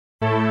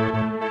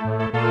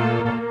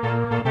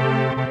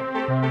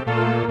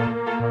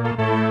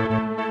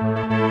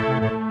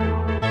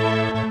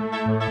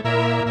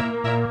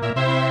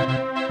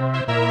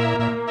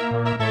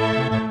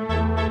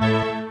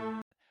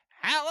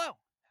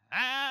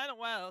and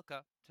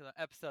welcome to the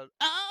episode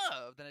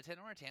of the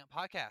Nintendo Entertainment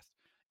Podcast.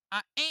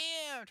 I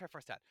am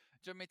Triforce Todd.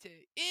 Joining me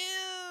today is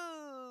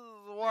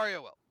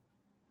Wario Will.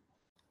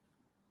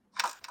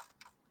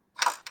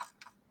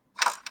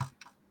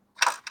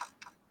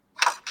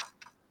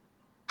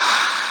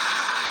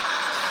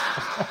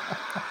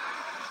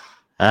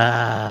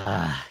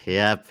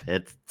 Yep,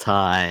 it's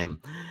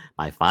time.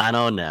 My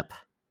final nip.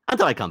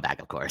 Until I come back,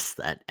 of course.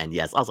 And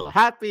yes, also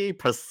happy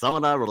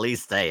Persona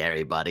release day,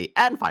 everybody.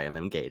 And Fire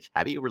Emblem Engage.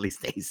 Happy release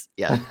days.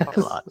 Yeah, a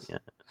lot. Yeah.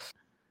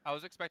 I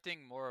was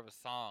expecting more of a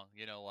song,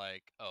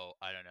 like,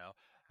 I don't know.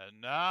 And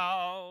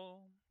now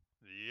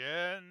the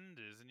end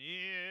is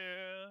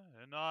near,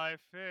 and I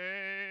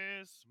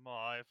face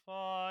my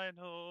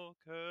final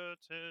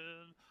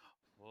curtain.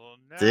 For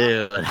now,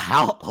 Dude,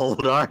 how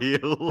old are you?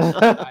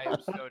 I am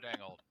so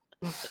dang old.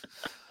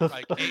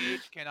 Like,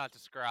 age cannot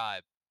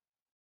describe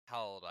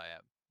how old I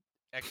am.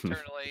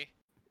 Externally,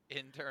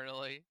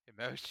 internally,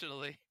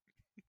 emotionally.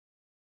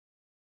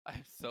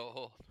 I'm so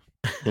old.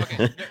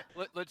 Okay,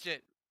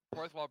 legit.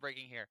 Fourth wall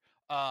breaking here.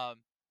 I'm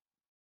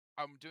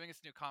doing this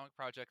new comic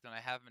project and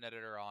I have an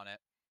editor on it.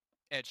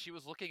 And she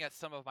was looking at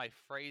some of my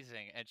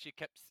phrasing and she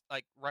kept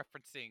like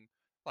referencing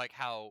like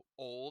how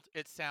old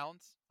it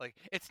sounds. Like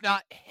it's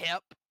not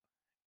hip.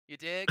 You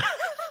dig?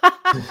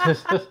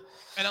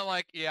 And I'm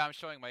like, yeah, I'm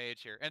showing my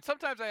age here. And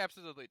sometimes I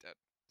absolutely did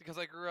because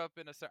I grew up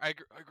in I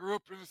grew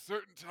up in a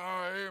certain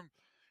time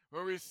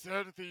where we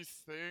said these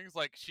things.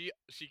 Like she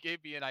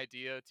gave me an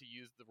idea to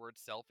use the word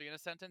selfie in a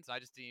sentence. And I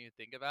just didn't even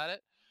think about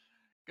it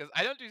because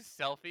I don't do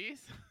selfies.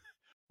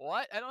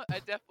 What? I don't do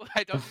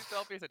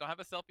selfies. I don't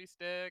have a selfie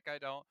stick. I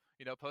don't,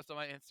 post on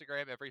my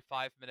Instagram every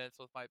 5 minutes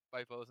with my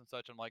photos and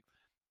such. I'm like,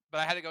 but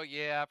I had to go,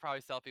 yeah,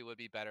 probably selfie would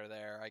be better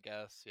there, I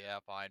guess. Yeah,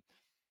 fine.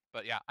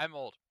 But yeah, I'm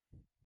old.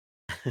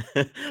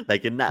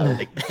 Like you're not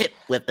like hip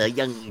with the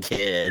young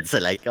kids.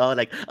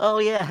 Oh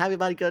yeah,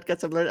 everybody go get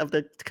some learn of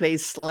the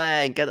today's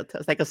slang. Take a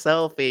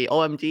selfie.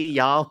 OMG,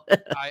 y'all.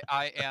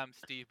 I am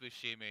Steve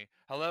Buscemi.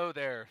 Hello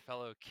there,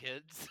 fellow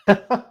kids.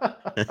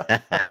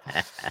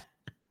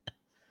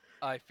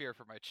 I fear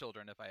for my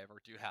children if I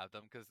ever do have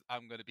them because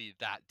I'm going to be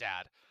that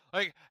dad.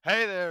 Like,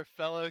 hey there,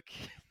 fellow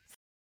kids.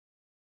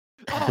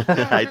 Oh,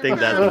 I think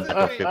that's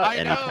me.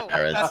 I know.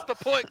 That's the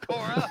point,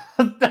 Cora.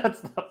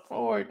 That's the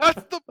point.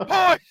 That's the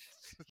point.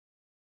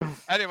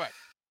 Anyway,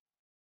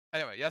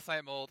 yes, I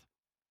am old.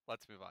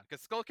 Let's move on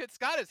because Skull Kid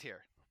Scott is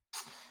here.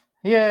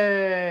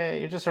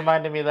 Yay! You just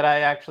reminded me that I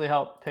actually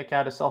helped pick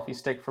out a selfie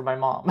stick for my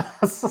mom.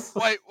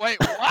 Wait,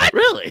 what?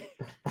 Really?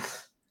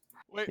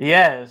 Wait,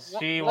 yes,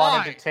 she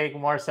wanted to take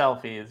more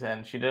selfies,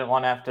 and she didn't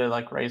want to have to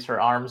like raise her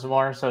arms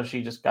more, so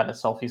she just got a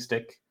selfie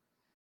stick.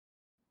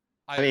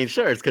 I mean,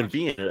 sure, it's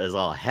convenient as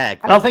all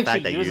heck. I don't think she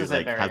uses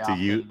it very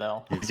often,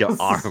 though. Use your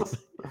arm.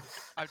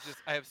 I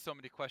have so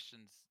many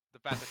questions. The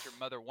fact that your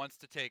mother wants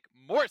to take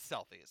more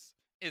selfies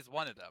is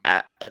one of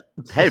them.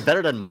 Hey,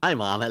 better than my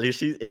mom. At least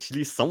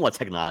she's somewhat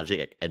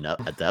technology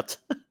adept.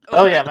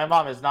 Oh yeah, my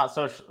mom is not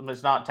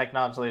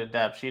technologically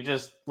adept. She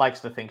just likes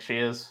to think she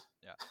is.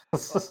 Yeah.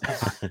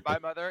 My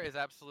mother is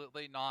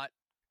absolutely not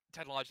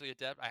technologically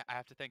adept. I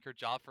have to thank her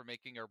job for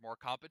making her more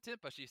competent,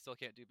 but she still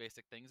can't do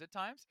basic things at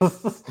times.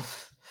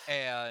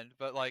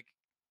 But like,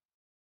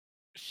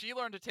 she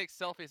learned to take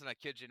selfies, and I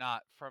kid you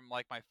not, from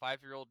like my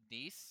 5-year-old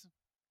niece.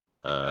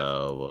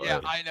 Oh boy. Yeah,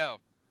 I know.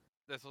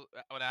 This was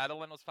when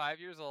Adeline was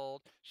 5 years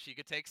old. She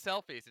could take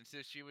selfies, and so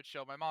she would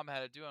show my mom how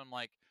to do it. I'm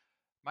like,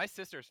 my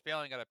sister's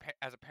failing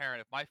as a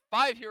parent. If my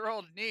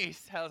 5-year-old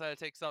niece knows how to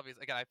take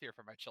selfies, again, I fear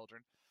for my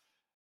children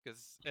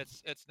because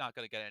it's not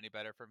going to get any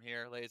better from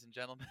here, ladies and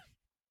gentlemen.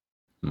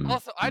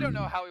 Also, I don't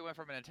know how we went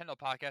from a Nintendo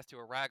podcast to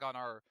a rag on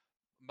our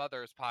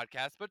mother's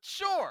podcast, but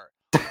sure,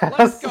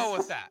 let's go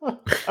with that.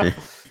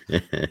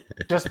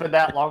 Just been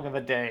that long of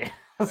a day.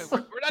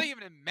 We're not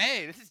even in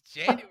May. This is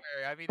January.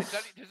 I mean,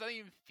 there's not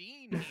even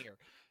theme here.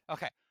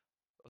 Okay,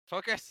 let's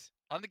focus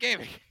on the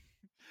gaming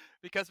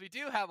because we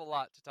do have a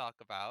lot to talk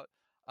about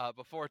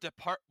before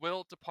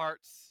Will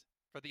departs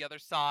for the other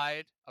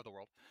side of the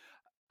world.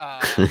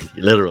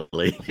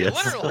 Literally, yes.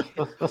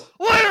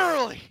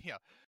 Literally. Yeah.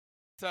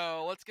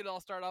 So let's get it all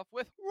started off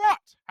with what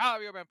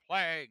have you been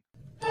playing?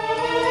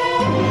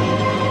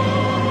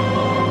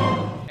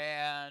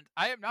 And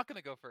I am not going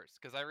to go first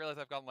because I realize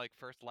I've gone like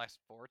first last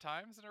 4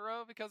 times in a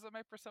row because of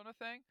my Persona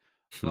thing.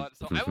 But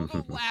so I will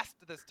go last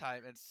this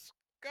time. And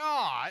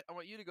Scott, I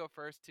want you to go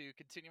first to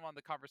continue on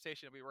the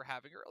conversation we were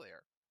having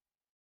earlier.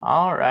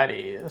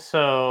 Alrighty.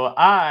 So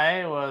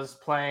I was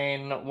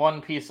playing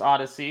One Piece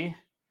Odyssey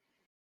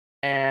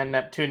and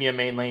Neptunia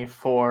mainly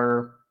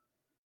for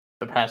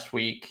the past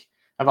week.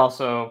 I've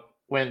also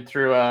went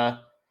through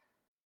a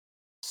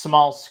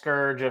small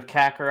scourge of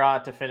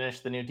Kakarot to finish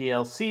the new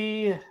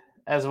DLC,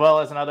 as well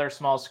as another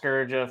small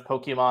scourge of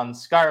Pokemon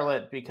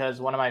Scarlet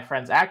because one of my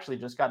friends actually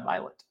just got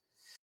Violet.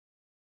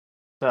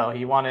 So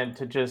he wanted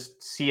to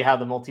just see how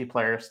the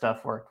multiplayer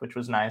stuff worked, which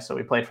was nice. So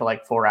we played for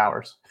like 4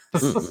 hours.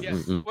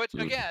 Yes, which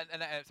again,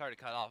 and I'm sorry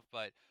to cut off,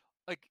 but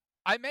like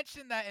I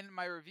mentioned that in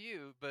my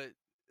review, but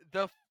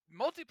the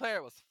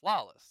multiplayer was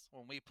flawless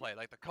when we played.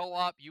 Like the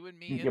co-op, you and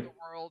me in Yep. the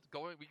world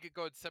going. We could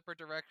go in separate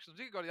directions.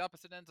 We could go to the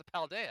opposite ends of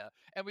Paldea,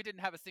 and we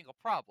didn't have a single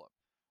problem,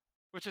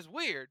 which is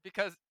weird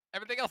because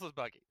everything else was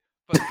buggy.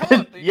 But the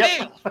co-op, they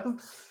Yep.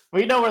 nailed.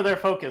 We know where their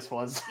focus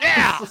was.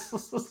 Yeah!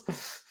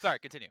 Sorry,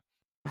 continue.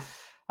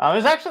 It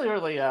was actually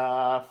really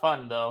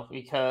fun though,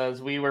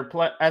 because we were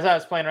as I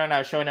was playing around, I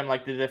was showing him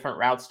like the different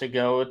routes to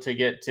go to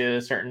get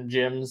to certain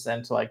gyms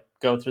and to like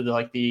go through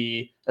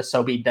the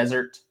Asobi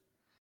Desert.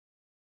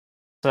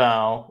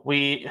 So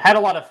we had a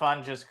lot of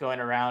fun just going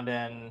around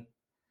and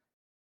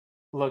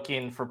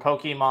looking for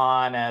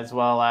Pokemon, as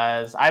well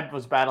as I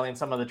was battling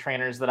some of the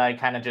trainers that I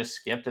kind of just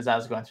skipped as I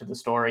was going through the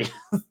story.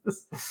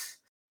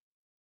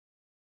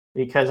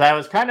 Because I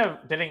was kind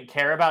of didn't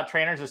care about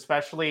trainers,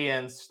 especially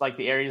in like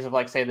the areas of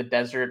like say the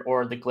desert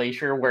or the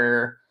glacier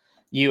where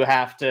you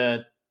have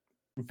to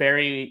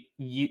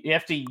you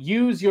have to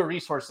use your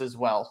resources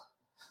well.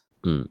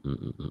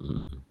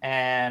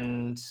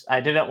 And I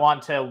didn't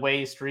want to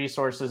waste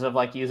resources of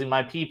like using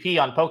my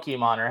PP on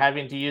Pokemon or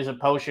having to use a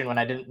potion when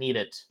I didn't need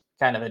it,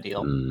 kind of a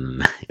deal.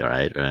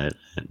 Right.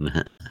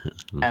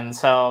 And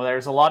so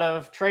there's a lot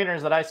of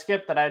trainers that I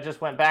skipped that I just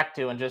went back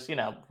to and just,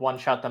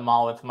 one-shot them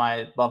all with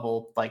my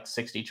level,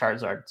 60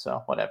 Charizard,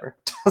 so whatever.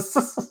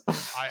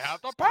 I have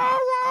the power!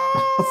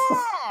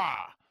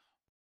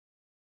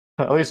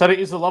 At least I didn't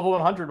use the level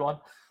 100 one.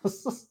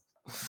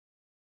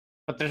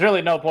 But there's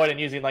really no point in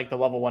using, the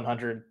level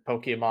 100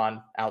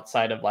 Pokemon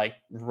outside of,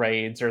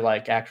 raids or,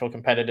 actual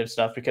competitive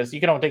stuff, because you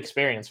can only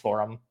experience for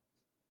them.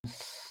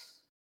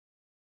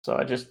 So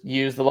I just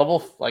use the level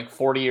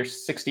 40 or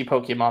 60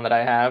 Pokemon that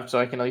I have, so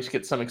I can at least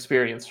get some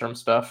experience from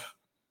stuff.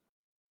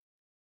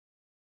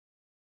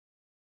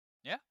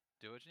 Yeah,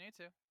 do what you need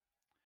to.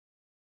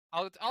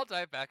 I'll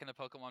dive back into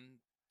Pokemon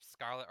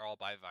Scarlet, or I'll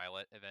buy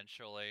Violet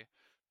eventually.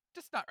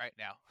 Just not right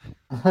now.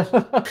 I'm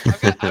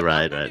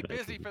gonna be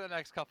busy for the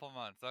next couple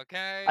months.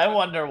 Okay. I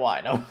wonder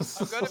why. No. I'm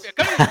gonna be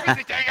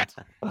busy. Dang it.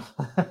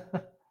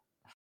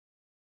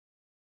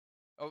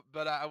 Oh,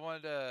 but I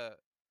wanted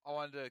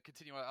to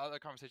continue our other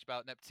conversation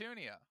about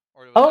Neptunia.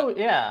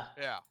 Yeah.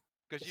 Yeah.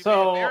 Because you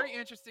made a very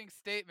interesting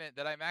statement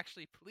that I'm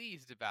actually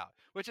pleased about,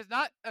 which is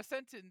not a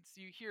sentence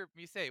you hear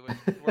me say with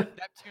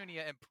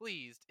Neptunia and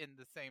pleased in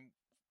the same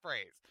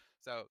phrase.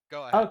 So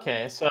go ahead.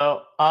 Okay,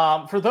 so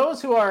for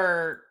those who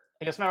are,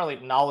 I guess, not really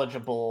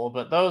knowledgeable,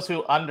 but those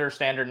who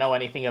understand or know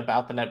anything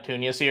about the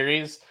Neptunia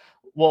series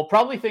will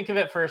probably think of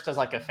it first as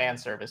a fan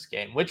service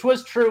game, which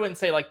was true in,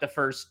 say, the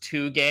first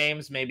 2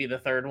 games, maybe the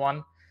third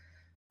one.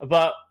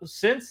 But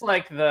since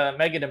the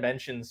Mega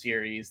Dimension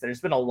series,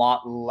 there's been a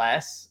lot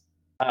less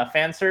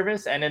fan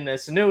service, and in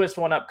this newest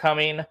one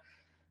upcoming,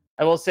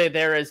 I will say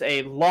there is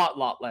a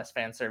lot less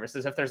fan service,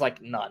 as if there's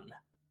none.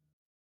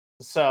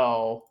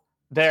 So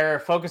they're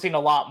focusing a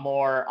lot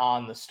more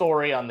on the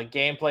story, on the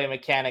gameplay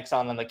mechanics,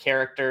 on the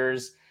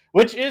characters,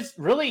 which is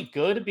really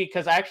good,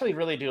 because I actually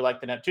really do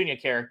like the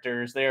Neptunia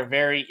characters. They are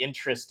very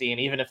interesting,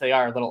 even if they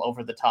are a little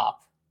over the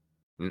top.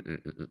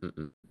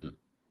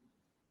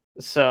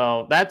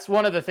 So that's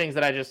one of the things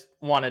that I just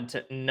wanted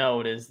to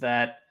note, is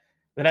that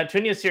the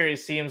Neptunia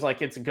series seems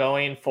like it's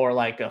going for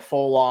a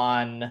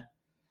full-on,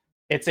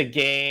 it's a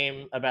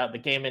game about the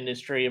game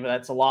industry, but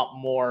that's a lot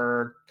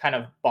more kind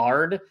of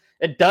barred.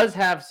 It does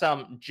have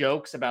some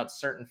jokes about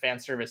certain fan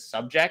service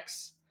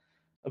subjects,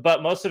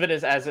 but most of it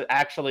is as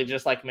actually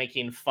just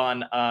making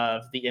fun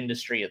of the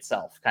industry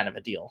itself, kind of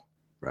a deal.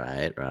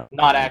 Right.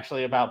 Not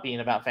actually about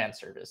being about fan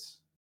service.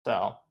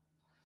 So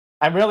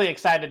I'm really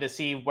excited to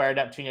see where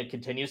Neptunia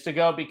continues to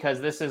go, because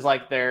this is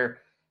their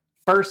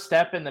first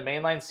step in the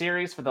mainline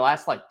series for the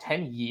last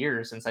 10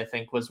 years, since I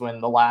think was when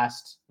the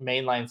last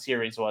mainline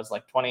series was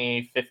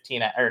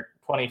 2015 or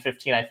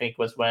 2015. I think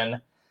was when,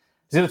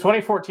 it's either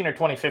 2014 or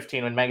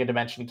 2015 when Mega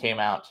Dimension came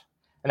out,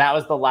 and that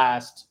was the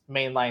last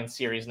mainline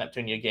series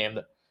Neptunia game.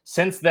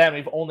 Since then,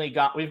 we've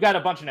got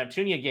a bunch of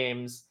Neptunia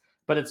games,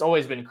 but it's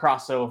always been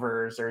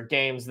crossovers or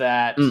games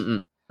that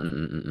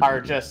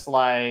are just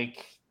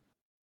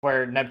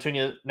where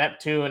Neptune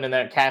and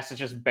their cast is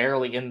just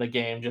barely in the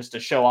game just to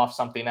show off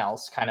something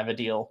else, kind of a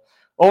deal.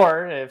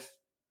 Or if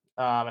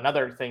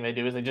another thing they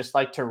do is they just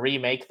like to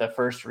remake the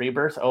first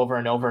Rebirth over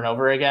and over and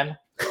over again.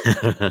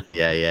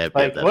 Yeah.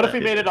 What if we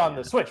made it on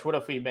the Switch? What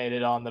if we made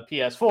it on the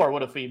PS4?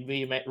 What if we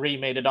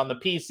remade it on the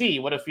PC?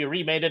 What if we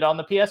remade it on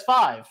the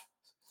PS5?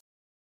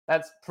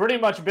 That's pretty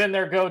much been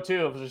their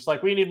go-to. It was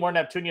just we need more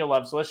Neptunia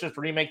love, so let's just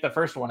remake the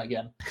first one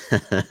again.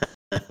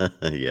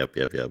 Yep.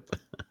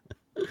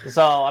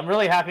 So I'm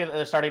really happy that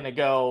they're starting to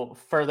go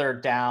further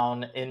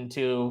down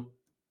into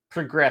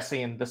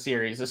progressing the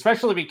series,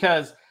 especially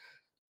because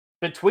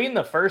between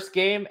the first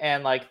game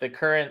and the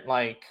current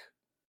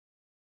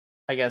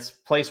I guess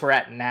place we're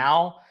at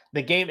now,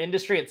 the game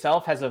industry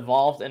itself has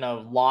evolved in a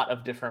lot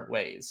of different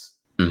ways.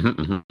 For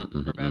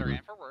better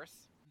and for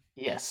worse.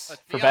 Yes,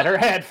 for better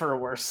and for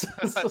worse.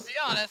 Let's be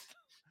honest.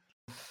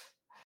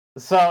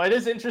 So it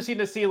is interesting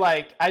to see,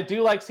 I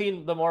do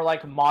seeing the more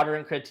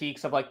modern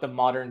critiques of the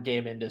modern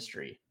game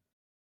industry.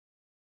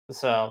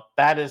 So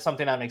that is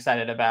something I'm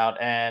excited about.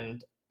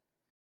 And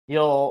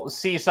you'll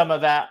see some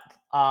of that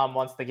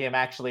once the game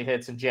actually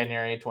hits in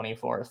January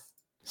 24th.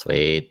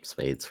 Sweet.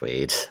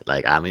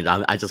 Like, I mean,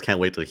 I just can't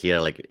wait to hear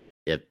like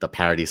if the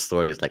parody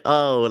story is like,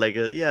 oh, like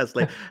yes,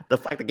 like the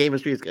fact the game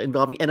industry is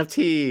involving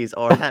NFTs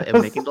or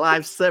making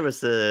live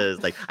services.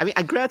 Like, I mean,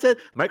 I granted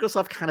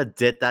Microsoft kind of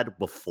did that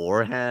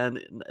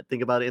beforehand.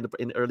 Think about it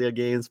in earlier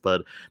games,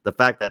 but the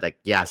fact that like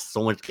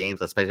so much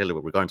games, especially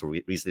with regard to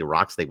recently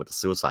Rocksteady with the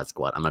Suicide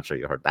Squad. I'm not sure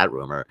you heard that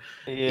rumor.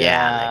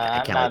 Yeah,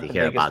 like I can't wait to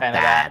hear about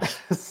that.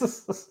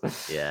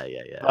 Yeah.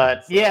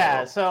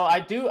 But so I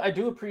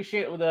do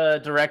appreciate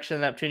the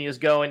direction that Neptunia is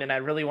going, and I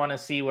really want to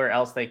see where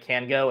else they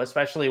can go,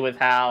 especially with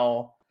how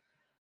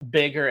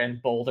bigger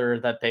and bolder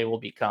that they will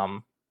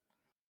become.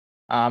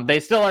 They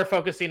still are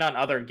focusing on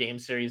other game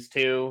series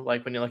too,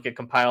 like when you look at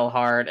Compile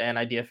Hard and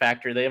Idea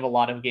Factory, they have a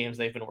lot of games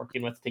they've been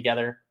working with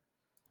together.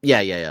 Yeah.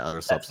 Other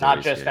That's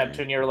not just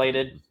Neptunia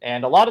related,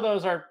 and a lot of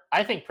those are,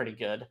 I think, pretty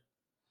good.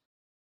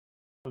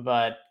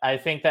 But I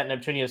think that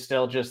Neptunia is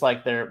still just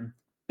like their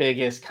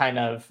biggest kind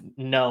of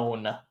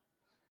known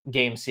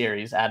game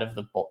series out of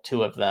the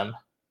two of them.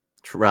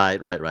 Right.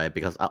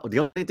 Because the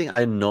only thing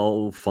I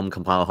know from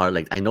Compile Hard,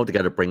 like I know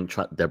they're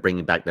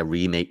bringing back the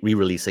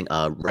re-releasing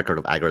Record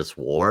of Agorist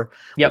War,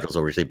 which was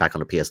originally back on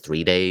the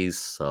PS3 days.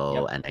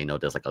 So, and I know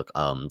there's like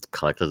a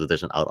collector's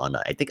edition out on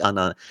I think on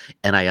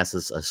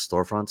NIS's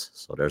storefront.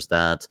 So there's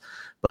that.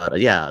 But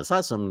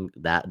aside from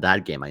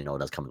that game, I know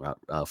that's coming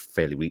out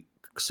fairly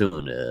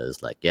soon.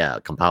 Is like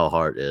Compile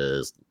Hard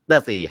is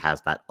definitely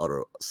has that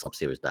other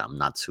sub-series that I'm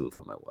not too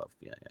familiar with.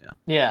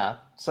 Yeah.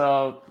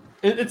 So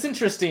it's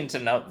interesting to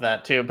note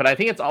that too, but I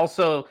think it's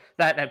also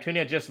that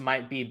Neptunia just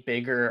might be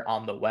bigger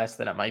on the West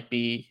than it might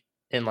be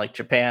in like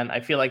Japan.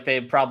 I feel like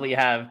they probably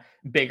have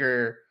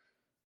bigger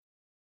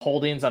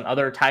holdings on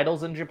other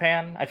titles in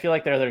Japan. I feel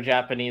like their other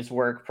Japanese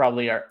work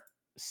probably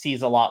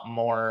sees a lot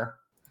more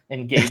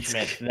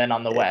engagement than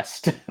on the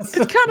West. It's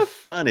kind of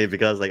funny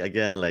because like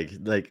again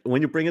like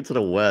when you bring it to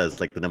the West,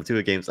 like the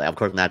Neptunia games, like, of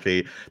course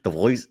naturally the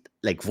voice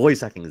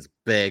acting is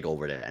big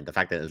over there, and the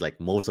fact that it's like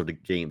most of the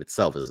game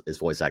itself is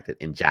voice acted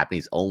in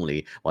Japanese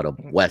only, while the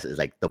West is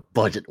like the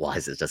budget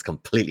wise is just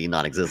completely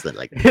non-existent,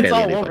 like it's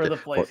all over the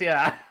place.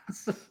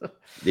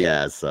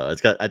 So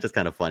it's just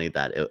kind of funny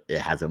that it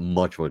has a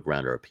much more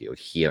grander appeal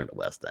here in the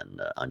West than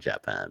on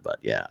Japan, but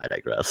I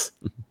digress.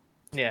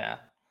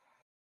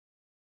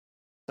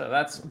 So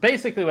that's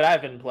basically what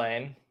I've been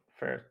playing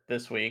for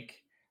this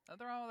week.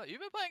 Nothing wrong with that.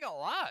 You've been playing a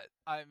lot.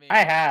 I mean,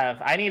 I have.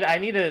 I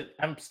need to.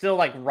 I'm still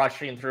like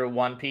rushing through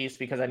One Piece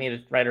because I need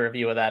to write a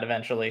review of that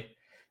eventually.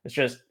 It's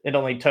just it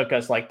only took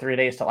us like 3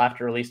 days till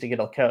after release to get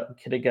a code.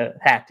 To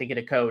get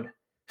a code.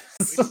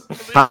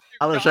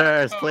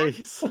 Publishers,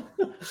 please.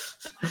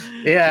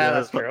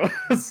 That's true.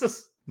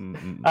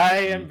 I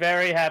am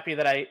very happy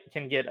that I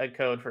can get a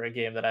code for a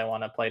game that I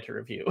want to play to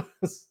review.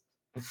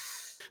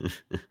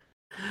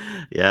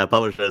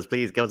 Publishers,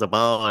 please give us a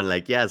bone.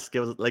 Like, yes,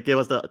 give us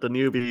the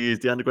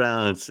newbies, the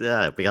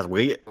undergrounds. Because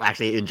we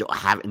actually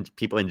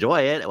people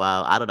enjoy it.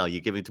 Well, I don't know. You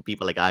give it to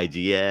people like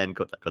IGN,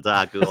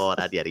 Kotaku, all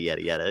that,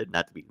 yada.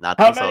 Not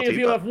How many of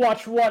you have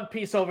watched One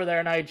Piece over there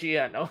in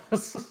IGN? No.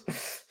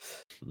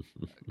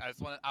 I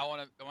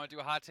want to do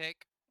a hot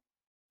take.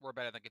 We're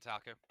better than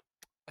Kotaku.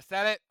 I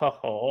said it.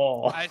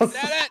 I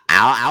said it.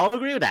 I'll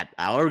agree with that.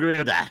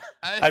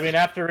 I mean,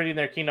 after reading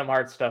their Kingdom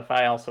Hearts stuff,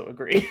 I also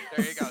agree.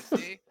 There you go.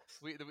 See.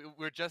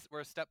 We're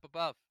a step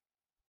above.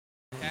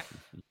 Okay,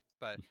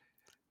 but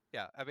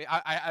I mean,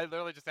 I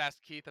literally just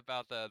asked Keith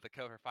about the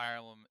code for Fire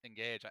Emblem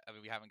Engage. I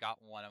mean, we haven't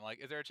gotten one. I'm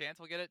like, is there a chance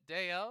we'll get it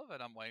day of?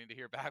 And I'm waiting to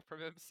hear back from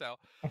him. So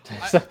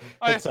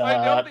I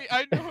know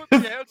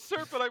the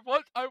answer, but I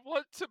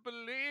want to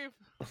believe.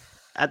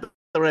 At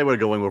the rate we're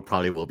going, we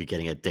probably will be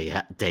getting it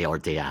day or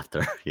day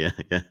after. Yeah.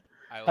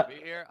 I will be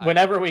here.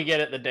 Whenever we get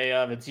it the day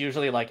of, it's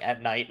usually like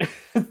at night.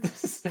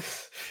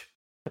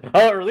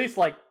 Or at least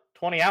like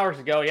 20 hours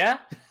ago,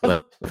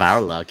 With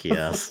our luck,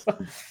 yes.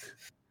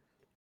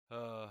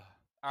 All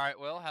right,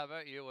 Will, how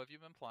about you? What have you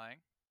been playing?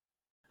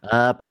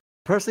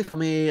 Personally, for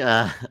me,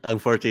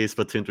 unfortunately,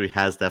 Splatoon 3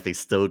 has definitely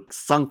still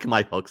sunk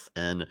my hooks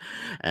in,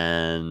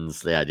 and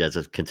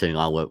just continuing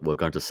on. We're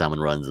going to salmon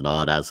runs and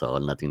all that, so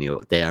nothing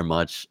new there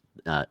much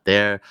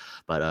there.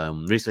 But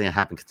recently, I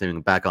have been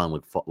continuing back on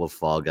with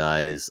Fall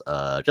Guys,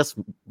 just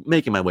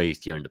making my way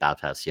here in the battle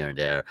pass here and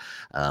there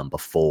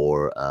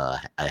before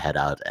I head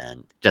out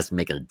and just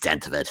making a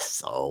dent of it.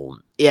 So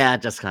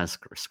just kind of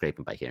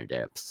scraping by here and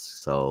there.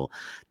 So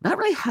not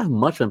really have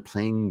much when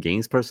playing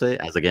games per se.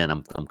 As again,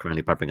 I'm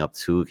currently prepping up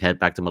to head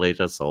back to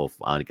Malaysia, so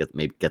I'll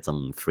get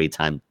some free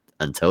time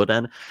until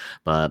then.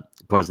 But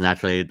of course,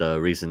 naturally, the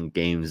recent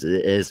games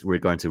is we're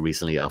going to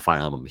recently Fire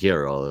Emblem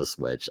Heroes,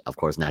 which of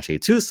course naturally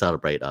to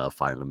celebrate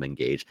Fire Emblem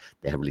Engage,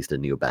 they have released a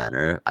new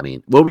banner. I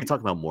mean, we'll be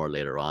talking about more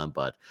later on,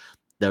 but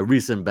the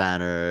recent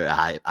banner,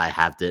 I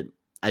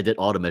did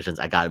all the missions.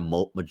 I got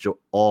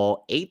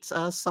all 8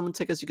 summon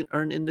tickets you can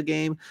earn in the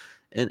game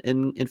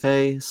in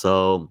Faye.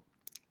 So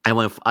I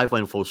went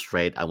full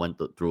straight. I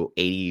went through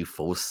 80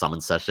 full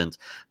summon sessions.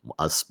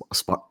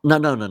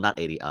 Not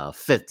 80.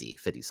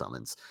 50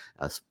 summons.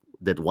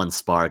 did one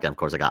spark, and of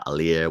course I got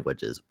Alir,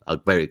 which is a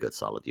very good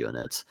solid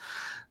unit.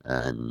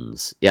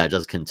 And yeah,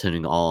 just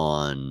continuing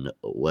on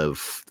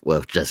with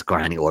just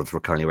grinding orbs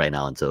for currently right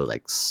now until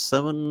like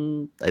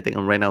 7. I think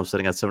I'm right now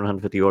sitting at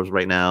 750 orbs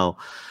right now.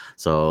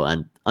 So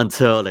and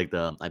until like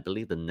I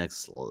believe the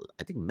next,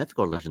 I think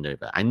mythical legendary,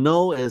 but I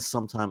know is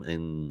sometime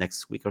in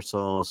next week or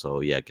so.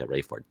 So yeah, get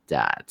ready for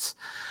that.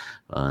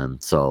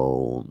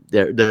 So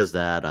there's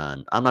that,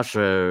 and I'm not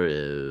sure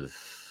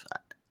if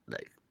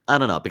like I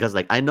don't know, because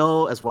like I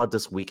know as well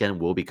this weekend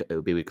will be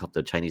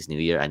the Chinese New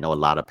Year. I know a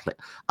lot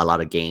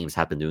of games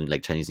have been doing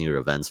like Chinese New Year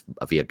events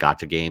via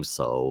gacha games,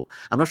 so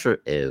I'm not sure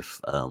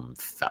if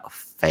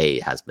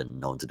Faye has been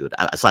known to do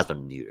that aside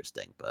from the New Year's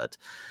thing, but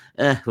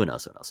who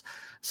knows, who knows.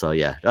 So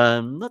yeah,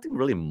 nothing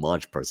really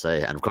much per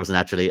se, and of course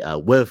naturally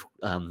with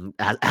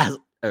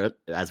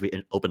as we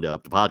opened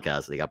up the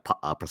podcast, they got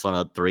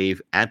Persona 3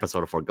 and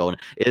Persona 4 going.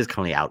 It is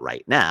currently out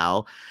right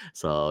now.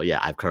 So yeah,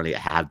 I've currently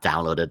have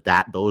downloaded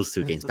those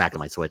 2 games back on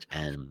my Switch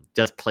and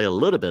just play a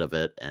little bit of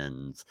it,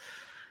 and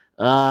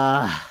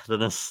the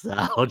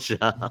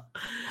nostalgia.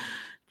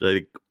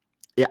 Like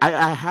yeah,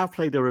 I have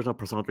played the original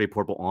Persona 3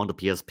 Portable on the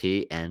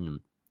PSP,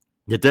 and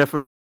the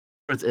difference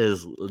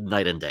is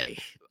night and day.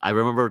 I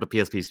remember the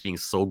PSP being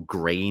so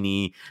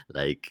grainy,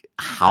 like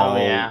Oh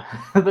yeah,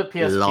 the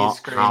PSP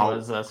screen how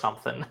was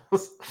something.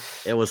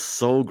 it was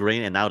so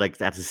green, and now like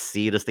to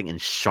see this thing in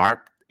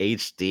sharp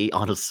HD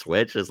on a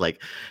Switch is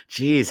like,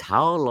 geez,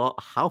 how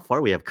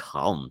far we have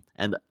come.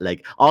 And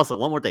like, also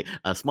one more thing,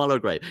 a smaller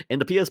grade in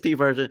the PSP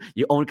version,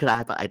 you only could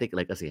have, I think,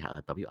 like, let's see,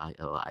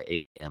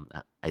 WIOIAM.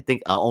 I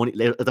think only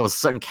there was a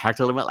certain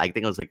character limit. I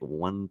think it was like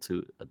 1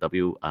 to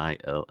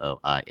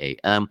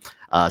WIOIAM,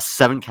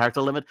 7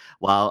 character limit.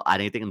 While I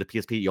think in the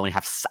PSP you only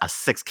have a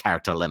 6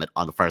 character limit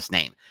on the first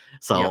name.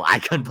 So Yep. I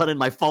couldn't put in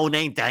my full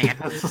name. Dang it!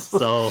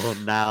 So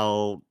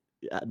now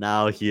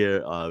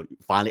here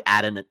finally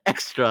adding an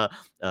extra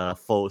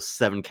full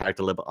 7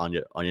 character limit on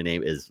your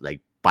name is like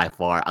by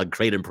far a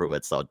great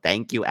improvement. So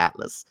thank you,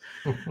 Atlas.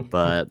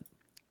 But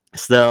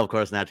still, of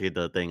course, naturally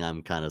the thing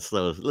I'm kind of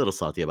still a little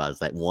salty about is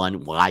that,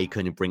 one, why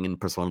couldn't you bring in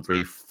Persona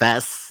 3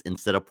 Fest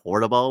instead of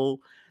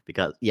Portable?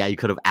 Because yeah, you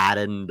could have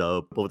added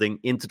the voting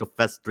into the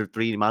Fest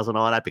 3 mouse and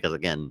all that, because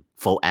again,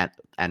 full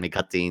anime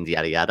cutscenes,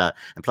 yada yada.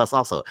 And plus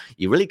also,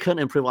 you really couldn't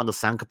improve on the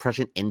sound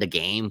compression in the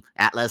game,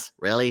 Atlas.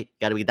 Really? You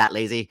gotta be that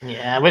lazy?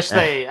 Yeah, I wish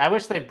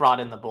they brought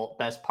in the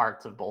best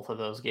parts of both of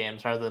those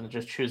games rather than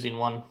just choosing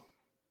one.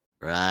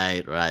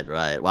 Right.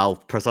 While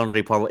Persona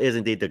 3 Portable is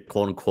indeed the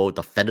quote-unquote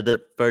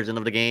definitive version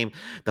of the game,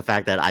 the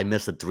fact that I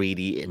missed a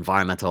 3D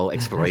environmental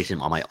exploration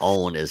on my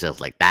own is just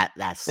like that.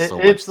 That's so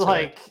much. It's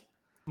like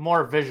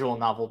more visual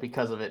novel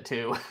because of it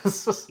too.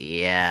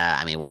 Yeah,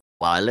 I mean,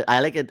 well,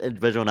 I like it in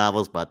visual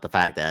novels, but the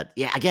fact that,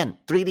 yeah, again,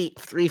 3D,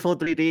 full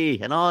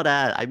 3D, and all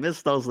that, I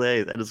miss those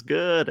days, and it's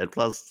good. And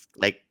plus,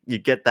 like, you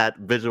get that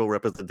visual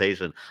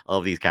representation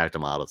of these character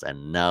models,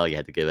 and now you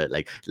had to give it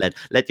like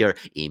let your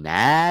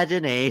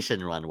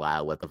imagination run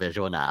wild with the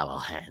visual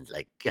novel, and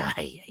like,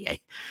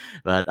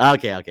 but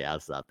okay, I'll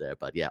stop there.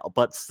 But yeah,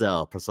 but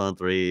still, Persona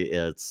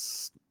 3,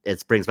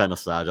 it brings back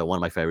nostalgia. One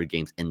of my favorite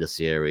games in the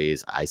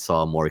series. I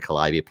saw Mori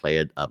Calliope play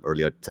it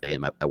earlier today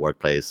in my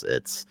workplace.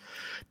 It's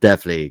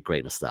definitely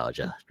great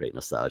nostalgia.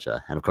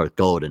 And of course,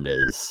 Golden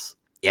is,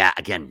 yeah,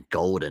 again,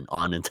 Golden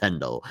on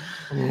Nintendo.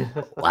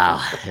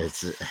 Wow.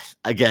 It's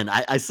again,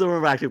 I still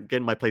remember actually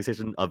getting my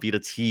PlayStation Vita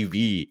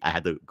TV. I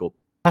had to go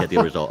get the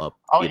original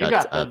Oh, Vita you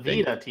got the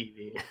thing. Vita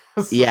TV.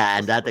 Yeah,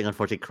 and that thing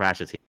unfortunately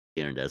crashes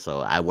here and there,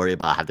 so I worry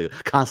about having to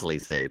constantly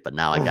save. But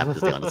now I got this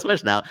thing on the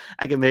Switch. Now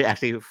I can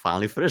actually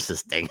finally finish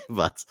this thing,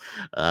 but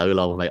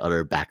along with my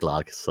other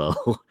backlog. So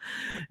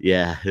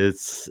yeah,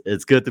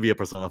 it's good to be a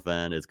Persona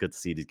fan. It's good to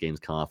see these games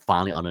come out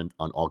finally on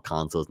all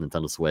consoles,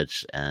 Nintendo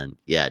Switch, and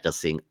yeah, just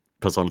seeing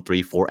Persona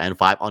 3, 4, and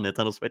 5 on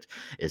Nintendo Switch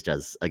is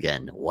just,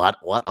 again, what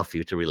a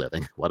future we live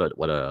in. What a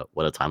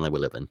timeline we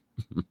live in.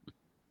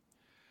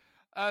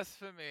 As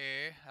for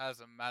me,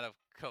 as a matter of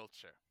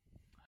culture,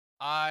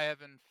 I have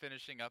been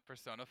finishing up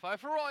Persona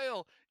 5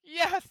 Royal.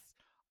 Yes!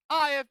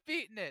 I have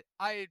beaten it.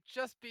 I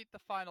just beat the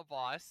final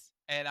boss,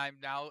 and I'm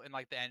now in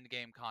like the end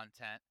game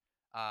content.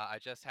 I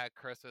just had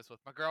Christmas with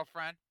my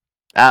girlfriend.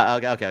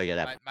 Okay, yeah,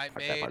 that My part,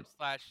 maid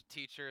slash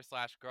teacher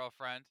slash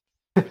girlfriend.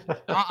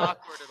 Not Not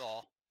awkward at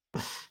all.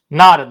 in the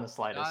Not in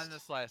slightest. the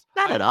slightest.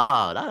 Not at all.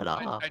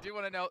 I do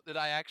want to note that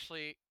I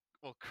actually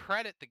will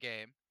credit the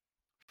game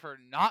for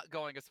not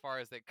going as far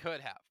as they could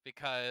have,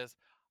 because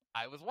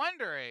I was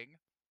wondering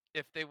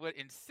if they would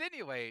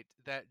insinuate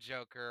that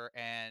Joker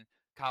and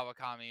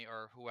Kawakami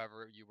or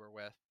whoever you were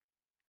with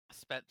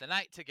spent the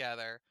night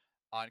together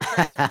on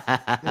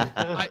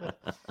Christmas.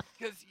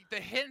 Because the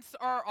hints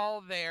are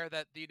all there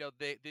that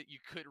that you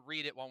could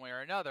read it one way or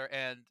another,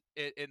 and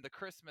in the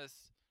Christmas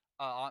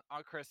on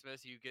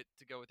Christmas you get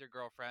to go with your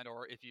girlfriend,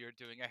 or if you're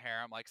doing a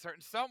harem like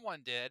certain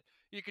someone did,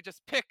 you could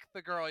just pick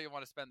the girl you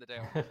want to spend the day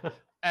with.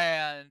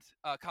 And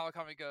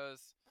Kawakami goes,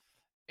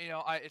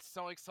 it's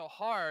snowing so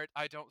hard,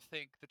 I don't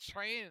think the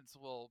trains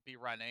will be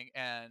running.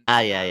 And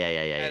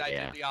Yeah. I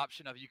did the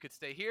option of you could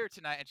stay here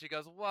tonight, and she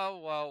goes, whoa,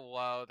 whoa,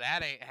 whoa,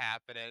 that ain't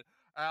happening.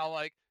 And I'm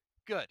like,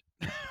 good.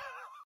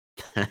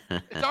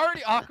 It's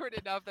already awkward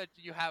enough that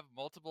you have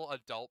multiple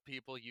adult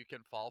people you can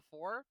fall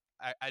for.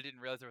 I didn't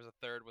realize there was a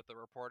third with the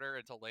reporter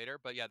until later,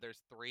 but yeah,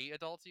 there's 3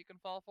 adults you can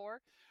fall for,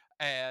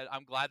 and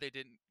I'm glad they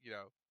didn't,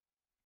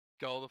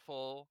 go the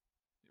full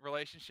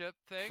relationship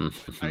thing,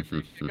 which I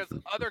appreciate because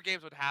other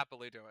games would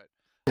happily do it,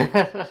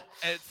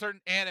 and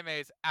certain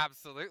animes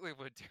absolutely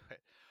would do it.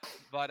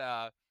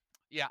 But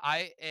yeah,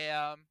 I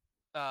am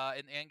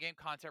in the end game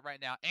content right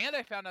now, and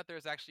I found out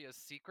there's actually a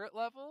secret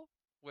level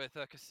with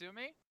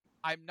Kasumi.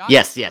 I'm not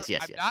Yes. sure,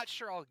 I'm not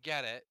sure I'll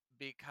get it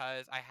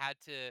because I had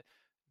to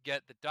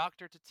get the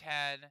doctor to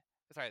 10,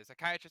 sorry, the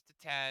psychiatrist to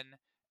 10,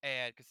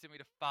 and Kasumi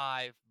to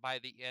 5 by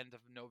the end of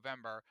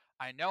November.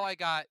 I know I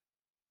got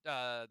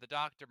the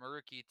doctor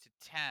Maruki to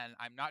 10.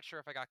 I'm not sure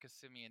if I got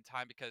Kasumi in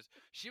time because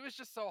she was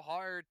just so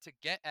hard to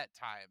get at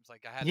times.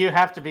 Like I had You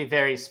have to be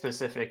very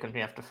specific when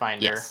you have to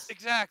find her. Yes.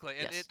 exactly,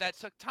 and Yes, that yes.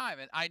 took time.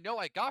 And I know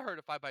I got her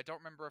to 5, but I don't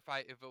remember if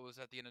it was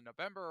at the end of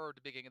November or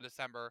the beginning of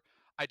December.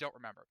 I don't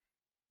remember.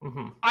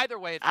 Hmm. Either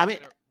way, it's I not mean,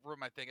 gonna ruin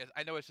my thing.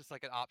 I know it's just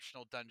like an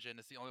optional dungeon.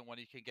 It's the only one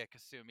you can get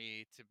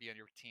Kasumi to be on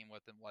your team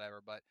with and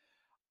whatever. But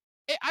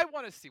I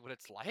want to see what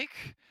it's like.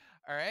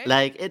 All right.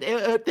 like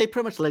they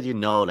pretty much let you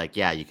know, like,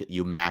 yeah,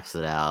 you max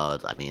it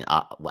out. I mean,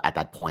 at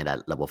that point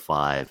at level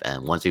 5,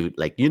 and once you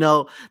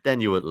then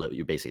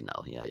you basically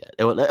know. Yeah.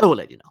 It will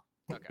let you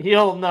know. Okay.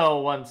 You'll know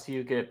once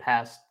you get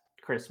past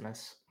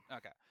Christmas.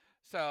 Okay.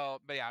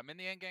 So, but yeah, I'm in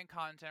the end game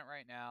content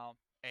right now,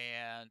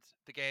 and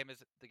the game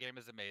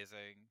is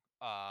amazing.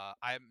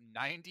 I'm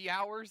 90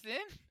 hours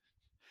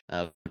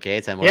in.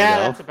 Okay, 10 more to Yeah,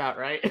 go. that's about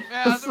right.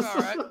 Yeah, that's about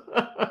right.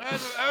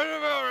 That's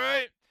about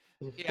right.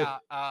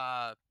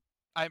 Yeah.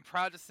 I'm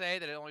proud to say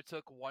that it only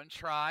took 1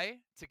 try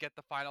to get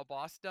the final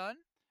boss done.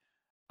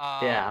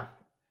 Yeah.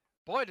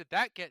 Boy, did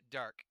that get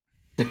dark.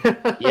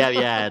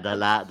 Yeah.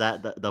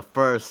 The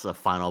first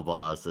final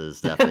boss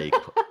is definitely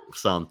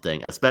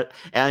something,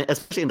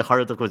 especially in the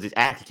harder difficulties. It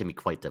actually can be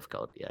quite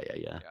difficult. Yeah.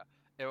 Yeah,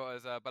 it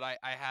was. But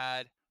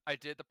I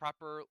did the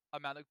proper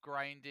amount of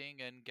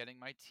grinding and getting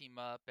my team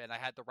up, and I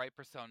had the right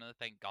persona.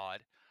 Thank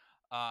God.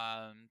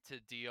 To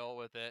deal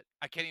with it.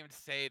 I can't even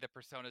say the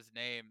persona's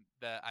name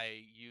that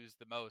I use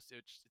the most.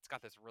 It's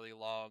got this really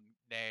long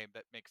name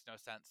that makes no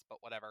sense, but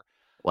whatever.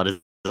 What does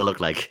it look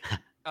like?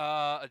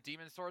 A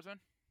demon swordsman,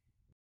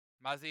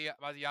 Maziyago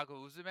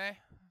Uzume,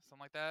 something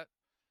like that.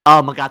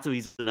 Oh, Magatu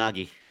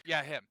Izanagi.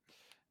 Yeah, him.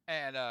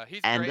 And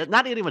he's And great.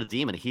 not even a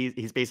demon.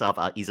 He's based off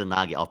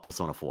Izanagi off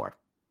Persona 4.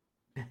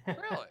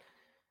 Really,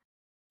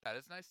 that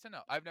is nice to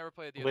know. I've never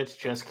played the Which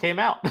just came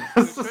out.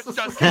 which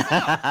just came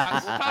out.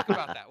 We'll talk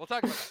about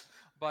that.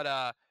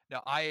 But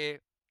no, I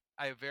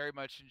very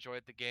much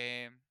enjoyed the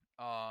game.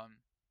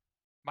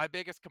 My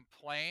biggest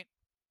complaint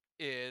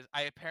is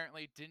I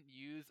apparently didn't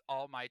use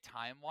all my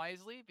time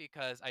wisely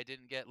because I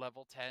didn't get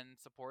level 10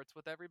 supports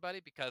with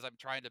everybody because I'm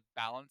trying to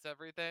balance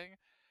everything.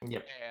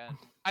 Yep. And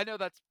I know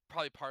that's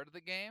probably part of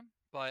the game,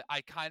 but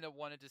I kind of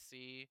wanted to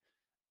see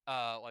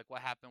like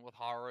what happened with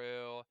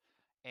Haru,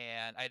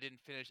 and I didn't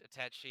finish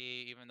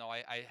Atechi even though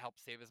I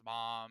helped save his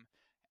mom,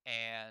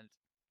 and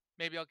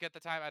maybe I'll get the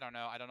time. I don't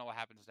know what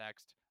happens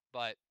next.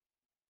 But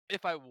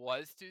if I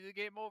was to do the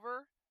game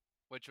over,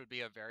 which would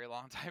be a very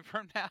long time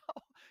from now,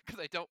 because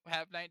I don't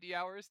have 90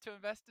 hours to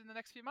invest in the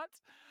next few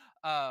months,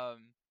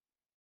 um,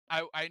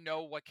 I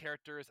know what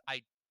characters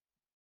I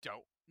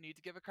don't need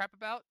to give a crap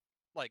about,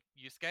 like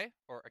Yusuke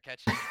or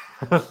Akechi,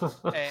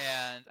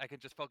 and I can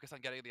just focus on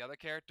getting the other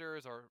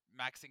characters or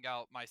maxing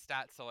out my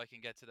stats so I can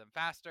get to them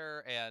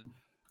faster. And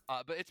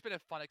but it's been a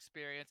fun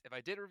experience. If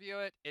I did review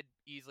it, it'd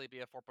easily be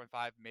a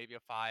 4.5, maybe a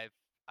 5.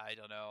 I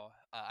don't know.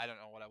 I don't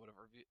know what I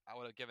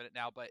would have given it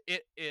now, but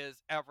it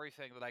is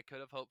everything that I could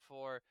have hoped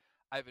for.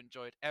 I've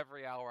enjoyed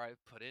every hour I've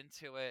put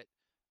into it.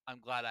 I'm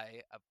glad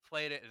I have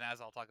played it, and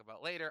as I'll talk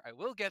about later, I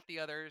will get the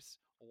others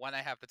when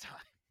I have the time.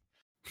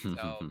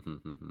 So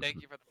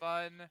thank you for the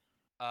fun.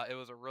 It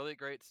was a really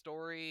great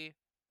story.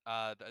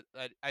 I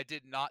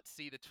did not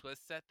see the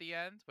twists at the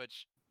end,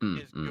 which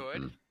is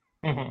good.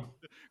 Mhm.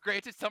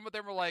 Granted, some of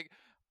them were like,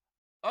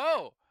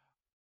 "Oh,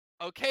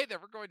 okay, then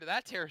we're going to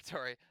that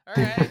territory. All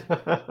right."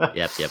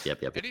 Yep.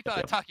 And he thought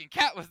a talking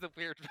cat was the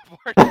weird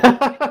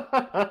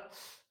part.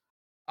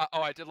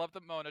 Oh, I did love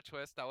the Mona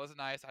twist. That was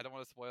nice. I don't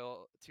want to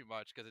spoil too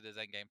much because it is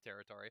endgame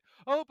territory.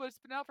 Oh, but it's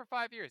been out for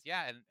 5 years.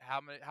 Yeah, and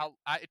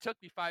it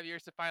took me 5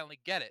 years to finally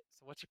get it.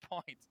 So what's your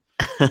point?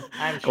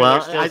 I'm sure Well,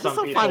 there's still I some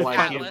still people find it like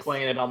funny. you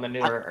playing it on the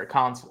newer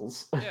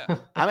consoles. Yeah.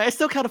 I mean, I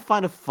still kind of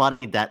find it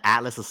funny that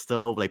Atlas is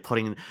still like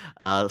putting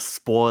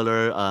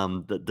spoiler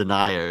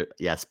denier,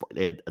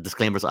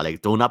 disclaimers are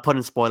like, do not put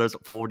in spoilers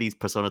for these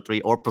Persona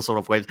 3 or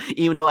Persona 4 games,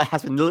 even though it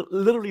has been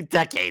literally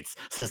decades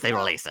since they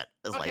Well, released it.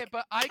 It's okay, like,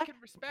 but I can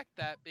respect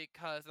that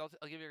because I'll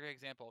give you a great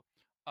example.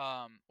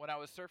 When I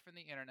was surfing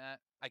the internet,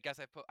 I guess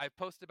I've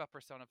posted about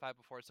Persona 5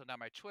 before, so now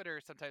my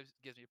Twitter sometimes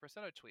gives me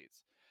Persona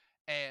tweets.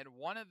 and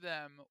one of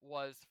them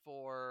was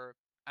for,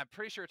 I'm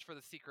pretty sure it's for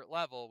the secret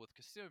level with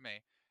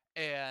Kasumi,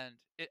 and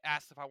it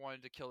asked if I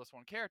wanted to kill this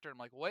one character. I'm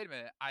like, wait a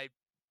minute, I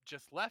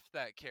just left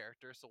that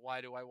character, so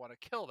why do I want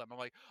to kill them? I'm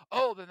like,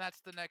 oh, then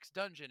that's the next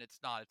dungeon. It's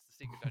not. It's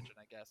the secret dungeon,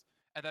 I guess.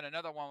 And then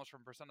another one was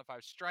from Persona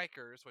 5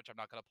 Strikers, which I'm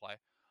not going to play.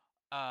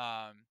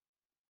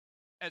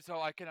 And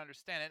so I can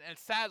understand it. And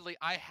sadly,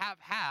 I have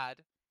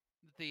had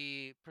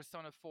the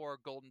Persona 4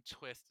 Golden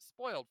Twist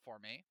spoiled for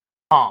me.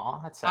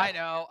 Aw, that's sad. I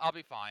know, I'll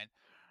be fine.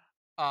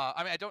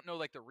 I mean, I don't know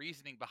like the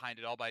reasoning behind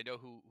it all, but I know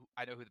who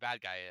the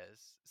bad guy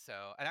is.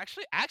 So, and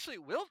actually,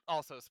 Will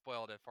also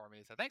spoiled it for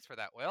me. So thanks for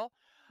that, Will.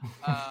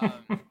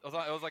 It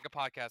was like a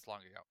podcast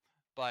long ago,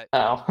 but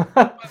Oh.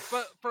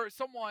 but for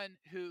someone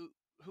who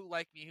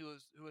like me who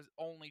has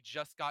only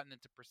just gotten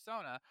into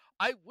Persona,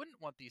 I wouldn't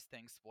want these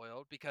things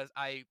spoiled because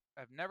I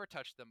have never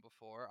touched them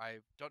before. I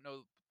don't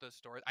know the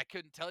story. I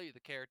couldn't tell you the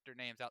character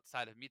names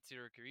outside of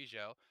Mitsuru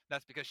Kirijo.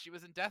 That's because she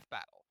was in Death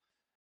Battle.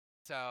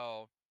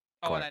 So,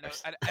 and I know,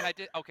 and I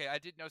did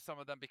know some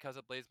of them because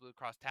of Blaze Blue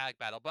Cross Tag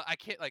Battle, but I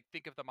can't like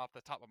think of them off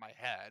the top of my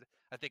head.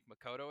 I think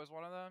Makoto is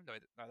one of them. No,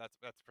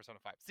 that's Persona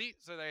 5. See,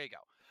 so there you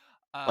go.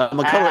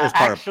 Makoto is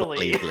part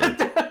actually, of Blaze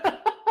Blue.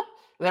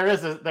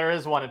 there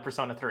is one in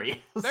Persona 3.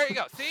 There you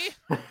go. See.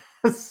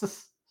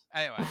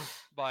 Anyway,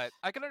 but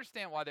I can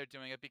understand why they're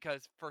doing it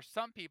because for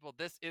some people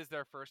this is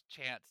their first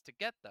chance to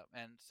get them,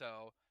 and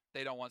so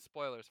they don't want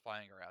spoilers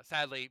flying around.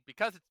 Sadly,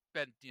 because it's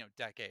been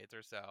decades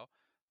or so,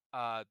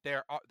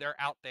 they're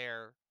out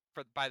there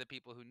by the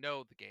people who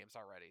know the games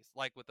already,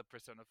 like with the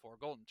Persona 4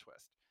 Golden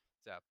Twist.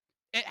 So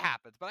it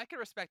happens, but I can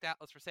respect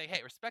Atlas for saying,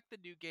 hey, respect the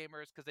new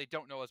gamers because they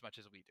don't know as much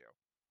as we do.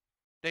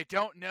 They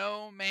don't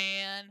know,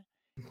 man.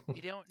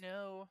 They don't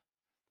know.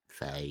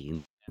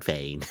 Fine.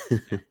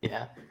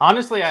 Yeah.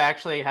 Honestly, I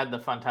actually had the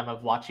fun time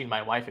of watching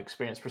my wife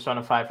experience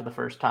Persona 5 for the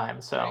first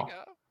time. So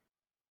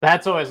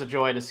that's always a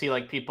joy to see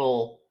like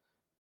people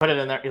put it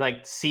in there,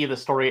 like see the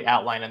story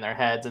outline in their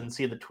heads and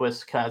see the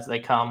twists as they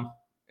come.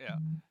 Yeah.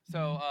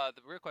 So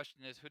the real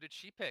question is, who did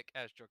she pick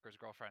as Joker's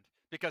girlfriend?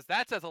 Because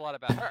that says a lot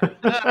about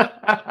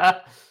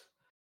her.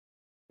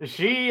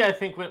 She, I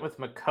think, went with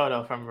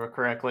Makoto, if I remember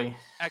correctly.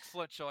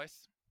 Excellent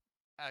choice.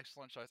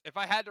 If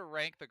I had to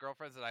rank the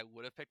girlfriends that I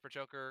would have picked for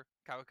Joker,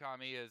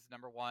 Kawakami is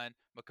number 1,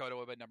 Makoto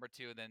would have been number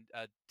 2, and then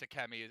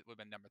Takemi would have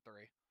been number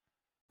 3.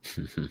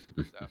 So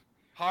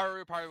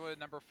Haru probably would have been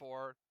number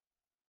 4,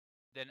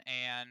 then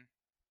Anne,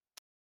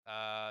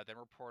 then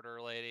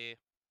Reporter Lady,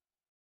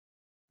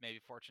 maybe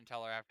Fortune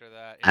Teller after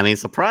that. I mean,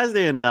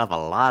 surprisingly enough, a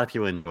lot of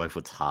people enjoy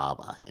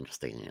Futaba,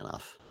 interestingly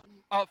enough.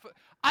 Oh,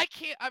 I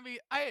can't. I mean,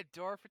 I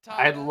adore Futaba.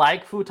 I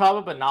like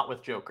Futaba, but not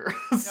with Joker.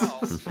 No,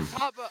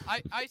 Futaba.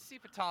 I see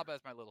Futaba as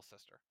my little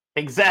sister.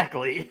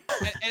 Exactly.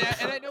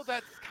 And I know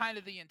that's kind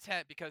of the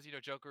intent because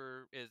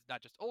Joker is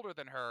not just older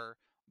than her,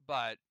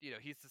 but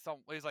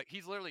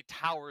he's literally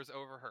towers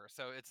over her.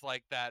 So it's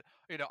like that.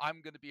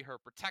 I'm going to be her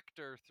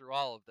protector through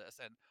all of this,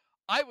 and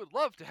I would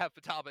love to have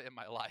Futaba in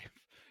my life.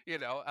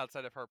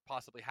 Outside of her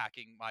possibly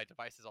hacking my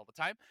devices all the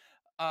time.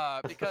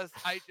 Because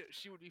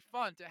she would be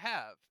fun to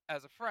have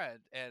as a friend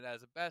and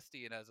as a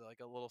bestie and as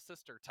a little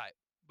sister type.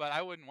 But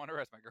I wouldn't want her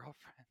as my girlfriend.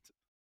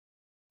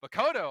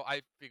 Makoto,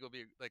 I think, will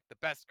be like the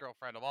best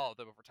girlfriend of all of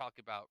them if we're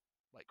talking about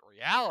like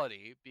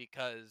reality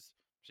because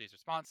she's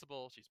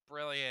responsible, she's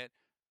brilliant,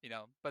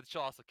 but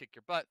she'll also kick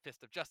your butt,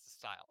 Fist of Justice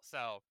style.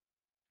 So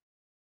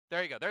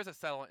there you go. There's a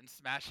settlement in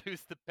Smash.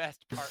 Who's the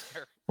best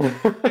partner?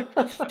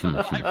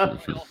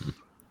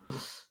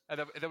 And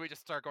then we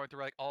just start going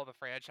through like all the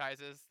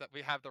franchises that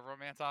we have the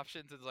romance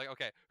options. It's like,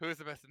 okay, who's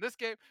the best in this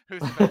game?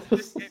 Who's the best in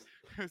this game?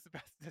 Who's the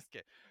best in this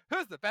game?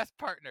 Who's the best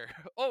partner?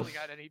 Oh, we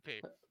got an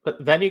EP.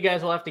 But then you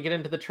guys will have to get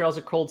into the Trails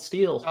of Cold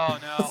Steel. Oh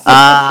no!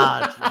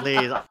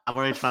 Please! I'm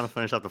already trying to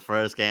finish up the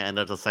first game, and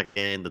there's the second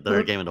game, the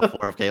third game, and the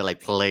fourth game. Like,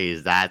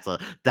 please, that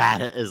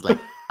is like,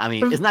 I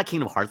mean, it's not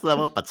Kingdom Hearts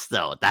level, but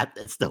still,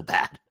 it's still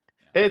bad.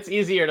 It's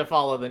easier to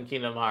follow than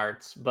Kingdom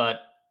Hearts,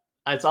 but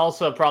it's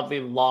also probably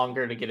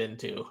longer to get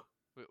into.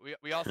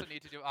 We also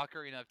need to do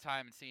Ocarina of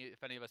Time and see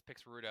if any of us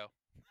picks Rudo.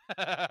 It's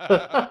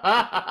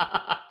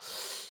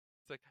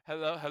like,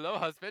 hello,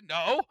 husband.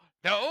 No.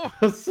 That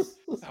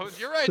was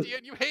your idea,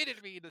 and you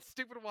hated me. The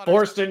stupid water.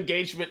 Forced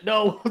engagement.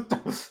 No. All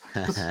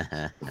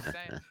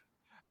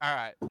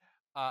right.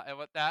 And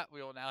with that,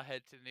 we will now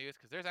head to the news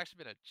because there's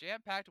actually been a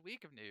jam-packed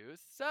week of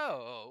news.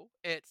 So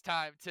it's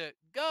time to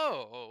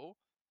go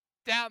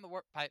down the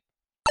warp pipe.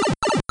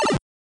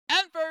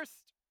 And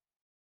first,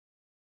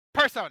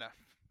 Persona.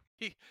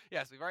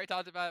 Yes, we've already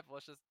talked about it, but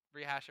let's just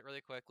rehash it really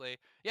quickly.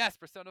 Yes,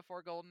 Persona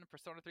 4 Golden and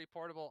Persona 3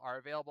 Portable are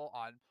available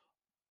on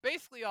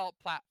basically all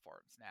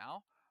platforms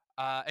now,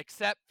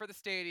 except for the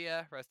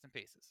Stadia. Rest in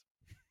pieces.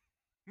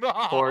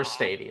 Poor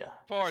Stadia.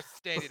 Poor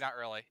Stadia, not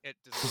really. It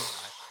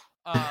deserves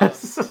die.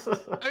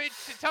 I mean,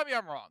 tell me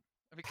I'm wrong.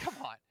 I mean, come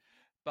on.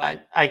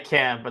 But I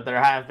can, but there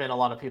have been a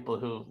lot of people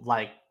who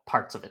like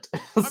parts of it.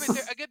 I mean,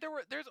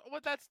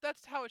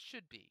 that's how it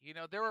should be.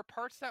 There were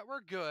parts that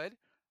were good,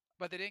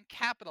 but they didn't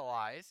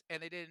capitalize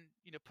and they didn't,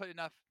 put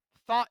enough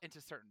thought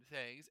into certain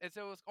things, and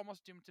so it was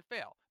almost doomed to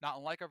fail. Not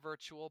unlike a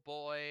Virtual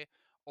Boy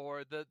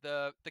or the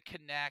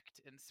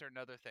Kinect and certain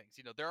other things.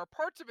 There are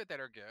parts of it that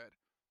are good,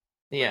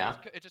 but Yeah.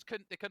 it just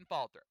couldn't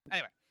follow through.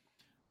 Anyway,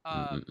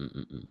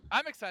 Mm-mm-mm-mm.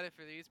 I'm excited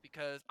for these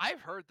because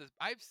I've heard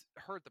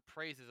the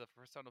praises of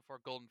Persona 4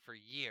 Golden for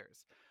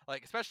years.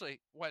 Like, especially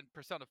when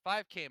Persona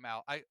 5 came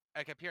out, I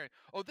kept hearing,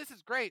 "Oh, this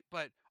is great,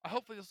 but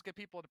hopefully this will get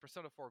people into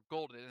Persona 4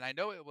 Golden." And I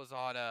know it was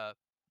on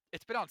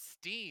it's been on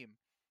Steam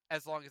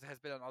as long as it has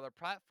been on other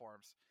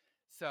platforms.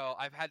 So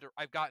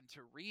I've gotten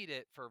to read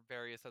it for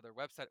various other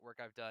website work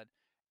I've done,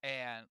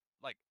 and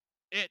like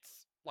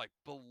it's like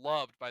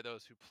beloved by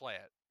those who play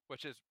it,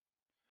 which is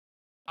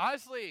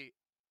honestly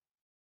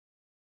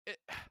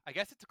I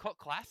guess it's a cult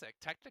classic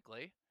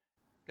technically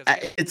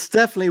because It's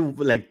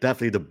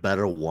definitely the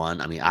better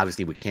one. I mean,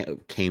 obviously we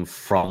came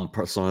from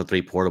Persona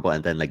 3 Portable,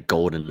 and then like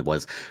Golden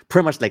was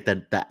pretty much like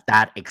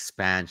that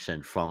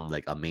expansion from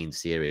like a main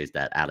series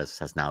that Alice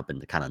has now been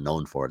kind of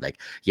known for.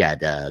 Like, yeah,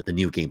 the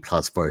new game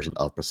plus version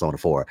of Persona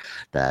 4.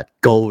 That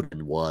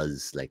Golden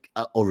was like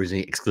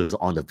originally exclusive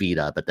on the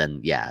Vita, but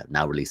then yeah,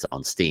 now released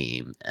on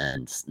Steam,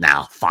 and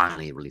now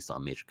finally released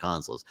on major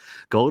consoles.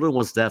 Golden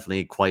was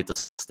definitely quite the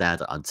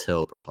standard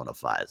until Persona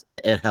 5.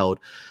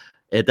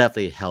 It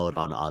definitely held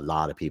on a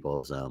lot of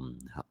people's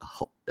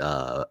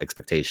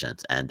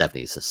expectations and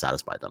definitely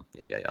satisfied them.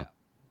 Yeah.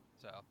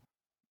 So,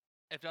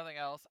 if nothing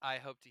else, I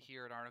hope to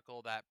hear an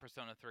article that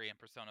Persona 3 and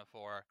Persona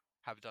 4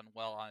 have done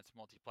well on its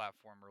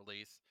multi-platform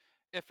release.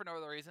 If for no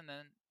other reason,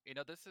 then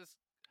this is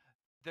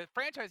the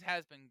franchise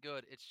has been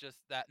good. It's just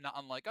that, not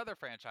unlike other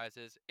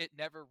franchises, it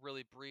never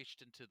really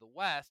breached into the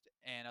West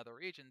and other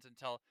regions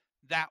until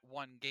that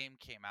one game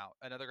came out.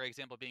 Another great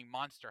example being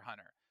Monster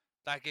Hunter.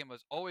 That game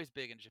was always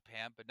big in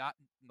Japan, but not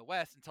in the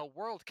West until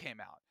World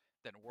came out.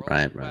 Then World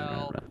Right, did right, right,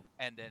 well, right.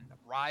 and then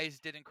Rise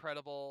did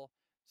incredible.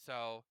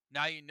 So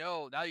now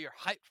now you're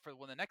hyped for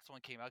when the next one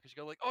came out because you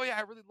go like, oh yeah,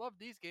 I really love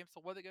these games. So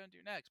what are they going to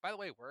do next? By the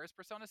way, where is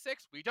Persona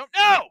 6? We don't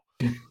know.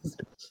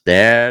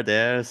 They're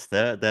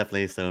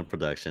definitely still in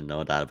production,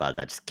 no doubt about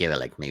that. Just give it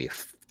like maybe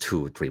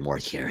 2 3 more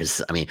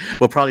years. I mean,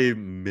 we'll probably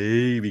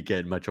maybe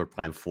get Metroid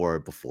Prime 4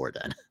 before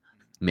then.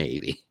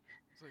 Maybe.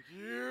 It's like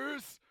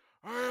years.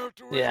 I have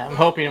to wait Yeah, I'm that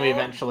hoping we long?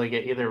 eventually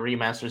get either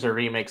remasters or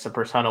remakes of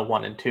Persona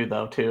 1 and 2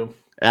 though too.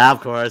 Yeah,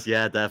 of course,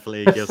 yeah,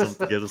 definitely give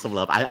them some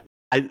love.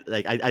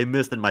 I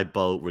missed in my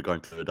boat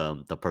regarding to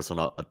the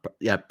personal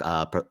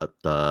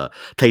the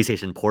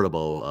PlayStation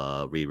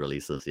Portable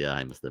re-releases. Yeah,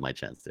 I missed my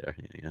chance there.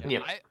 Yeah.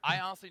 Yep. I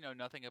honestly know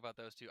nothing about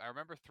those two. I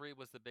remember 3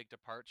 was the big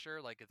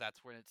departure, like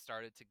that's when it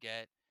started to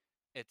get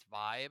its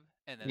vibe,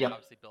 and then it Yep.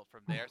 obviously built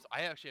from there. So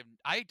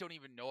I don't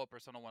even know what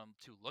Persona 1 and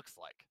 2 looks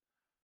like.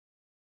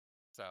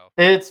 So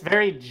It's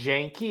very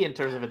janky in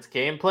terms of its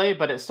gameplay,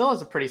 but it still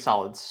has a pretty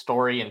solid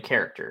story and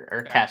character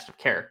or yeah. cast of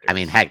characters. I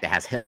mean, heck, that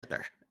has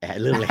Hitler. It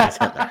literally has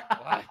Hitler.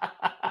 What?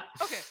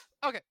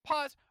 Okay,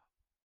 pause.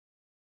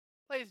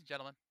 Ladies and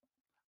gentlemen,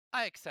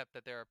 I accept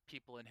that there are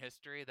people in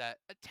history that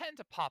tend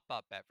to pop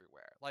up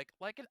everywhere,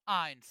 like an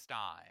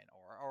Einstein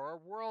or a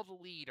world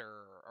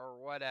leader or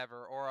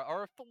whatever, or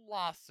a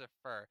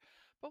philosopher.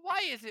 But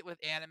why is it with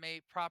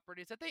anime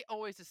properties that they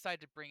always decide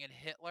to bring in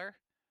Hitler?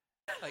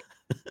 Like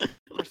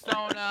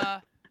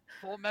Persona,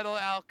 Full Metal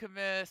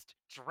Alchemist,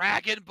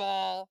 Dragon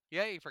Ball.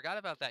 Yeah, you forgot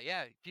about that.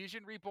 Yeah,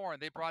 Fusion Reborn.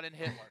 They brought in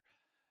Hitler.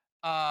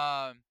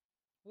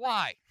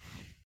 Why?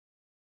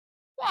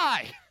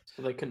 Why?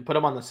 So they can put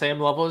him on the same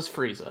level as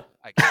Frieza.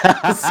 I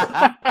guess.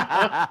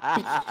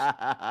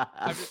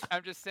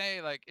 I'm just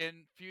saying, like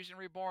in Fusion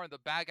Reborn, the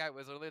bad guy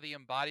was literally the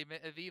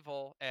embodiment of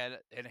evil, and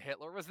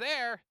Hitler was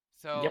there.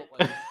 So Yep.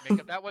 like, make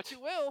of that what you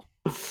will.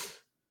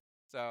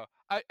 So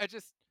I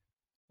just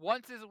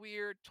once is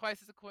weird,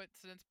 twice is a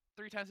coincidence,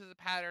 3 times is a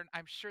pattern.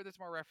 I'm sure there's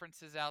more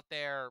references out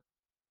there.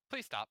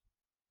 Please stop.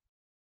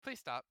 Please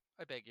stop.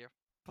 I beg you.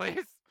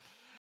 Please.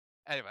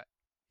 Anyway.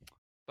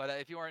 But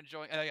if you are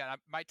enjoying, and again,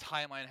 my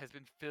timeline has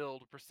been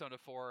filled with Persona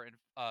 4 and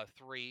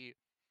 3,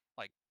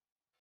 like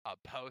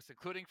posts,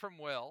 including from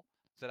Will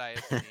that I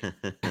have seen,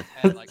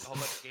 and like a whole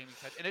bunch of gaming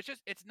touch. And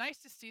it's nice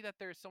to see that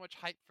there's so much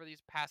hype for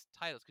these past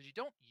titles because you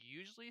don't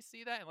usually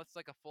see that unless it's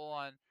like a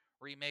full-on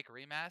remake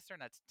remaster,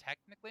 and that's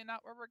technically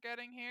not what we're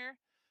getting here.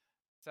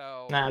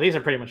 So Nah, these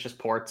are pretty much just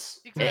ports.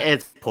 exactly.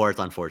 It's ports,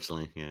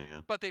 unfortunately.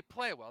 Yeah. But they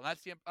play well. And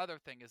that's the other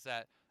thing is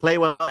that Play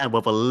well and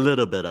with a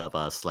little bit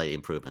of slight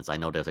improvements. I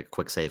know there's a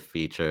quick save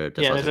feature.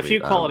 There's a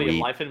few quality of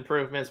life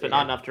improvements, but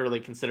not yeah. enough to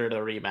really consider it a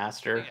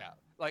remaster. yeah,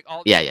 like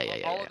all Yeah.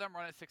 of them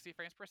run at 60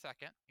 frames per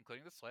second,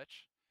 including the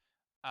Switch.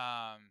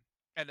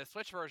 And the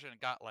Switch version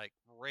got like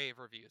rave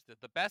reviews.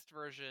 The best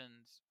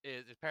versions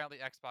is apparently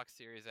Xbox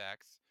Series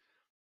X,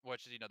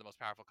 which is the most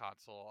powerful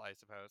console, I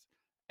suppose.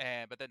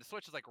 But then the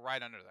Switch is like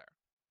right under there.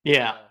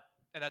 Yeah.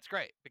 And that's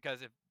great because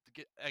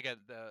again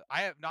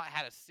I have not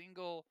had a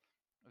single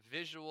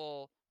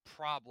visual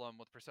problem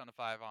with Persona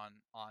 5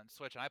 on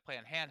Switch, and I play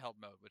in handheld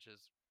mode, which is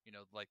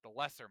like the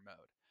lesser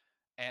mode.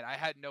 And I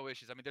had no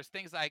issues. I mean, there's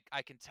things I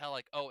can tell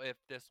like, oh, if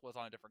this was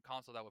on a different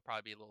console, that would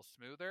probably be a little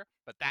smoother,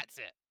 but that's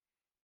it.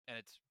 And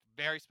it's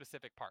very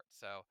specific parts.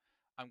 So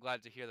I'm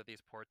glad to hear that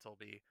these ports will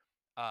be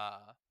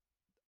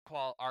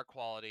our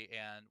quality.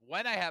 And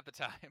when I have the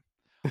time,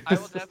 I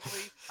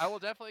will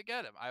definitely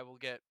get them. I will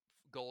get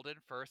Golden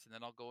first, and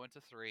then I'll go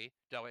into 3.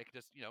 That way I can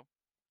just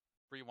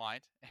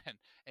rewind and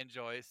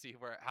enjoy, see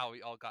how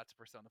we all got to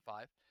Persona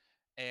 5.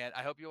 And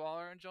I hope you all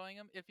are enjoying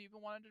them if you've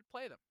been wanting to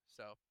play them.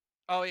 So,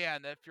 oh yeah,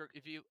 and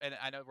if you and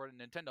I know we're a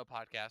Nintendo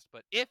podcast,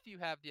 but if you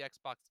have the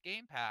Xbox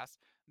Game Pass,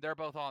 they're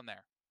both on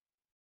there.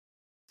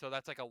 So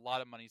that's like a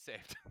lot of money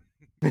saved.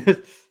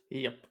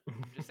 Yep.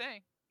 I'm just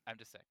saying.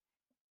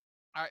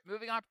 All right,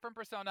 moving on from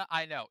Persona.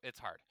 I know it's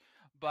hard,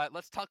 but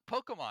let's talk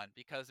Pokemon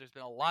because there's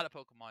been a lot of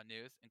Pokemon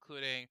news,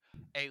 including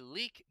a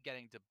leak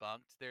getting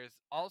debunked. There's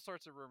all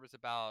sorts of rumors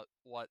about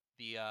what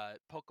the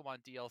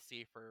Pokemon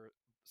DLC for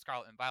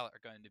Scarlet and Violet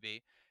are going to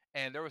be,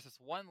 and there was this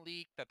one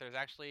leak that there's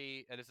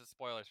actually, and this is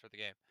spoilers for the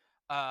game.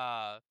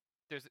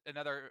 There's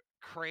another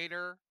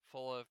crater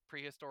full of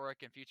prehistoric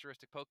and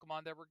futuristic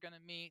Pokemon that we're going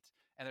to meet,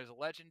 and there's a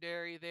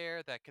legendary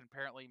there that can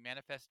apparently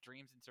manifest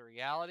dreams into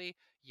reality.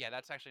 Yeah,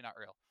 that's actually not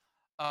real.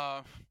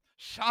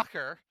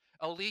 Shocker,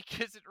 a leak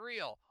isn't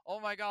real. Oh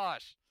my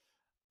gosh.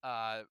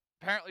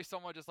 Apparently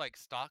someone just like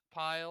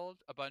stockpiled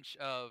a bunch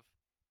of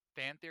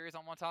fan theories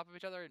on one top of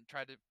each other and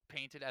tried to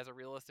paint it as a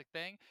realistic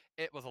thing.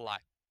 It was a lie.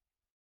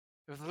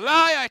 It was a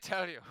lie, I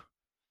tell you.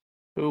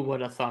 Who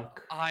would have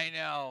thunk? I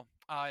know.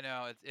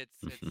 It's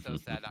so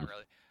sad, not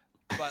really.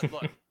 But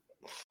look,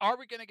 are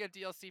we gonna get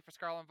DLC for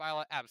Scarlet and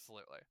Violet?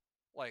 Absolutely.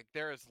 Like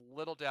there is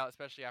little doubt,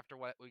 especially after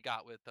what we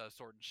got with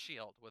Sword and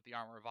Shield, with the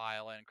Armor of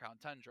Violet and Crown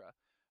Tundra.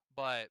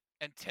 But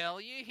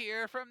until you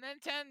hear from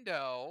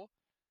Nintendo,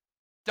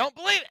 don't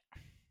believe it.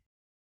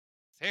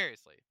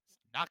 Seriously,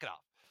 knock it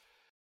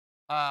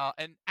off.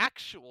 And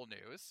actual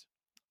news,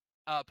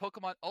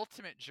 Pokemon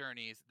Ultimate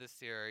Journeys, the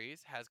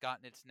series, has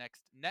gotten its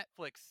next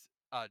Netflix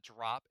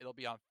drop. It'll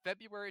be on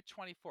February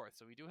 24th,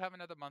 so we do have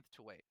another month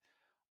to wait.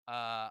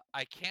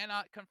 I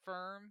cannot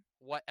confirm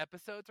what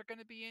episodes are going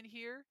to be in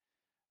here.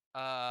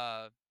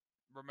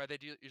 Remember, they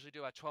usually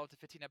do 12 to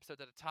 15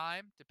 episodes at a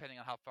time, depending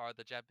on how far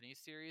the Japanese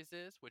series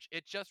is, which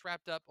it just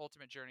wrapped up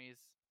Ultimate Journeys,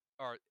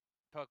 or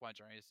Pokemon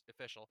Journeys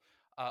official,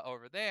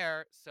 over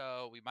there,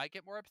 so we might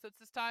get more episodes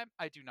this time.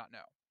 I do not know.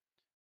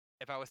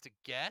 If I was to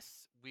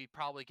guess, we'd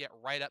probably get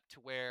right up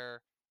to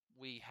where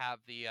we have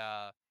the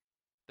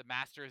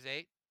Masters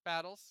 8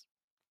 battles.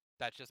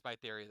 That's just my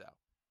theory, though.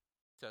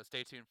 So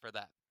stay tuned for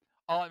that.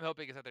 All I'm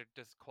hoping is that they're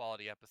just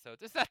quality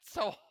episodes. Is that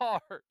so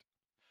hard?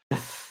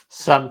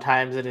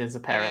 Sometimes it is,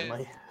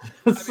 apparently.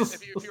 I mean,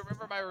 if you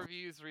remember my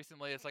reviews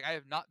recently, it's like I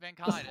have not been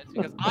kind. It's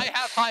because I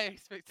have high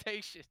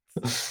expectations.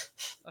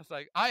 I was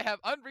like, I have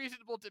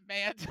unreasonable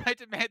demand. I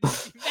demand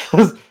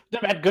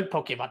demand good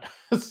Pokemon.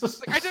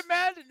 Like,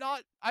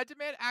 I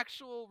demand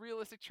actual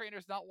realistic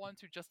trainers, not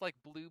ones who just like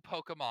blue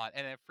Pokemon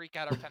and then freak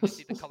out every time they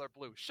see the color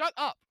blue. Shut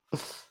up.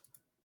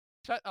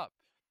 Shut up.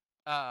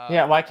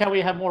 Yeah, why can't we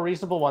have more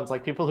reasonable ones,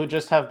 like people who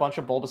just have a bunch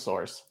of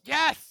Bulbasaurs?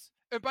 Yes!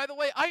 And by the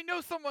way, I know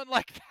someone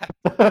like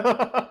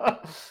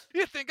that.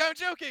 You think I'm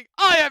joking?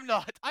 I am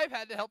not. I've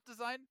had to help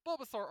design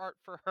Bulbasaur art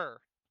for her.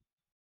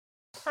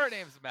 Her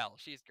name's Mel.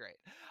 She's great.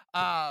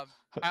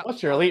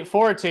 What's your Elite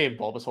Four team?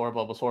 Bulbasaur,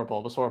 Bulbasaur,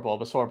 Bulbasaur,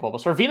 Bulbasaur,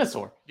 Bulbasaur,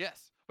 Venusaur.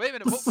 Yes. Wait a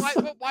minute.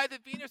 But why the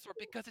Venusaur?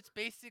 Because it's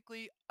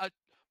basically a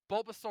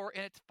Bulbasaur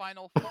in its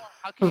final form.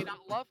 How can you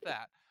not love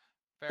that?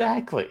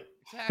 Exactly.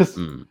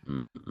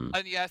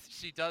 And yes,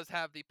 she does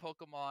have the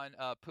Pokemon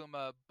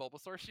Puma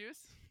Bulbasaur shoes.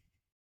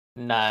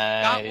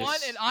 Nice. Got one,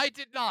 and I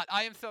did not.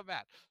 I am so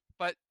mad.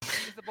 But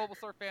she's a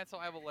Bulbasaur fan, so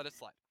I will let it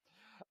slide.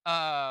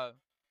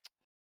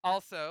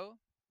 Also,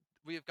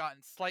 we have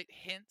gotten slight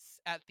hints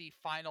at the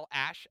final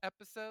Ash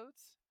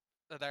episodes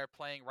that are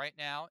playing right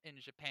now in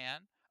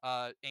Japan.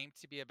 Aim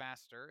to be a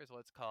Master is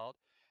what it's called.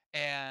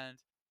 And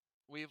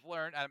we've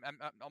learned, I'm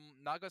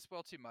not going to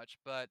spoil too much,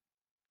 but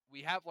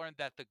we have learned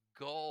that the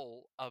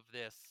goal of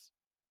this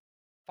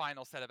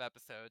final set of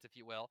episodes, if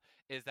you will,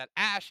 is that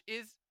Ash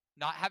is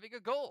not having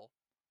a goal.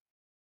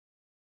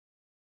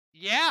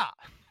 Yeah.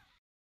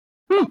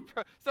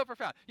 So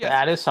profound. Yes.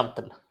 That is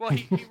something. Well,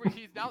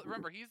 he's now,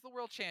 remember, he's the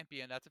world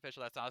champion. That's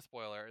official. That's not a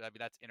spoiler. I mean,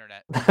 that's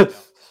internet.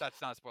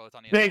 That's not a spoiler. It's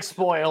on the internet. Big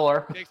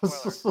spoiler. Big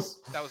spoiler.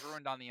 That was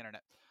ruined on the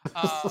internet.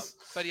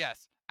 But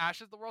yes, Ash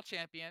is the world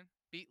champion.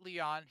 Beat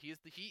Leon. He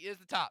is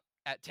the top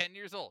at 10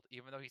 years old,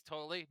 even though he's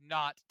totally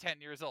not 10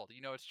 years old.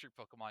 You know it's true,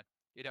 Pokemon.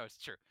 You know it's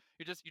true.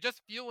 You're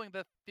just fueling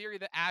the theory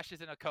that Ash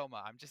is in a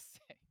coma. I'm just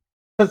saying.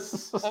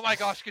 Oh my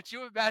gosh, could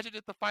you imagine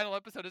if the final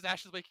episode is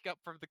Ash is waking up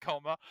from the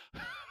coma?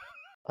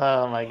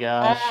 Oh my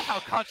gosh. Oh, how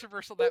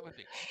controversial that would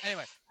be.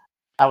 Anyway.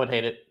 I would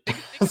hate it. Think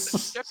of the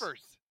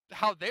shippers,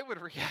 how they would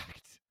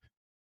react.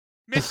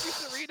 Misty,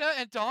 Serena,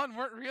 and Dawn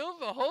weren't real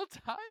the whole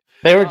time?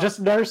 They were just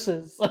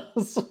nurses.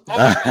 Oh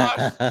my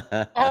gosh.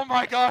 Oh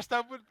my gosh,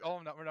 that would... Oh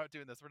no, we're not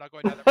doing this. We're not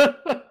going down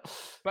there.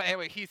 But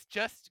anyway, he's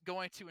just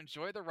going to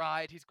enjoy the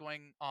ride. He's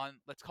going on,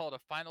 let's call it a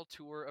final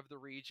tour of the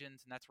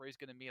regions, and that's where he's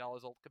going to meet all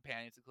his old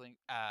companions, including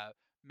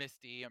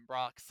Misty and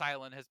Brock.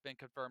 Silent has been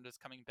confirmed as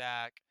coming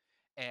back,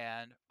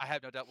 and I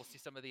have no doubt we'll see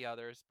some of the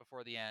others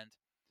before the end.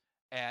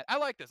 And I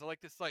like this. I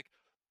like this, like,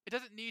 it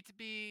doesn't need to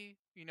be,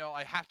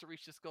 I have to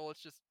reach this goal.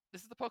 It's just,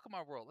 this is the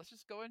Pokemon world. Let's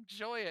just go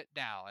enjoy it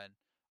now. And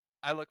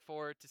I look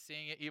forward to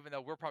seeing it, even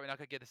though we're probably not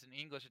going to get this in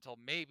English until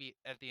maybe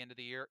at the end of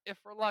the year, if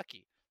we're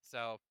lucky.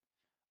 So,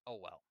 oh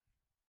well.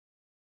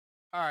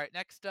 All right,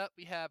 next up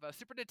we have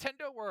Super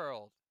Nintendo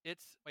World. It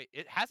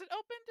hasn't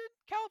opened in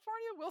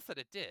California? Will said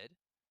it did.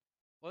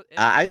 Well,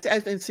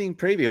 I've been seeing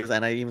previews,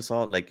 and I even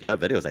saw like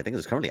videos. I think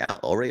it's currently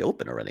already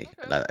open already.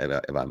 Okay.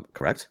 If I'm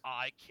correct.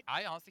 I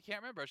honestly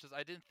can't remember. It's just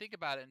I didn't think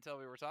about it until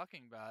we were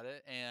talking about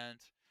it, and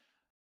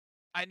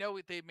I know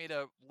they made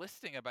a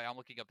listing about it. I'm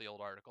looking up the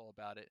old article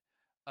about it.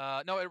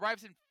 No, it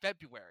arrives in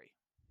February.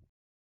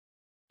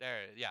 There,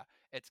 yeah,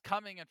 it's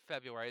coming in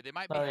February. They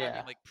might be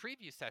having like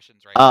preview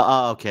sessions right now.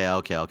 Oh, okay,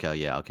 yeah,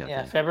 okay.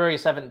 Yeah, February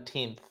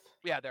 17th.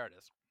 Yeah, there it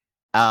is.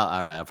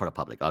 Oh, for the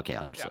public. Okay,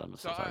 Yeah.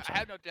 So I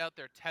have no doubt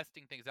they're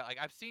testing things out. Like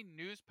I've seen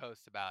news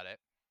posts about it,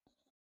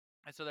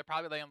 and so they're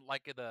probably letting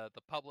like the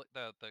public,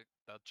 the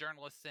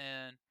journalists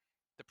in,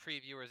 the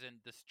previewers in,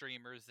 the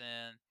streamers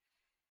in.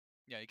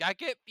 You gotta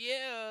get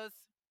views.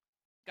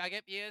 Gotta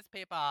get views,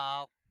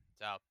 people.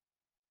 So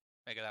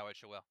make it that way,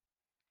 you will.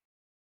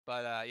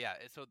 But yeah,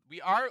 so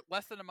we are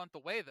less than a month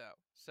away though.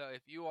 So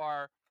if you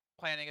are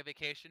planning a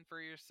vacation for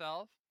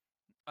yourself,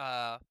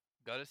 go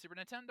to Super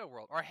Nintendo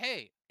World. Or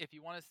hey, if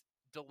you want to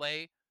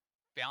delay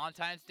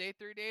Valentine's Day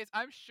 3 days,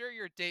 I'm sure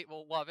your date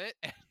will love it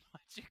and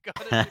let you go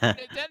to Super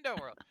Nintendo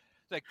World.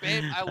 It's like,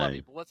 babe, I love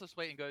you, but let's just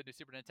wait and go to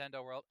Super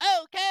Nintendo World.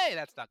 Okay,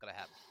 that's not gonna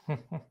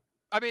happen.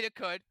 I mean, it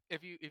could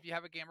if you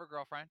have a gamer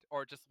girlfriend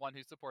or just one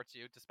who supports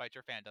you despite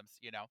your fandoms,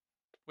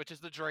 which is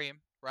the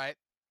dream, right?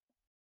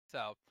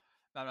 So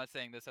I'm not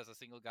saying this as a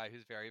single guy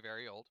who's very,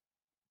 very old.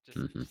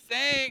 Just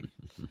saying.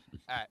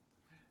 All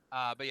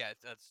right. But yeah,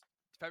 it's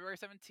February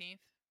 17th.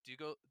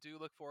 Do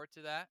look forward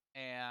to that.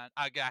 And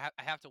I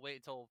have to wait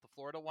until the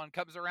Florida one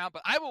comes around,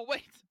 but I will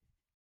wait.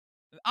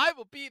 I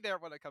will be there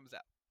when it comes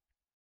out.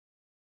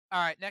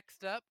 All right.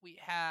 Next up, we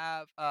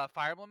have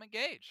Fire Emblem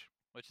Engage,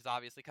 which is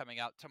obviously coming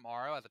out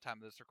tomorrow at the time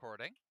of this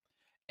recording.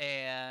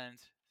 And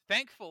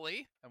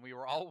thankfully, and we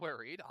were all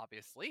worried,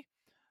 obviously,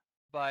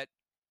 but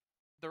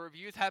the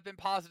reviews have been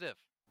positive.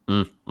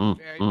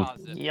 Very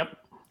positive. Yep.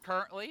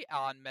 Currently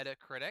on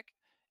Metacritic,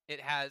 it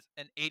has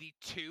an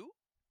 82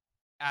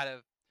 out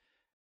of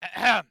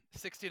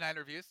 69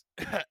 reviews.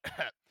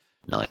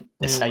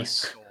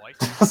 Nice.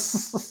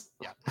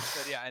 Yeah.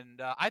 But yeah,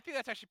 and I think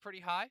that's actually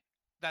pretty high.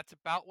 That's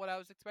about what I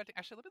was expecting.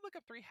 Actually, let me look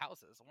up Three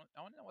Houses. I want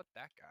to know what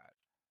that got.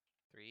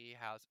 Three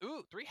Houses.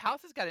 Ooh, Three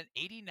Houses got an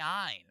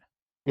 89.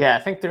 Yeah, I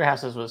think Three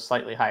Houses was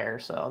slightly higher,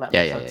 so that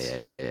makes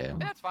sense. Yeah. And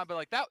that's fine, but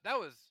like that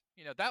was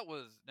that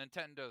was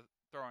Nintendo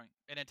throwing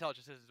and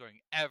Intelligent Systems doing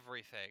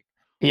everything.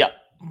 Yep.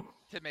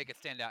 To make it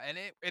stand out, and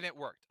it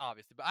worked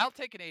obviously. But I'll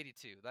take an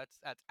 82. That's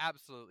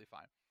absolutely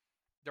fine.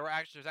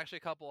 There's actually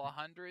a couple of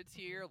hundreds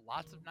here,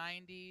 lots of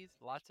 90s,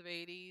 lots of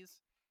 80s,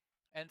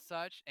 and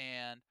such.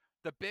 And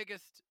the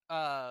biggest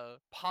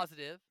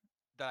positive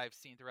that I've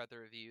seen throughout the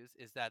reviews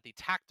is that the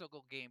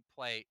tactical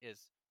gameplay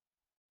is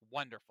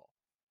wonderful.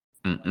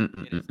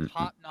 It is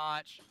top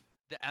notch.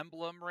 The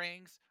emblem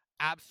rings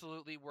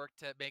absolutely work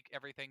to make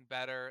everything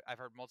better. I've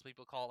heard multiple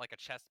people call it like a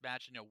chess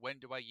match. When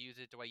do I use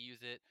it? Do I use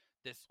it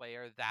this way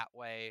or that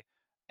way?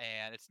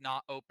 And it's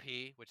not OP,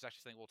 which is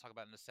actually something we'll talk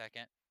about in a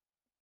second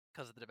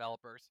because of the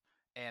developers.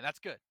 And that's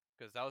good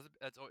because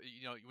that's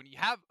when you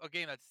have a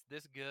game that's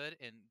this good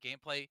in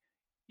gameplay,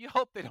 you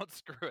hope they don't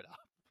screw it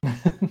up.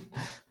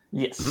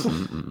 Yes.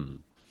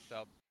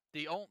 So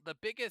the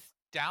biggest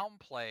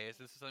downplays,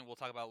 this is something we'll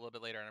talk about a little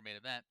bit later in our main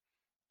event,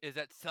 is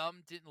that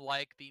some didn't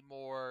like the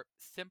more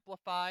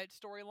simplified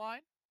storyline.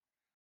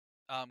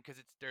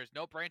 Because there's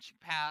no branching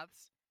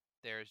paths,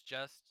 there's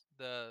just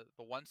the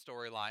one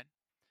storyline,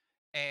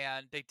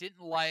 and they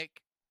didn't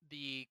like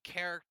the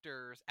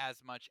characters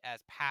as much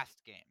as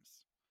past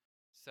games.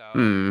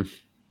 So,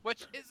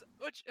 which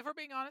if we're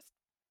being honest,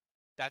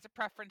 that's a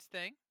preference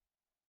thing.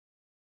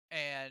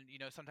 And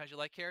sometimes you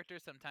like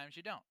characters, sometimes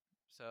you don't.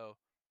 So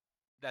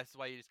that's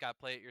why you just gotta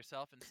play it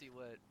yourself and see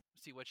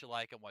what you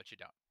like and what you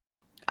don't.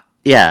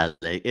 Yeah,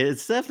 like,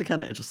 it's definitely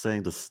kind of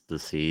interesting to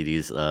see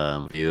these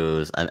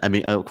views. I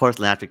mean, of course,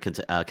 naturally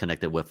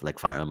connected with like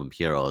Fire Emblem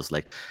Heroes,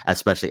 like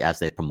especially as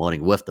they're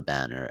promoting with the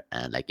banner,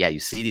 and like you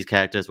see these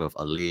characters with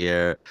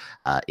Alear,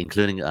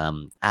 including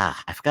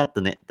I forgot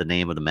the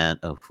name of the man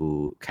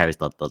who carries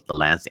the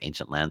lance, the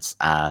ancient lance,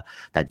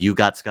 that you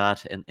got,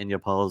 Scott, in your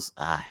polls.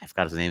 I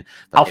forgot his name.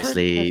 But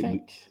Alfred,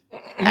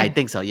 I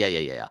think so.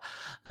 Yeah.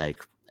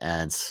 Like.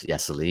 And yeah,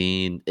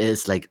 Celine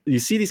is like you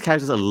see these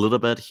characters a little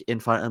bit in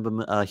Fire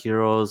Emblem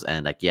Heroes,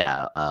 and like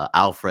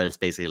Alfred is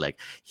basically like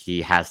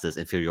he has this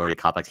inferiority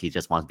complex. He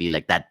just wants to be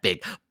like that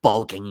big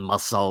bulking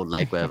muscle,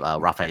 like with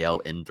Raphael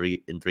in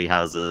three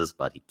houses,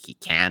 but he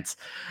can't.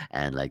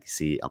 And like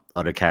see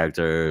other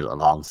characters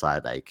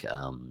alongside like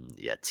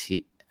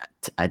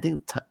I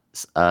think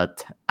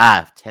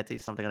Teddy,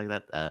 something like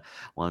that.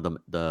 One of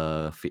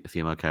the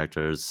female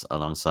characters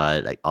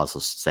alongside, like also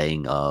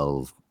saying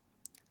of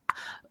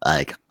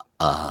like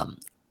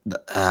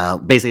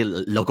basically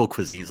local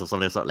cuisines or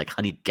something sort like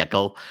honey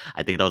gecko.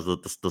 I think that was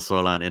the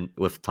storyline in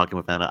with talking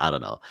with Anna. I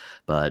don't know,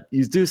 but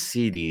you do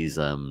see these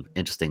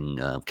interesting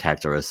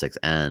characteristics,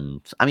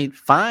 and I mean,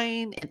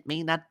 fine, it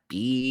may not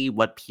be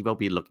what people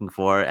be looking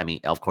for. I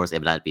mean, of course,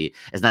 it may not be.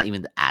 It's not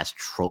even as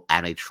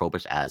anime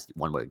tropish as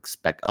one would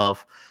expect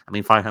of. I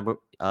mean, Fire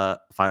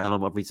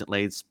Emblem of recent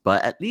lates,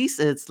 but at least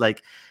it's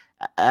like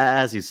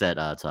as you said,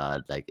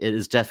 Todd, like it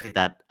is definitely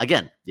that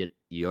again.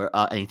 You're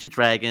an ancient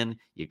dragon.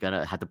 You're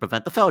gonna have to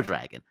prevent the fell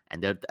dragon,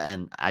 and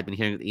I've been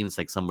hearing even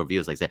like some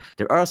reviews like say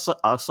there are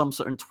some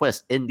certain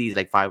twists in these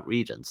like 5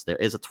 regions. There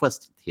is a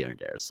twist here and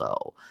there.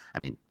 So I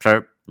mean,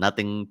 sure,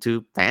 nothing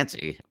too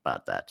fancy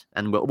about that,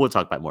 and we'll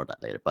talk about more of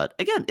that later. But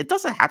again, it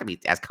doesn't have to be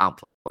as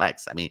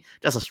complex. I mean,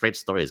 just a straight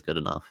story is good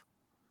enough.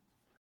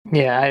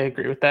 Yeah, I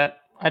agree with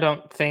that. I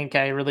don't think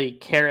I really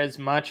care as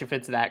much if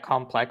it's that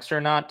complex or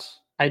not.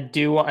 I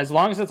do, as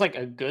long as it's like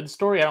a good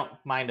story, I don't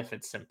mind if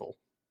it's simple.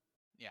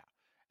 Yeah,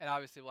 and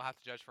obviously we'll have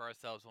to judge for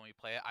ourselves when we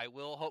play it. I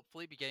will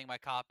hopefully be getting my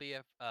copy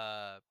of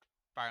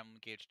Fire Emblem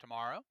Engage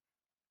tomorrow,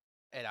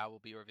 and I will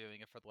be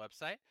reviewing it for the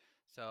website.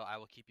 So I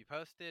will keep you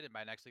posted, and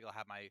by next week I'll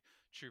have my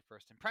true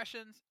first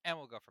impressions, and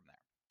we'll go from there.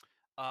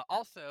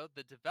 Also,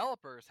 the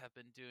developers have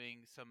been doing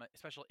some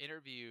special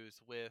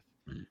interviews with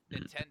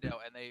Nintendo,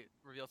 and they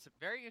revealed some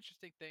very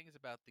interesting things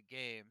about the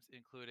games,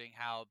 including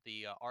how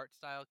the art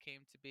style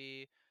came to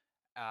be.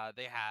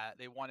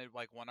 They wanted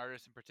like one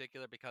artist in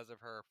particular because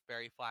of her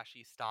very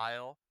flashy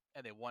style,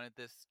 and they wanted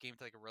this game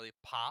to like really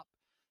pop,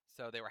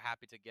 so they were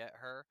happy to get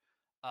her.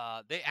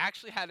 They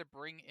actually had to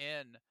bring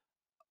in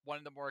one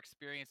of the more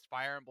experienced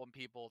Fire Emblem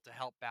people to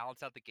help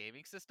balance out the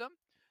gaming system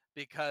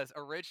because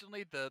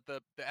originally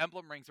the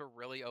emblem rings were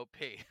really OP.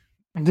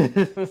 And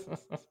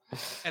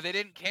they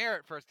didn't care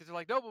at first because they're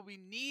like, no, but we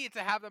need to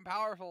have them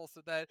powerful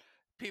so that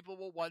people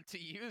will want to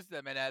use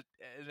them. And then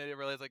they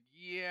realized, like,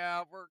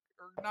 yeah, we're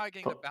not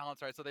getting the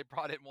balance right. So they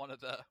brought in one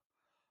of the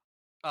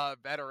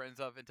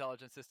veterans of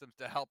intelligence systems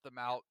to help them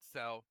out.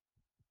 So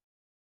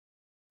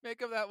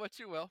make of that what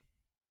you will.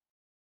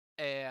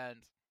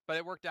 But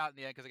it worked out in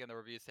the end because again, the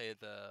reviews say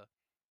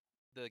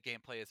the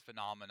gameplay is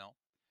phenomenal.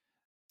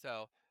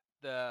 So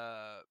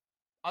the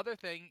other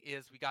thing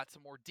is we got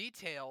some more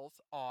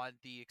details on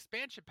the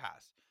expansion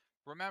pass.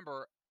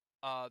 Remember,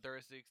 there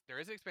is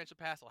an expansion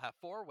pass. It'll have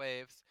 4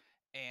 waves,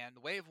 and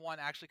wave 1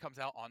 actually comes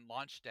out on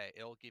launch day.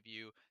 It'll give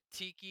you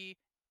Tiki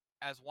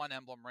as 1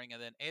 emblem ring, and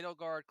then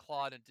Edelgard,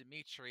 Claude, and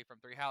Dimitri from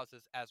 3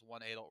 houses as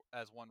one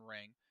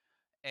ring.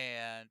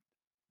 And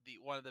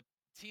one of the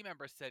team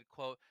members said,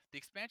 quote, the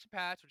expansion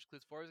pass, which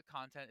includes 4 hours of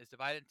content, is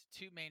divided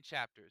into 2 main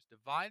chapters,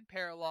 Divine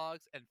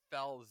Paralogs and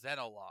Fell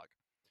Xenologue.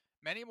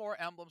 Many more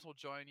emblems will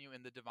join you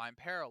in the Divine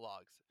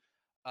Paralogs.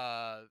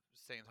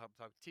 Saying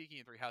talk Tiki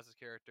and 3 houses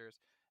characters.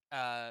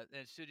 And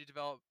should you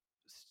develop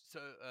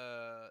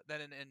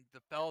then in the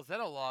Fell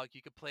Xenologue,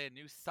 you could play a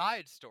new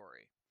side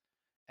story.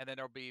 And then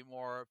there'll be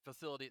more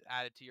facilities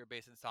added to your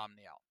base in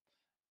Somniel.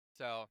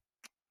 So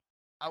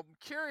I'm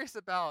curious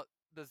about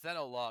the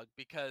Xenologue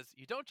because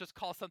you don't just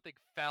call something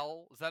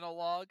Fell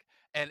Xenologue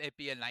and it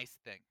be a nice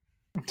thing.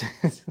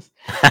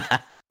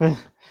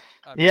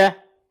 Yeah.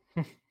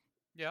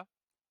 Yeah.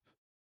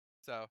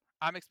 So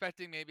I'm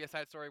expecting maybe a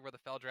side story where the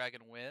Fell Dragon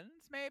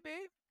wins,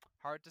 maybe?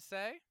 Hard to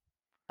say.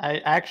 I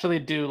actually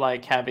do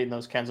like having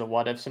those kinds of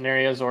what if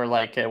scenarios, or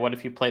like what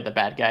if you play the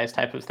bad guys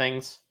type of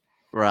things.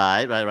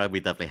 Right. We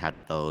definitely had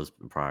those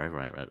prior.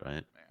 Right.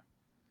 Yeah.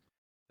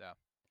 So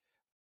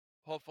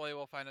hopefully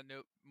we'll find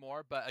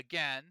more. But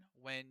again,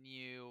 when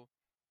you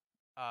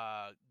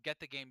get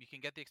the game, you can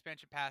get the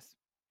expansion pass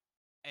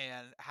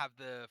and have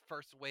the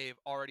first wave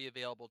already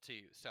available to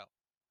you. So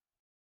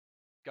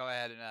go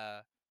ahead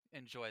and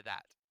enjoy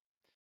that.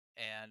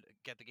 And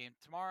get the game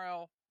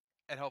tomorrow,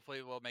 and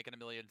hopefully we'll make it a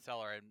million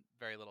seller in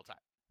very little time.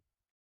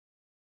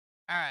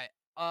 All right.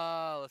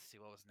 Let's see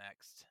what was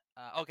next.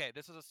 Okay,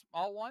 this is a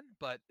small one,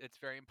 but it's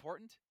very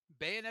important.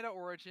 Bayonetta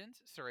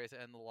Origins,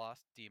 Cereza and the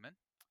Lost Demon.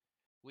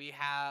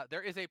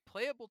 There is a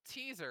playable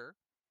teaser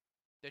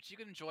that you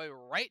can enjoy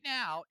right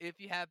now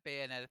if you have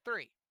Bayonetta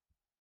 3.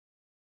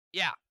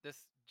 Yeah,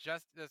 this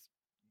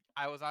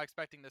I was not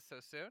expecting this so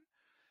soon,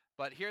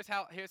 but here's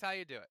how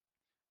you do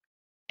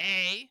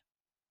it.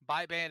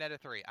 Buy Bayonetta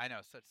 3. I know,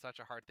 such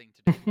a hard thing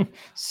to do.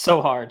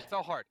 So hard.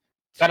 So hard.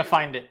 Gotta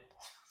find it.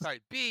 Sorry.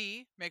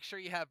 B, make sure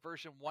you have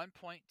version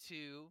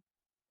 1.2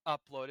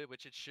 uploaded,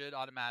 which it should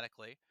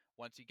automatically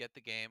once you get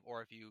the game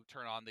or if you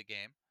turn on the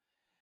game.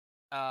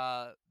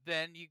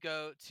 Then you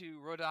go to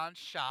Rodon's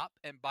shop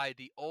and buy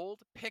the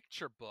old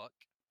picture book.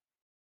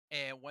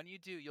 And when you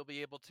do, you'll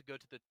be able to go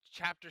to the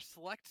chapter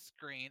select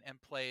screen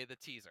and play the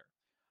teaser.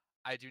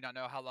 I do not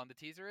know how long the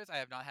teaser is. I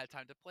have not had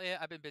time to play it.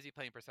 I've been busy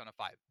playing Persona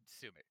 5,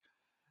 sue me.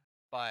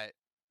 But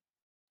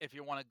if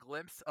you want a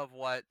glimpse of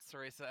what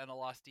Cereza and the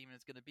Lost Demon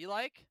is going to be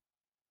like,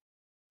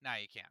 now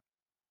you can.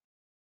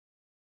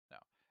 No.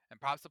 And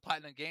props to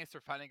Platinum Games for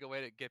finding a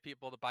way to get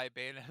people to buy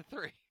Bayonetta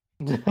 3.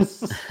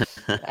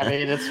 I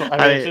mean,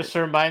 it just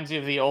reminds you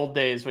of the old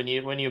days when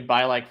you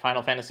buy like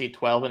Final Fantasy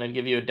 12 and it'd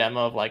give you a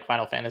demo of like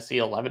Final Fantasy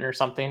 11 or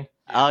something.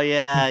 Oh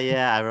yeah,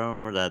 I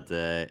remember that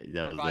day. Or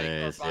Those buying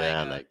days,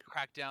 yeah, like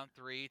Crackdown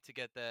 3 to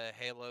get the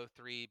Halo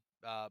 3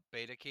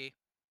 beta key.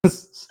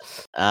 That's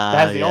the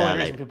only yeah,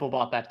 reason like. people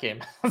bought that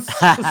game. No,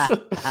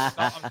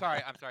 I'm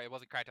sorry. It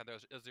wasn't Crackdown.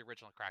 It was the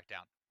original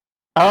Crackdown.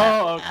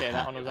 Oh, okay,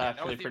 that one was That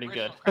actually was the pretty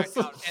good.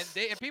 original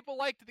Crackdown, and people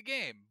liked the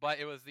game, but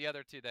it was the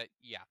other two that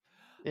Yeah.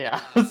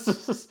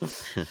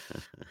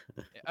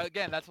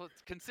 Again, that's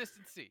what's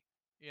consistency.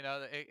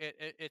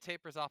 It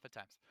tapers off at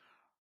times.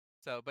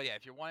 So, but yeah,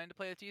 if you're wanting to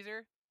play the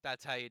teaser,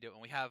 that's how you do it.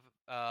 And we have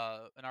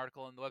an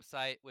article on the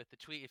website with the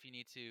tweet if you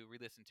need to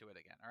re-listen to it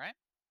again. All right.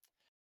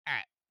 All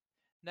right.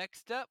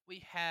 Next up, we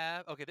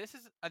have this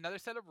is another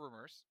set of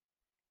rumors,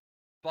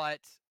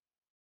 but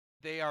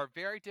they are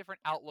very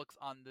different outlooks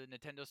on the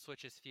Nintendo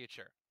Switch's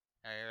future.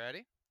 Are you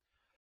ready?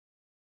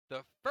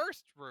 The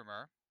first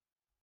rumor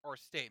or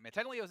statement,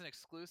 technically it was an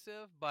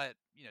exclusive, but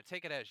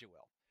take it as you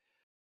will.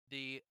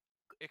 The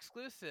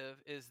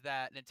exclusive is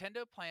that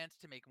Nintendo plans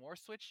to make more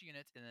Switch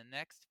units in the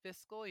next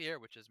fiscal year,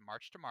 which is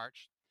March to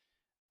March,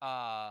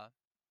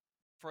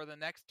 for the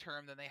next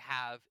term than they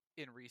have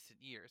in recent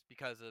years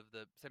because of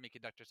the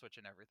semiconductor switch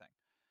and everything.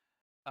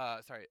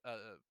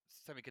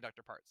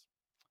 Semiconductor parts.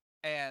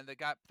 And the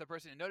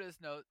person who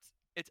noticed notes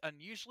it's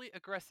unusually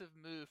aggressive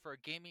move for a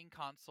gaming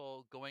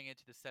console going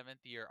into the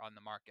 7th year on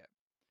the market.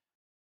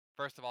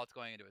 First of all, it's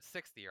going into a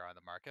 6th year on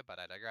the market, but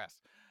I digress.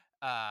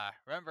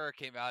 Remember, it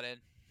came out in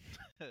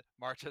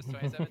March of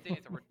 2017,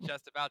 so we're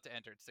just about to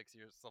enter 6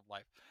 years of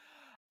life.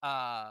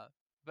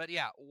 But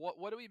yeah,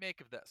 what do we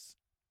make of this?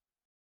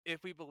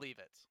 If we believe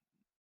it,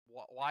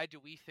 why do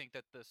we think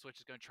that the Switch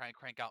is going to try and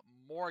crank out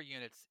more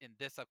units in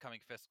this upcoming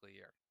fiscal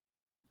year?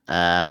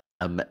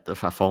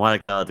 From what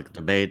I got,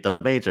 the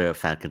major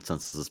fan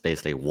consensus is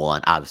basically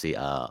one. Obviously,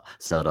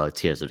 Zelda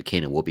Tears of the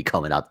Kingdom will be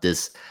coming out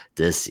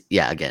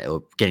again,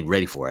 we're getting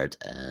ready for it.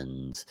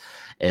 And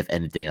if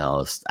anything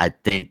else, I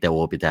think there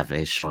will be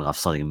definitely showing off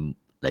something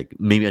like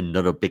maybe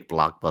another big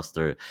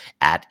blockbuster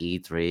at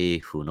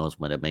E3. Who knows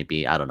when it may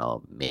be? I don't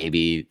know.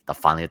 Maybe the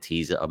final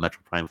teaser of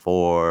Metro Prime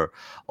 4,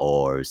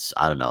 or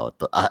I don't know.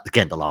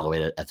 Again, the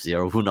long-awaited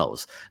F-Zero. Who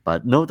knows?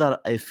 But no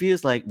doubt, it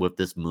feels like with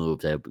this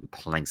move, they're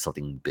planning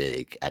something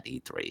big at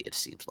E3. It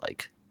seems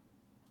like.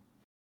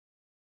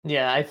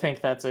 Yeah, I think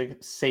that's a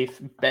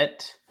safe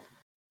bet.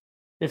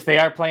 If they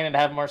are planning to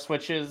have more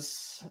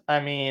Switches,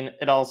 I mean,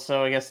 it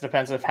also, I guess,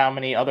 depends of how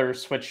many other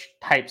Switch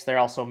types they're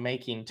also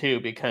making too,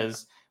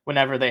 because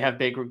whenever they have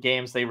big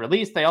games they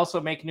release, they also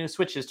make new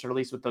Switches to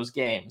release with those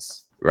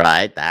games.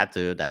 Right, that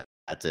too. That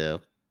too.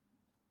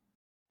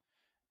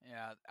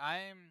 Yeah,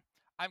 I'm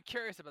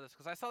curious about this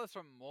because I saw this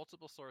from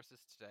multiple sources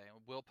today.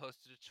 Will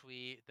posted a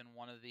tweet, then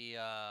one of the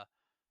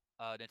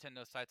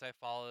Nintendo sites I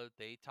followed,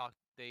 they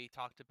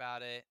talked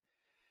about it.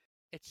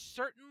 It's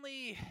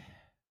certainly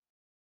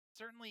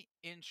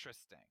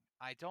interesting.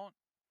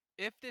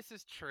 If this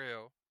is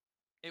true,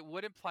 it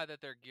would imply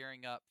that they're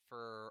gearing up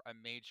for a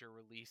major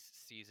release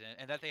season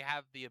and that they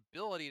have the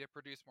ability to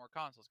produce more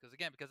consoles. Because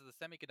again, because of the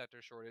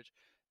semiconductor shortage,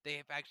 they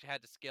have actually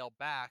had to scale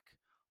back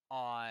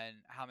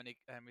on how many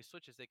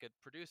Switches they could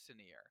produce in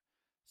a year.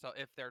 So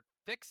if they're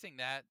fixing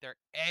that, they're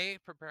A,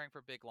 preparing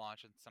for big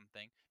launch and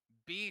something,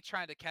 B,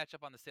 trying to catch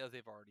up on the sales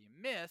they've already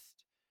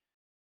missed,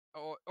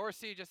 or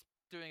C, just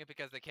doing it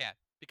because they can,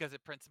 because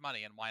it prints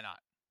money, and why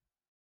not?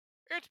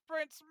 It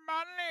prints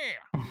money!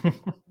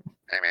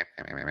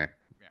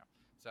 Yeah.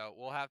 So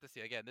we'll have to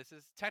see. Again, this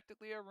is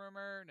technically a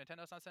rumor.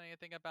 Nintendo's not saying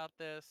anything about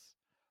this.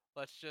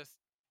 Let's just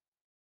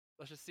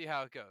see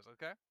how it goes,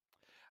 okay?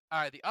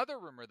 All right, the other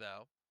rumor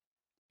though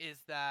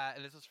is that,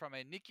 and this was from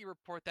a Nikki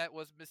report that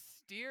was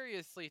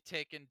mysteriously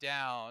taken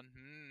down,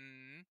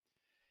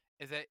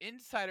 is that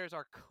insiders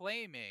are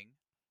claiming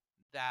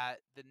that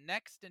the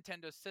next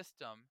Nintendo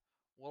system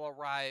will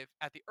arrive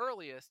at the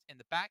earliest in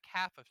the back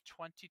half of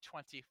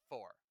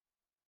 2024.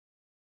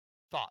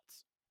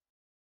 Thoughts?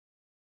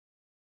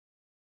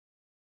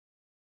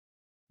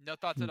 No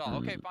thoughts at all.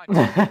 Okay, fine.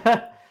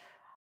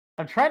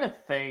 I'm trying to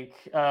think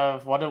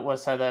of what it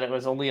was said that it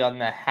was only on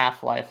the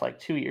Half-Life like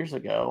 2 years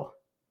ago.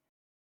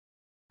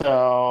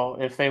 So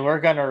if they were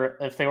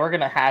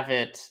gonna have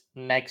it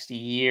next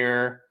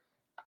year,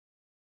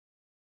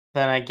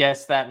 then I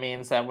guess that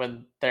means that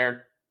you'd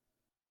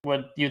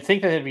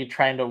think that they'd be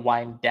trying to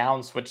wind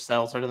down Switch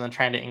sales rather than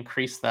trying to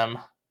increase them.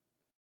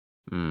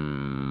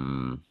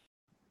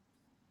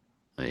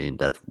 I mean,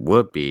 that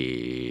would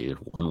be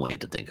one way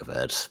to think of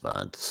it,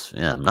 but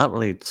yeah, I'm not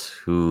really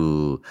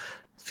too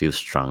feel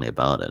strongly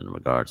about it in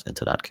regards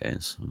into that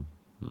case.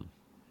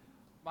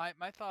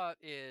 My thought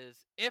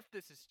is, if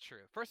this is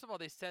true, first of all,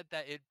 they said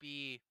that it'd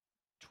be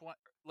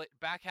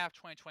back half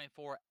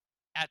 2024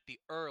 at the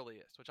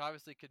earliest, which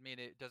obviously could mean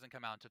it doesn't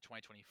come out until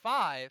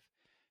 2025,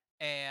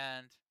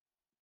 and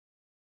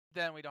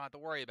then we don't have to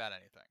worry about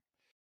anything.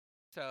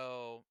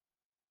 So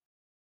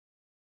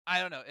I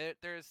don't know.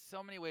 There's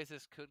so many ways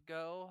this could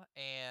go,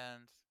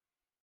 and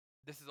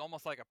this is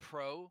almost like a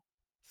pro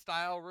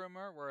style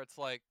rumor where it's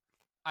like,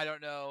 I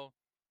don't know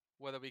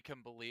whether we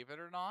can believe it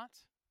or not,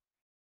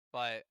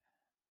 but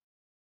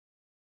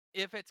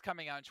if it's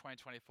coming out in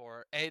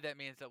 2024, that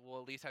means that we'll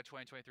at least have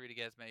 2023 to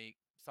get as many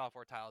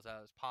software titles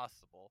out as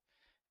possible.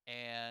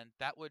 And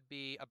that would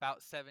be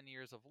about 7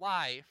 years of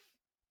life.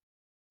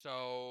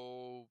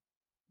 So,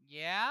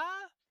 yeah.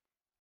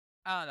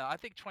 I don't know. I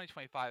think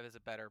 2025 is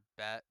a better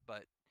bet,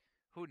 but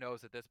who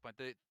knows at this point?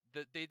 They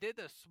did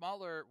the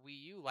smaller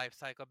Wii U life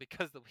cycle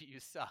because the Wii U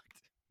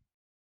sucked.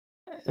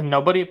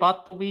 Nobody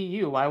bought the Wii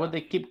U. Why would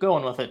they keep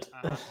going with it?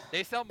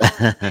 They sell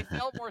more. They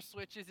sell more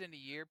Switches in a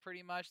year,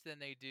 pretty much, than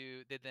they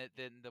do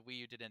than the Wii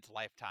U did into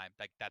lifetime.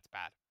 Like, that's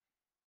bad.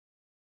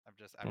 I'm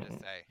just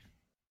saying.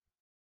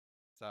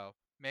 So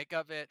make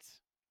of it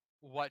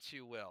what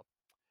you will.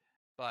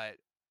 But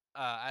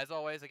as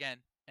always, again,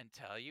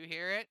 until you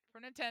hear it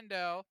from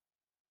Nintendo,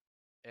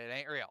 it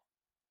ain't real.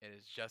 It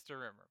is just a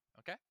rumor.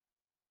 Okay.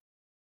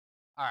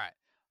 All right.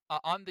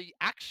 On the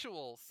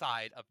actual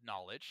side of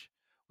knowledge,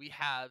 we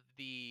have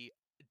the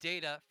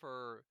data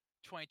for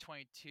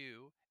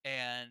 2022,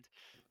 and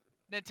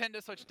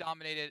Nintendo Switch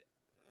dominated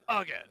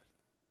again.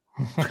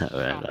 all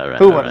right.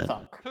 Who would have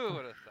thunk? Who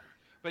would have thunk?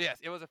 But yes,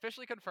 it was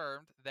officially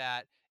confirmed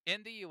that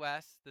in the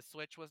US, the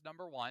Switch was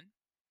number one.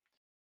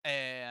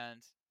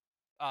 And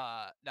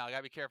now I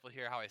gotta be careful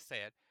here how I say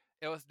it.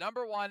 It was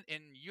number one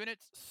in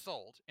units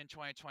sold in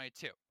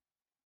 2022.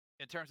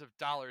 In terms of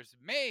dollars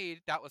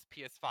made, that was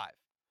PS5.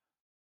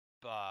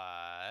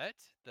 But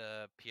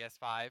the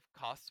PS5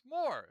 costs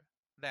more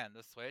than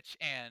the Switch,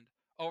 and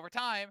over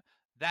time,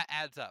 that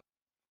adds up.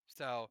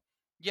 So,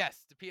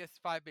 yes, the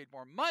PS5 made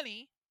more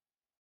money,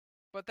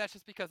 but that's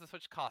just because the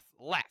Switch costs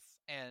less,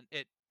 and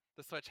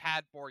the Switch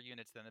had more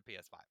units than the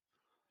PS5.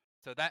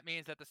 So that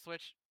means that the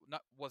Switch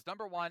was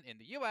number one in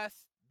the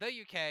US, the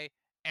UK,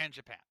 and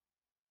Japan.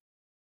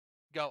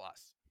 Go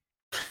us.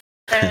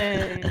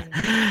 Hey.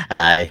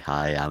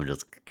 I'm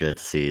just good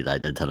to see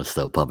that Nintendo's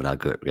still pumping out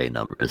great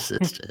numbers.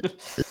 It's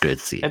great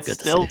to see. It's good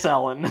still to see.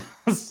 selling.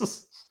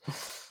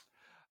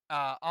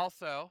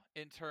 Also,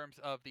 in terms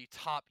of the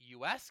top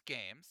US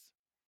games,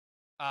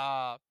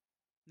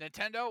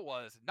 Nintendo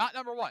was not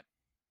number one.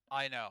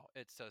 I know,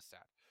 it's so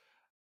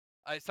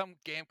sad. Some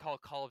game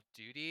called Call of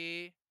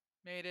Duty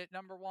made it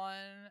number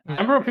one.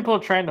 Remember when people were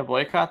trying to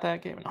boycott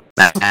that game?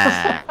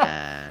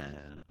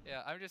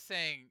 Yeah, I'm just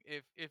saying,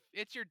 if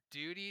it's your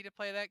duty to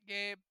play that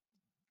game,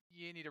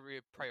 you need to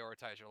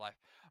prioritize your life.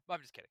 But I'm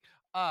just kidding.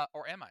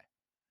 Or am I?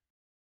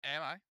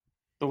 Am I?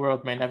 The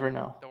world may never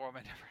know. The world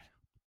may never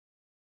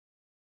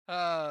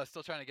know.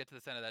 Still trying to get to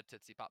the center of that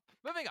Tootsie Pop.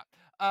 Moving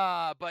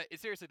on. But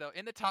seriously though,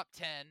 in the top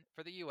 10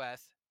 for the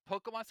US,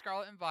 Pokemon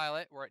Scarlet and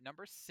Violet were at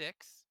number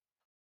 6.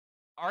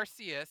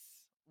 Arceus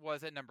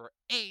was at number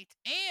 8,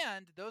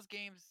 and those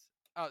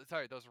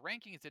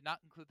rankings did not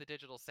include the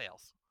digital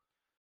sales.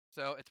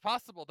 So it's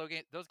possible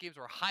those games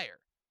were higher,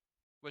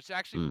 which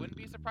actually wouldn't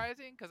be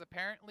surprising because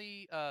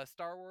apparently Lego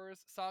Star Wars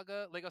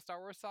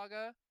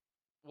Saga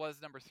was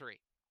number 3.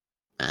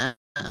 And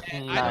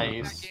Nice. I don't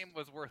think that game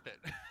was worth it.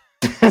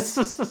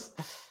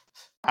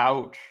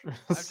 Ouch.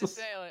 I'm just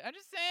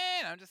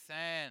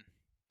saying.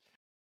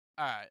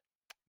 All right.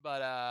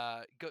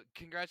 But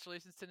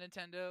congratulations to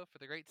Nintendo for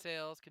the great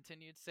sales,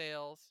 continued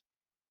sales.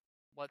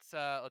 Let's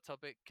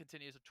hope it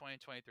continues with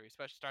 2023,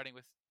 especially starting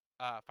with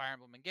Fire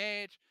Emblem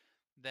Engage,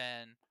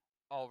 then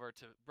over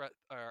to Breath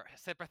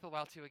of the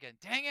Wild 2 again.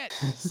 Dang it!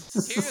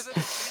 Here's the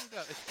thing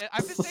though.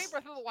 I've been saying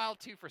Breath of the Wild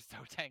 2 for so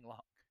dang long.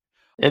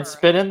 It's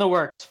been in the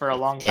works for a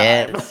long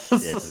time.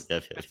 It's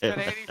been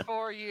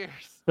 84 years.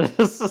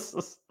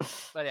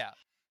 But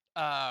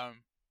yeah.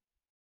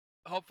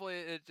 Hopefully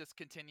it just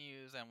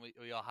continues and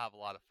we all have a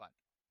lot of fun.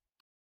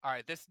 All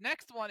right, this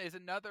next one is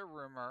another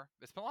rumor.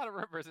 There's been a lot of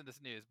rumors in this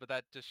news, but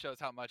that just shows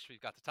how much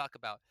we've got to talk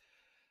about.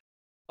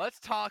 Let's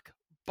talk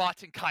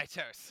Baten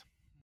Kaitos.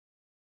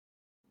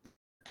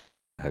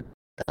 Heard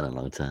that a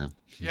long time.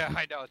 Yeah,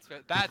 I know.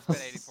 That's been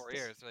 84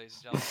 years, ladies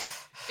and gentlemen.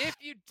 If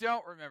you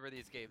don't remember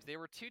these games, they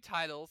were 2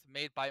 titles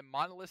made by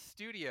Monolith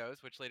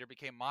Studios, which later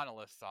became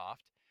Monolith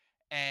Soft,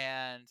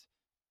 and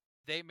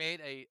they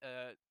made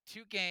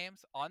 2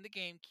 games on the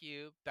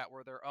GameCube that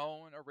were their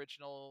own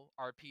original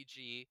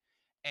RPG,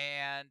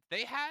 and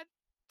they had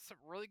some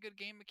really good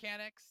game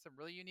mechanics, some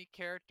really unique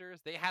characters.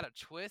 They had a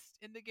twist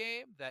in the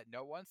game that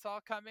no one saw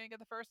coming in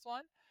the first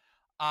one.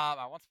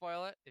 I won't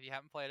spoil it if you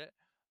haven't played it,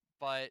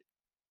 but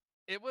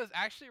it was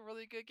actually a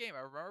really good game.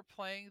 I remember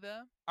playing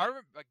them. I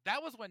remember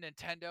that was when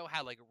Nintendo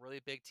had really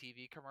big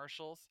TV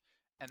commercials.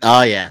 And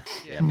yeah.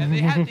 And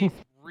they had these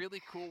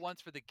really cool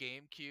ones for the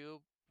GameCube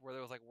where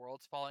there was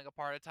worlds falling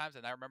apart at times,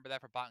 and I remember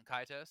that for Baten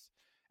Kaitos.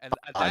 And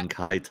Baten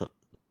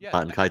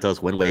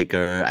Kaitos, Wind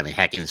Waker. I mean,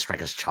 heck, even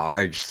Strikers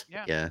Charged.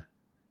 Yeah.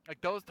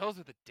 Those are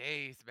the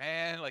days,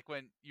 man.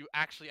 When you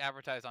actually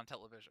advertise on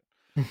television.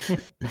 So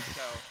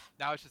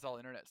now it's just all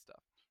internet stuff.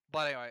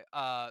 But anyway,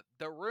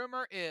 the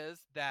rumor is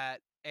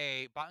that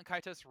a Baten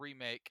Kaitos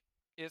remake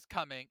is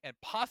coming, and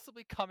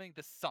possibly coming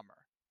this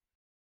summer.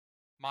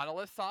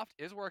 Monolith Soft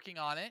is working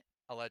on it,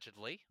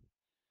 allegedly.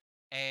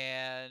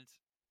 And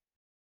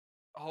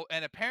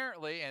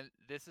apparently, and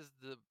this is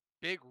the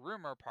big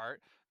rumor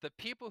part, the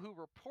people who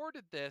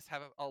reported this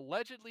have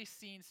allegedly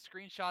seen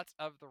screenshots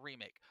of the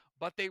remake,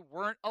 but they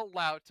weren't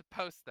allowed to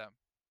post them.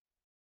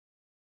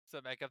 So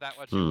make of that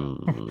what you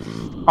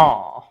will.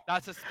 Aw.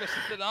 Not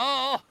suspicious at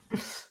all.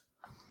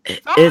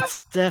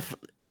 It's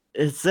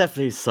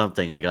definitely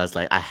something, guys.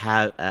 Like I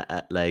have,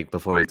 like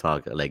before we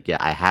talk, like yeah,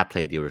 I have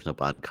played the original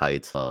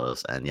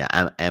Kaitos, and yeah,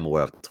 I'm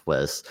aware of the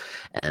twist,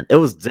 and it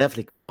was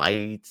definitely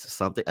quite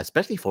something,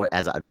 especially for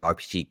as an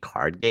RPG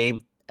card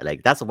game.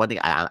 Like that's the one thing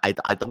I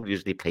don't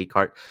usually play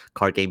card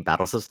game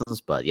battle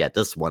systems, but yeah,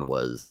 this one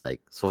was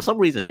like, so for some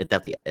reason it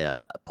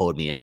definitely pulled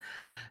me in.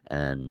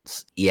 And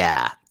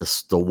yeah,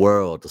 the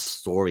world, the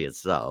story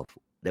itself,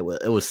 it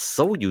was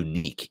so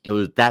unique.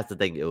 That's the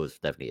thing. It was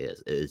definitely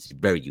is. It's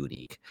very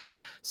unique.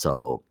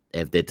 So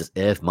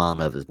if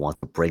Monolith wants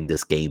to bring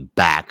this game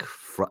back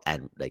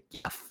and like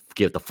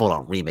give the full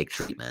on remake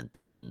treatment,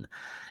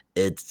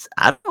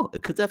 I don't know.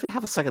 It could definitely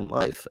have a second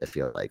life. I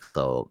feel like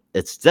so.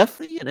 It's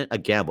definitely a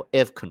gamble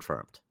if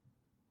confirmed.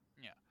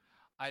 Yeah,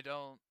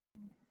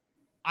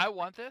 I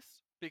want this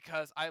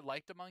because I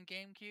liked them on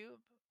GameCube,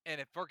 and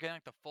if we're getting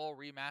like the full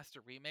remaster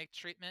remake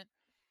treatment,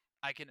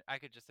 I could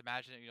just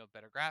imagine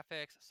better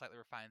graphics, slightly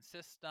refined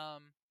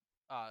system,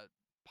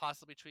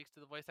 possibly tweaks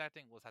to the voice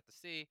acting. We'll just have to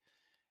see.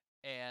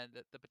 And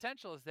the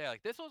potential is there.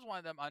 Like this was one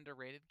of them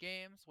underrated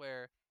games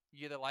where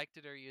you either liked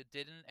it or you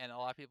didn't, and a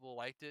lot of people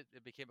liked it.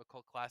 It became a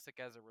cult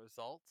classic as a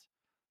result.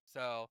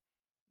 So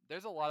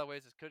there's a lot of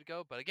ways this could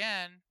go, but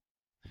again,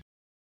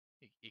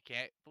 you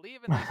can't believe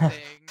in these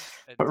things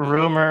But until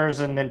rumors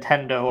and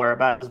Nintendo are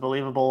about as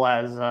believable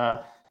as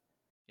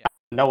yeah.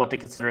 know what to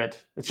consider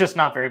it. It's just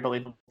not very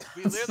believable.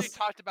 We literally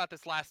talked about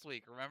this last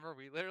week. Remember,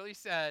 we literally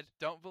said,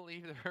 "Don't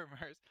believe the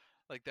rumors."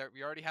 Like there,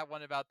 we already have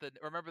one about the.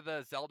 Remember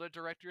the Zelda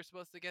direct you're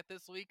supposed to get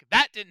this week?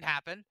 That didn't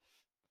happen.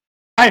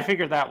 I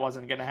figured that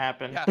wasn't gonna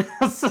happen. Yeah.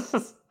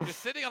 You're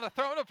sitting on the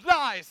throne of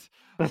lies.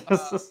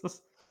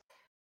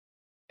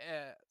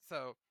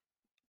 So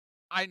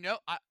I know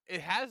it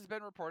has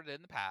been reported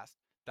in the past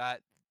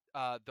that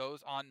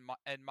those on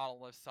and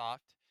Monolith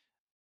Soft,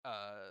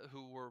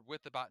 who were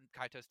with the Baten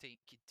Kaitos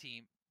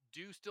team,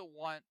 do still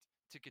want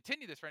to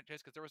continue this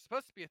franchise because there was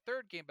supposed to be a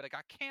third game, but it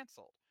got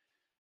canceled.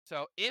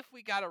 So if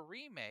we got a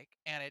remake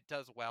and it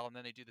does well, and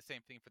then they do the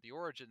same thing for the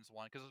Origins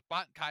one, because it was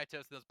Baten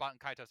Kaitos, and there's Baten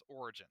Kaitos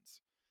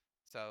Origins.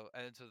 So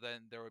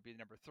then there would be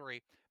number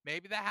 3.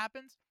 Maybe that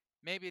happens.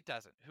 Maybe it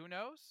doesn't. Who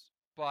knows?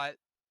 But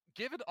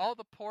given all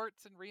the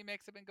ports and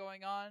remakes have been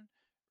going on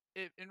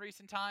in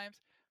recent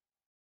times,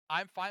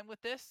 I'm fine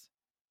with this.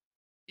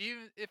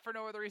 Even if for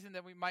no other reason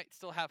than we might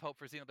still have hope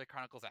for Xenoblade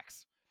Chronicles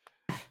X.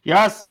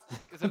 Yes.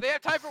 Because if they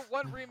have time for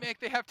one remake,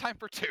 they have time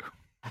for 2.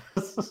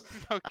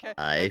 Okay.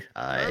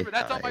 Remember,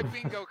 that's on my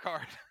bingo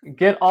card.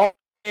 Get all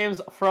games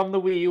from the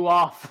Wii U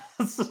off.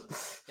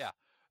 Yeah.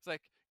 It's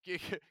like,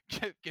 give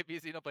me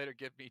Xenoblade or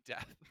give me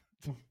death.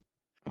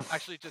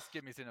 Actually, just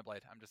give me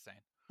Xenoblade. I'm just saying.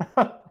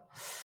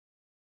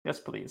 Yes,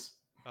 please.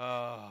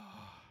 All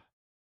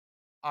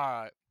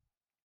right.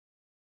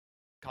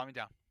 Calm me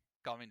down.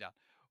 Calm me down.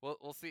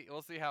 We'll see.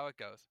 We'll see how it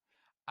goes.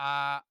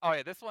 Oh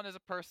yeah, this one is a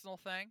personal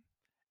thing,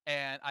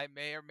 and I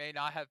may or may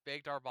not have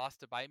begged our boss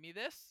to buy me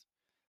this.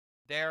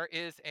 There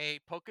is a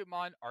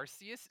Pokemon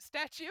Arceus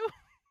statue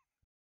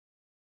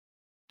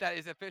that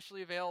is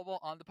officially available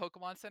on the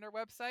Pokemon Center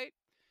website.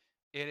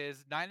 It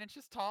is 9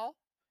 inches tall.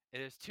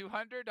 It is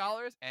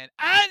 $200, and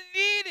I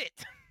need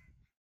it.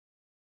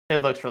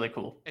 It looks really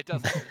cool. It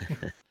does look really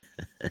cool.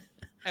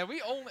 And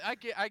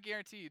I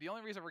guarantee you, the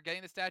only reason we're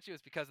getting the statue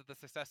is because of the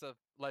success of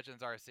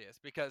Legends Arceus.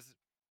 Because,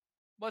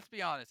 let's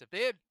be honest, if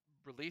they had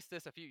released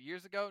this a few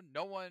years ago,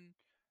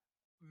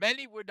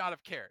 many would not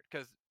have cared.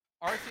 Because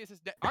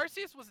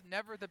Arceus was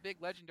never the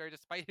big legendary,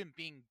 despite him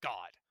being God.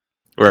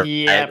 Right,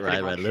 Yeah,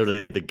 right.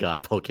 Literally the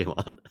god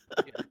Pokemon.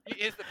 Yeah,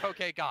 he is the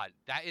Poke God.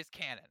 That is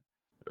canon.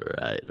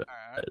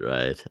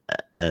 Right.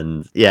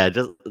 And yeah,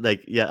 just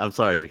like I'm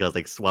sorry because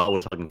like while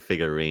we're talking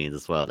figurines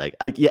as well, like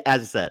yeah,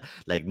 as you said,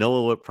 like no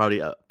one would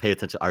probably pay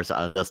attention to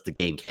Arceus unless the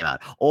game came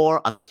out,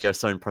 or unless you're a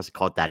certain person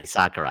called Daddy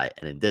Sakurai.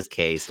 And in this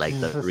case, like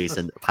the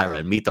recent Pyro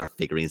and Meteor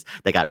figurines,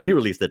 they got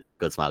re-released at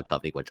Good Smile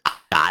Company,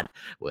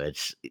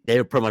 which they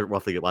were pretty much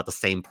roughly about the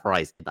same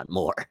price, if not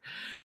more.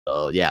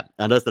 So yeah,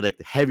 unless the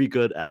heavy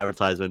good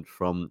advertisement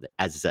from,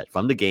 as you said,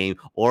 from the game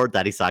or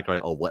Daddy Sakurai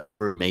or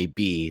whatever it may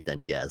be,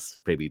 then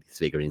yes, maybe these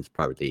figurines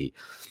probably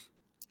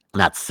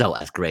not so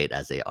as great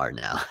as they are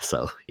now.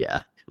 So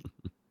yeah.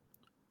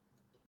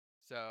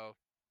 So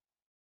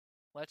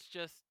let's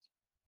just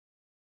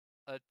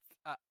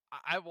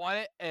I want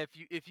it.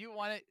 If you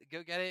want it,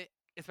 go get it.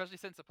 Especially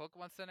since the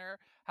Pokemon Center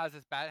has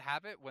this bad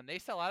habit when they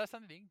sell out of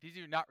something, these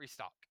do not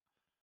restock.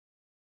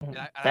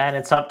 And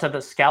it's up to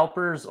the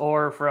scalpers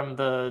or from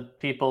the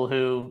people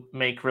who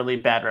make really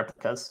bad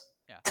replicas.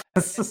 Yeah,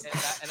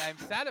 and I'm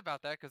sad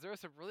about that because there were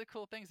some really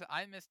cool things that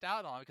I missed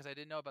out on because I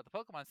didn't know about the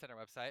Pokemon Center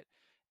website,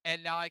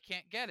 and now I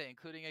can't get it,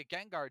 including a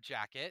Gengar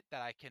jacket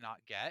that I cannot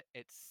get.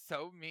 It's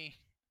so mean.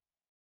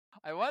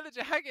 I wanted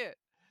the jacket,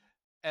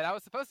 and I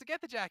was supposed to get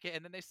the jacket,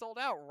 and then they sold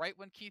out right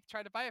when Keith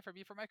tried to buy it for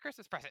me for my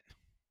Christmas present.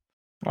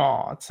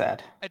 Oh, it's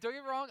sad. And don't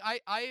get me wrong, I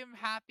am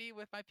happy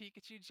with my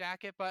Pikachu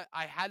jacket, but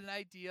I had an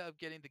idea of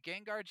getting the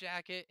Gengar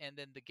jacket and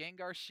then the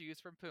Gengar shoes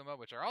from Puma,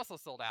 which are also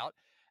sold out,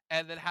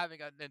 and then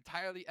having an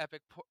entirely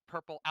epic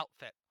purple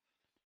outfit.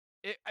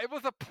 It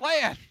was a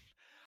plan.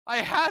 I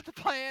had the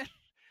plan.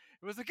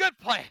 It was a good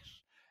plan.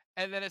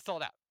 And then it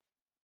sold out.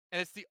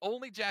 And it's the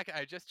only jacket,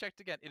 I just checked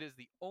again, it is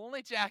the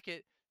only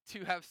jacket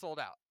to have sold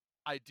out.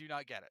 I do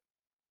not get it.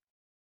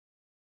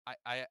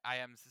 I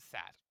am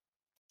sad.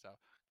 So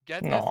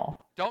get this. No.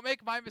 Don't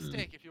make my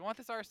mistake. If you want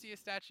this Arceus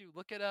statue,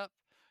 look it up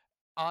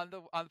on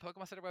the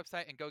Pokemon Center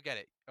website and go get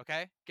it.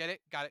 Okay? Get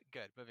it? Got it?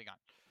 Good. Moving on.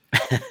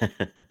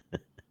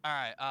 All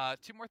right.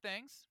 Two more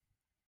things.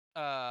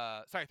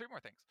 Sorry, three more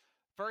things.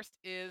 First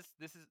is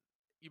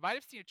you might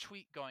have seen a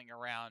tweet going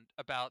around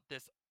about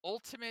this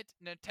ultimate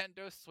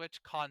Nintendo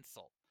Switch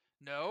console.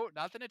 No,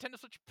 not the Nintendo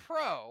Switch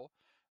Pro.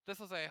 This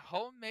was a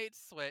homemade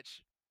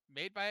Switch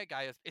made by a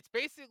guy. It's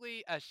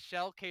basically a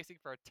shell casing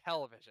for a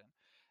television,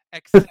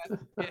 except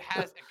it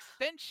has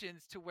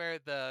extensions to where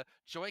the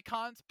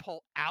Joy-Cons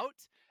pull out,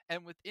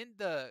 and within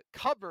the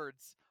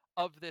cupboards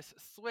of this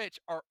Switch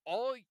are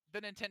all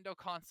the Nintendo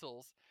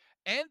consoles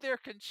and their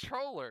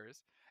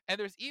controllers. And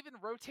there's even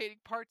rotating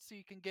parts so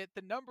you can get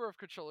the number of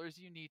controllers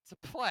you need to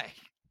play.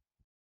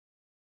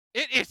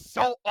 It is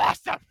so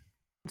awesome!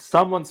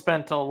 Someone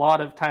spent a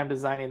lot of time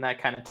designing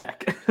that kind of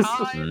tech.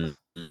 Time,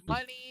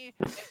 money,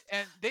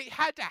 and they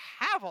had to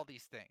have all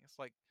these things.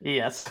 Like,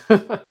 yes.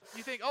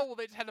 you think, oh, well,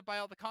 they just had to buy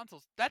all the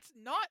consoles. That's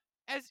not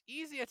as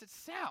easy as it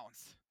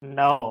sounds.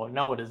 No,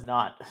 it is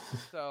not.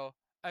 So,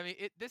 I mean,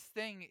 this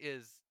thing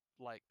is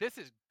this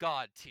is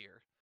God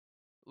tier,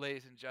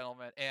 ladies and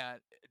gentlemen. And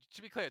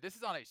to be clear, this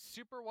is on a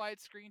super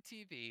widescreen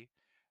TV,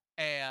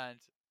 and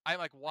I'm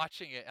like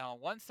watching it. And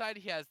on one side,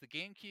 he has the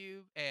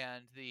GameCube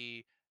and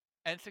the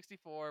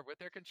N64 with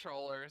their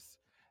controllers,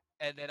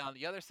 and then on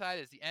the other side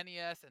is the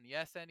NES and the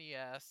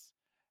SNES,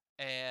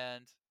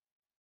 and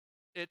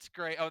it's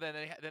great. Oh, then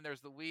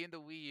there's the Wii and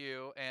the Wii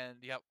U, and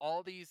you have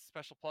all these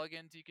special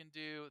plugins you can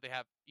do. They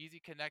have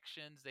easy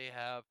connections. They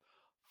have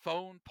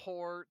phone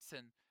ports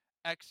and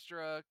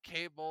extra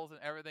cables and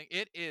everything.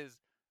 It is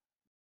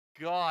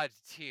God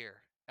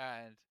tier,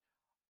 and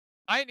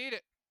I need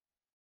it.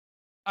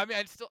 I mean,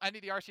 I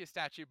need the Arceus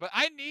statue, but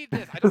I need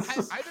this. I don't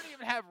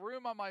even have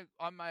room in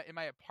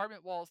my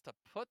apartment walls to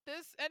put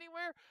this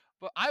anywhere,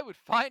 but I would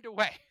find a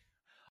way.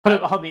 Put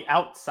it on the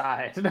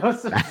outside. Come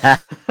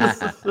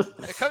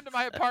to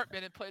my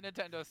apartment and play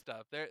Nintendo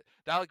stuff.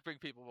 That'll bring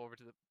people over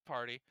to the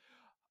party.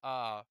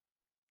 Like,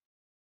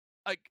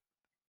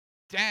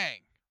 dang.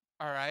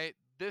 All right,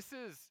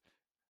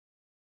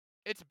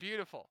 it's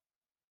beautiful.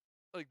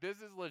 Like, this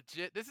is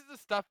legit. This is the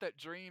stuff that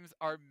dreams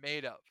are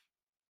made of,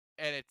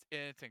 and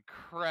it's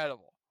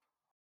incredible.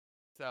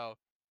 So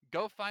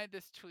go find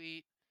this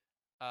tweet.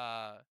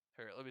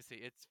 Here, let me see.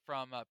 It's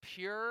from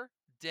Pure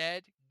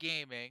Dead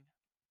Gaming,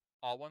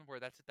 all one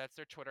word. That's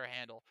their Twitter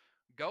handle.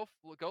 Go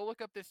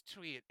look up this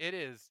tweet. It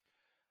is,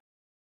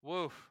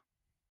 woof.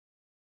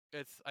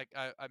 It's like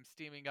I'm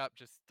steaming up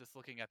just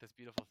looking at this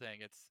beautiful thing.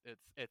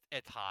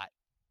 It's hot.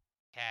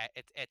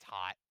 Okay, it's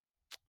hot.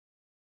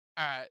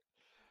 All right.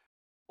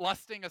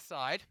 Lusting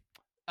aside,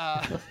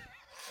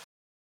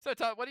 so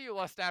Todd, what do you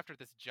lust after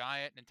this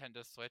giant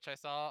Nintendo Switch I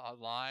saw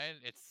online?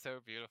 It's so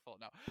beautiful.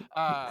 No,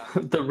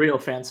 the real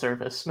fan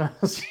service.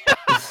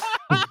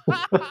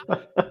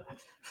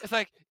 It's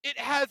like it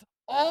has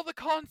all the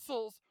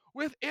consoles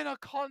within a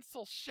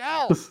console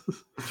shell.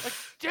 Like,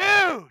 dude.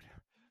 All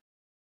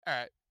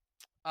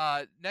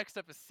right. Next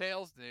up is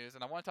sales news,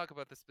 and I want to talk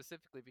about this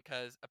specifically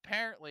because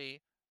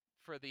apparently,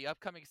 for the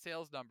upcoming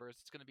sales numbers,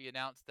 it's going to be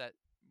announced that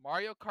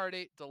Mario Kart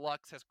 8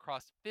 Deluxe has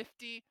crossed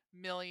 50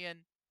 million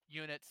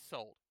units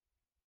sold.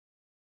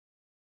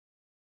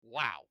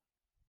 Wow.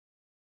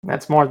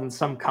 That's more than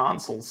some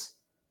consoles.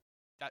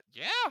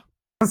 Yeah.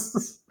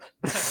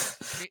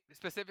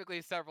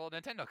 Specifically, several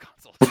Nintendo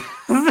consoles.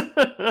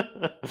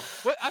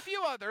 Well, a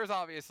few others,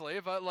 obviously,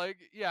 but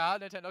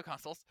Nintendo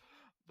consoles.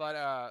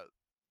 But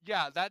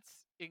yeah,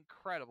 that's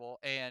incredible.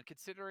 And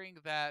considering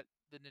that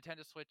the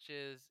Nintendo Switch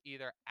is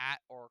either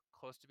at or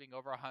close to being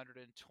over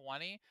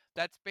 120,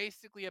 that's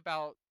basically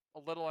about a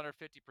little under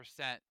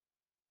 50%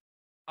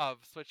 of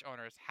Switch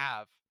owners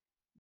have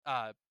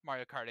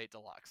Mario Kart 8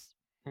 Deluxe.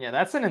 Yeah,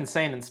 that's an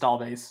insane install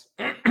base.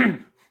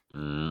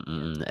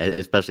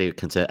 Especially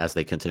as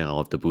they continue on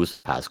with the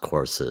Boost Pass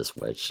courses,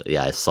 which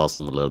I saw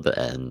some a little bit,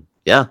 and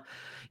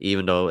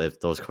even though if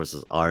those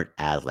courses aren't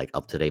as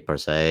up to date per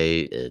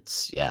se,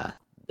 it's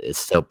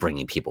still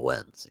bringing people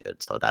in,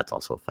 so that's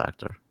also a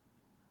factor.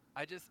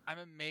 I'm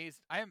amazed.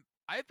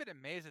 I've been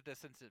amazed at this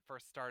since it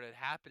first started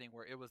happening,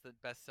 where it was the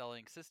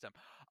best-selling system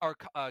or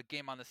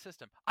game on the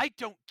system. I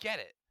don't get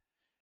it.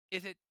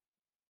 Is it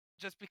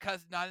just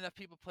because not enough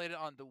people played it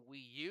on the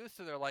Wii U,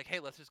 so they're like, "Hey,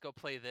 let's just go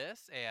play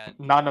this"? And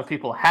not enough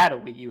people had a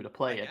Wii U to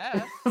play it.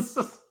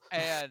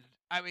 And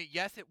I mean,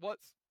 yes, it was.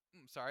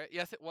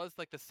 Yes, it was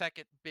like the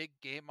second big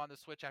game on the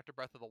Switch after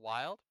Breath of the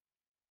Wild.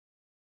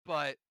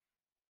 But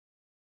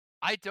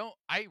I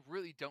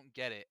really don't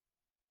get it.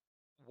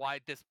 Why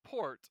this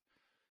port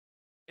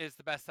is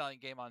the best-selling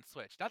game on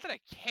Switch. Not that I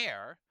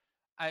care.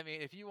 I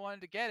mean, if you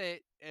wanted to get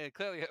it, and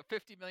clearly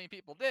 50 million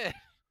people did.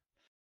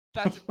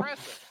 That's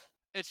impressive.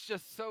 It's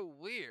just so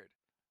weird.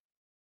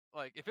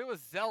 Like, if it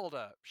was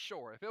Zelda,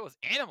 sure. If it was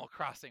Animal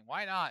Crossing,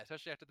 why not?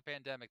 Especially after the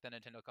pandemic that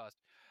Nintendo caused.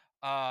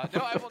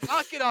 No, I will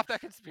not get off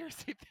that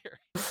conspiracy theory.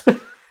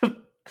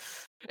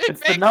 It's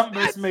the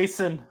numbers,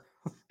 Mason.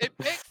 It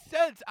makes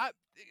sense.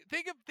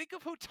 Think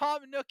of who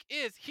Tom Nook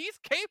is. He's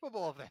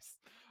capable of this.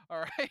 All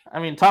right. I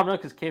mean, Tom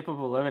Nook is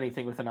capable of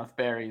anything with enough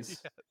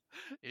berries.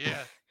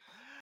 Yeah.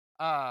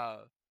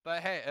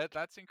 But hey,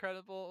 that's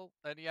incredible.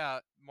 And yeah,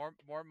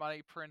 more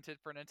money printed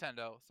for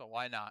Nintendo. So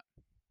why not?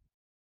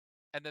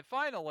 And then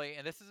finally,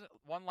 and this is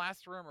one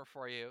last rumor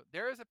for you,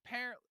 there is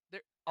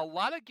a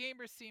lot of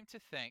gamers seem to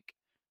think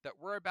that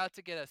we're about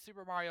to get a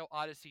Super Mario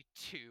Odyssey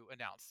 2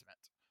 announcement.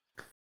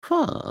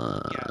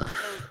 Yeah,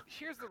 so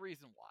here's the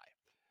reason why.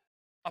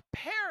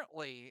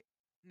 Apparently,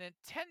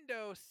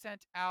 Nintendo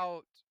sent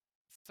out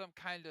some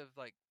kind of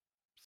like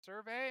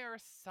survey or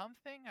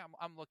something.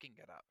 I'm looking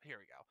it up. Here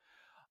we go.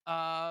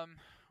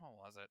 What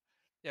was it?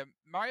 Yeah,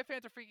 Mario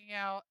fans are freaking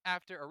out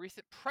after a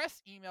recent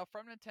press email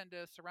from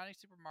Nintendo surrounding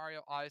Super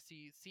Mario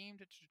Odyssey seemed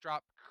to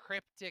drop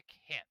cryptic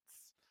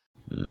hints.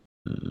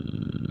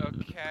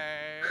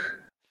 Okay.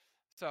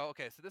 So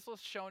this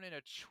was shown in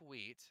a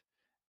tweet,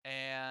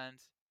 and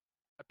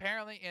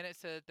apparently in it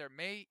said there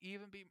may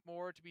even be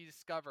more to be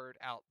discovered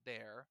out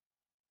there.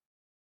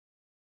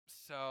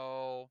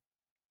 So,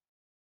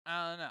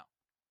 I don't know.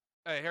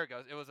 Okay, here it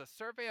goes. It was a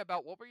survey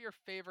about what were your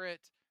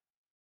favorite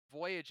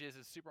voyages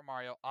in Super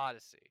Mario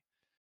Odyssey.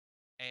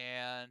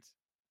 And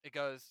it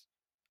goes,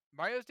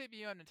 Mario's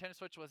debut on Nintendo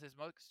Switch was his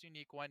most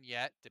unique one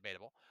yet,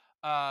 debatable.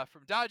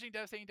 From dodging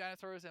devastating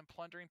dinosaurs and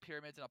plundering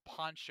pyramids in a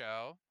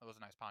poncho, that was a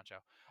nice poncho,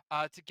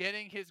 to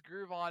getting his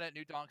groove on at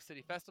New Donk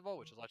City Festival,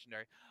 which is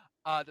legendary.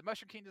 The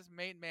Mushroom Kingdom's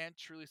main man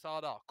truly saw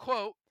it all.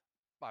 Quote,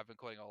 I've been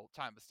quoting all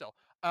the time, but still.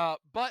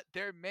 But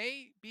there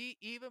may be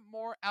even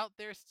more out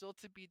there still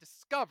to be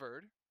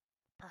discovered.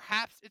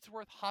 Perhaps it's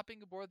worth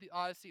hopping aboard the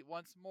Odyssey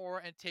once more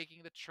and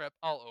taking the trip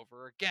all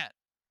over again.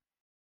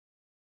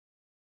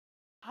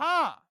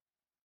 Huh.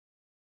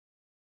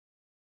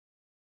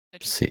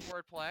 Interesting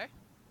wordplay.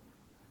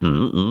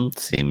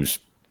 Seems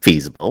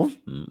feasible.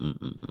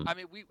 I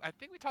mean, I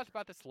think we talked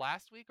about this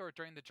last week or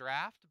during the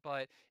draft,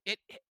 but it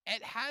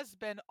has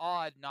been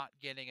odd not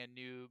getting a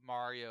new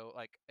Mario,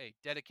 like a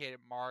dedicated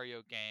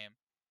Mario game,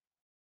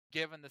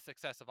 given the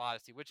success of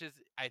Odyssey, which is,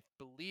 I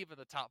believe, in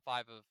the top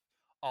 5 of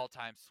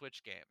all-time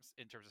Switch games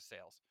in terms of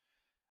sales,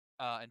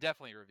 and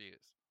definitely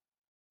reviews.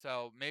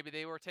 So maybe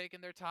they were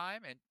taking their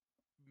time, and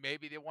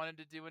maybe they wanted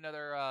to do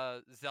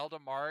another Zelda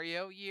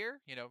Mario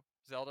year. You know,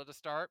 Zelda to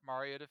start,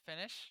 Mario to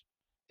finish.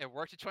 It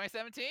worked in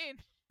 2017.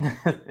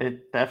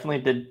 It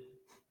definitely did.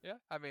 Yeah,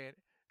 I mean,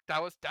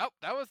 that was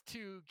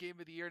 2 Game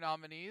of the Year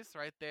nominees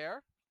right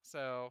there.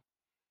 So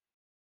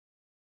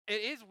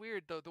it is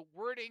weird though, the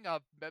wording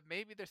of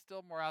maybe there's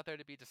still more out there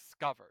to be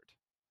discovered.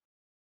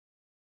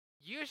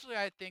 Usually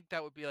I think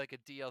that would be like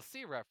a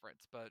DLC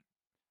reference, but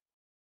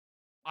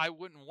I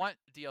wouldn't want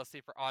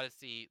DLC for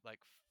Odyssey like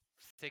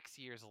 6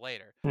 years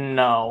later.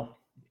 No.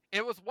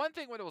 It was one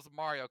thing when it was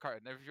Mario Kart,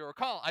 and if you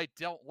recall, I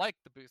don't like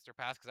the booster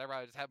pass because I'd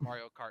rather just have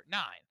Mario Kart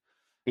 9.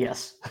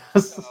 Yes.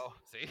 So,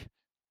 see?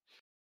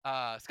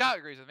 Scott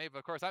agrees with me, but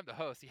of course I'm the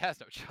host. He has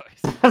no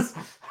choice.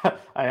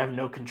 I have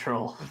no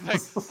control.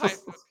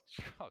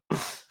 Oh,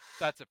 God.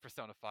 That's a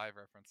Persona 5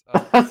 reference.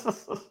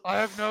 I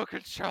have no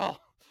control.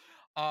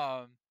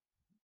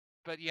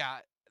 But yeah,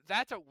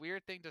 that's a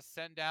weird thing to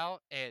send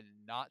out and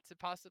not to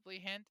possibly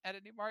hint at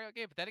a new Mario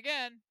game. But then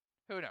again,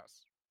 who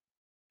knows?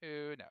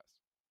 Who knows?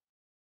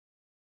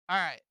 All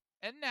right,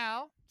 and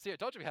now, see, I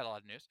told you we had a lot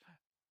of news.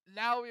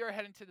 Now we are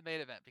heading to the main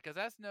event because,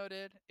 as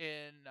noted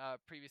in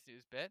previous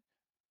news bit,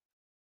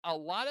 a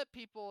lot of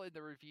people in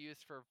the reviews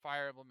for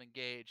Fire Emblem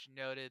Engage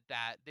noted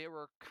that they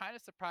were kind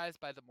of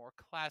surprised by the more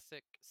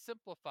classic,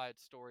 simplified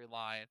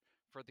storyline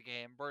for the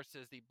game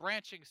versus the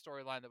branching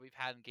storyline that we've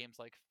had in games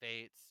like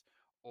Fates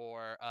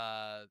or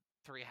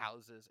Three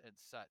Houses and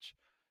such.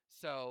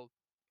 So,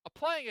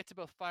 applying it to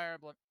both Fire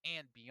Emblem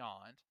and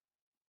beyond,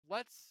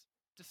 let's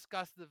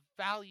discuss the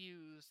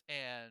values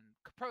and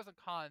pros and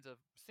cons of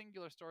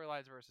singular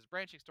storylines versus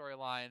branching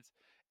storylines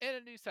in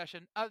a new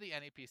session of the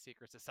NEP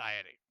Secret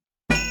Society.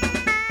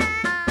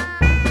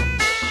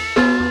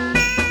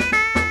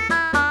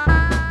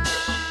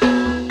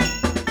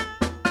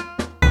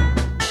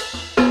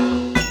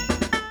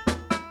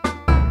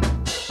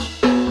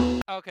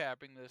 Okay, I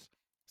bring this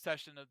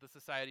session of the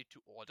Society to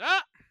order.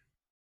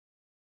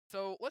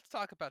 So let's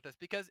talk about this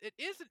because it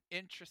is an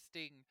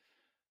interesting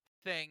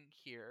thing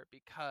here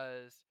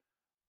because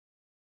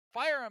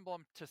Fire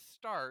Emblem to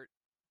start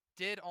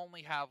did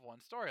only have one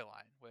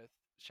storyline with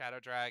Shadow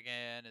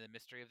Dragon and the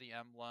Mystery of the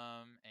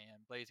Emblem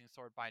and Blazing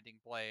Sword Binding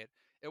Blade.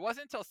 It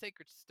wasn't until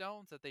Sacred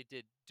Stones that they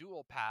did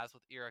dual paths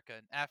with Erika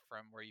and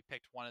Ephraim, where you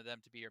picked one of them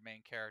to be your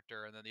main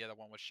character and then the other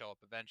one would show up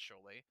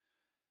eventually.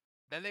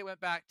 Then they went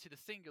back to the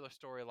singular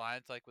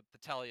storylines, like with the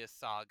Tellius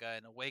Saga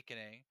and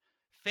Awakening,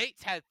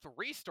 Fates had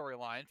 3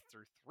 storylines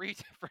through 3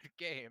 different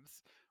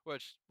games,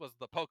 which was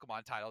the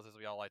Pokemon titles, as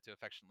we all like to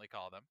affectionately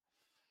call them.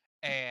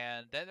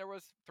 And then there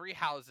was 3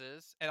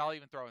 houses, and I'll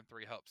even throw in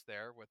 3 hopes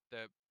there with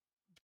the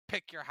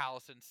pick your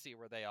house and see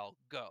where they all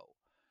go.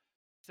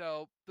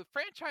 So the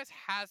franchise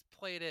has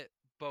played it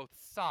both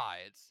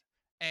sides,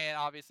 and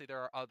obviously there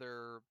are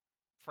other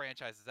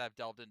franchises that have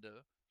delved into,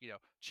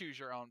 choose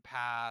your own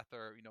path,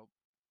 or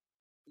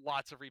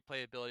lots of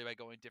replayability by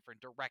going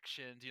different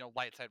directions,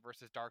 light side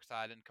versus dark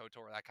side and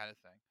KOTOR, that kind of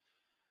thing.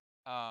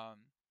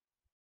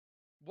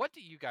 What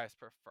do you guys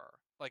prefer?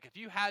 Like, if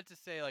you had to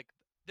say, like,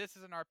 this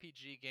is an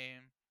RPG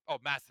game. Oh,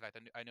 Mass Effect.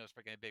 I know it's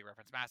freaking a big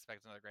reference. Mass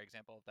Effect is another great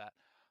example of that.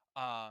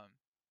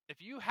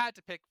 If you had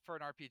to pick for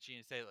an RPG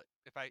and say, like,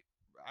 if I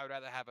would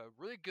rather have a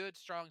really good,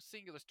 strong,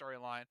 singular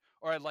storyline,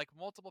 or I'd like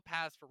multiple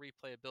paths for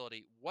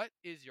replayability, what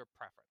is your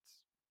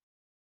preference?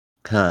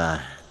 Huh.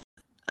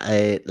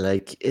 I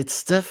like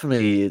it's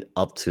definitely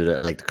up to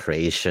the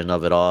creation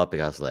of it all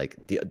because like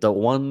the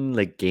one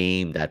like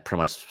game that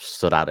pretty much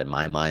stood out in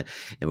my mind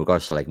in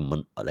regards to like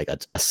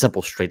a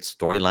simple straight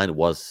storyline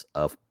was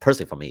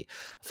personally for me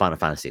Final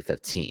Fantasy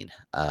 15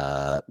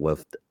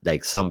 with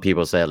like some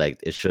people say like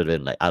it should have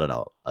been like I don't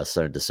know a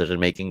certain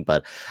decision making,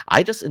 but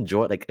I just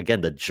enjoyed like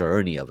again the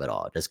journey of it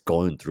all, just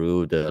going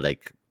through the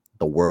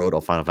world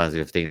of Final Fantasy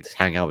 15,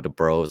 hanging out with the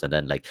bros, and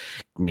then like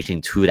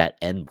reaching to that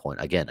end point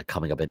again, a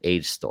coming of an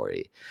age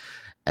story.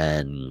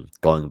 And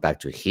going back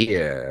to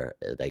here,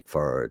 like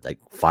for like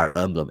Fire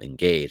Emblem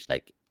Engage,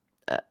 like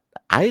uh,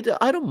 I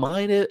don't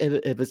mind it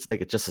if it's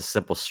like just a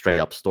simple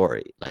straight up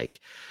story. Like,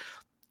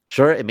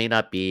 sure, it may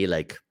not be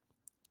like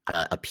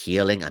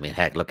appealing. I mean,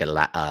 heck, look at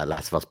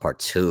Last of Us Part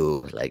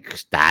Two. Like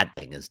that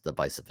thing is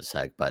divisive as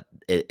heck, but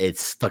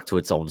it's stuck to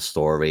its own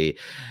story,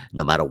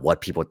 no matter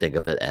what people think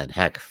of it. And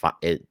heck,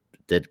 it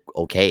did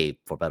okay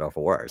for better or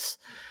for worse.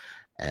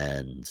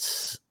 And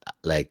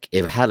like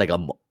if it had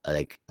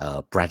like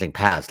branching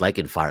paths like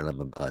in Fire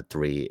Emblem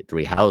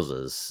three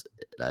houses,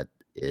 that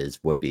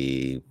would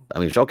be I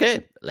mean it's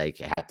okay. Like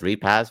it had 3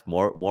 paths,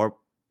 more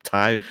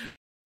time,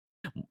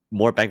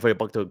 more bang for your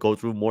buck to go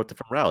through more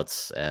different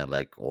routes, and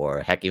like or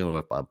heck even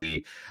with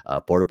the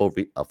portable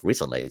of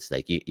recently, it's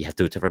like you have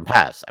 2 different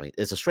paths. I mean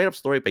it's a straight up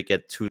story, but you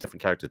get 2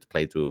 different characters to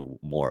play through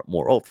more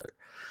over.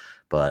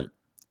 But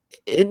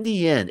in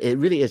the end, it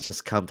really is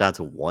just come down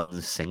to one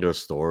single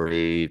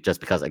story. Just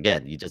because,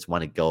 again, you just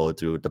want to go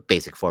through the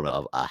basic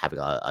formula of having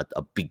a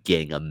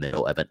beginning, a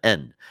middle, and an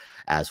end,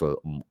 as for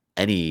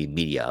any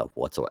media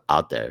whatsoever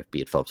out there,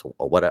 be it films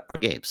or whatever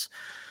games.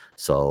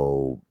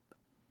 So,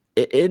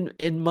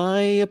 in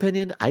my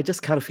opinion, I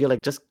just kind of feel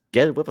like just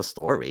get it with a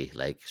story.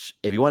 Like,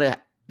 if you want to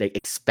like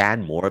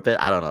expand more of it,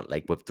 I don't know,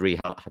 like with 3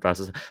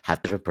 houses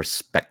have different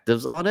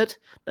perspectives on it,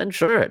 then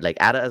sure, like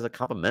add it as a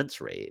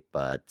complimentary.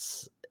 But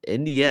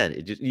in the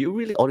end, you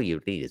really all you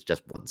need is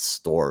just one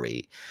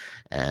story,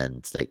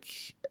 and like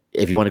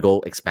if you want to go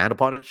expand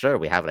upon it, sure,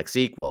 we have like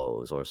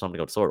sequels or something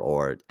of the sort,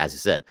 or as you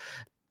said,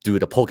 do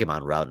the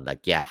Pokemon route and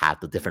like yeah, have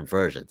the different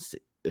versions.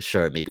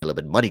 Sure, maybe a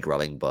little bit money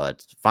growing,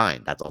 but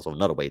fine. That's also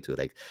another way to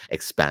like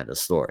expand the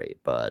story.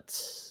 But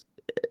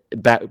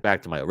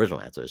back to my original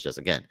answer is just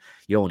again,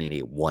 you only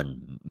need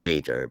one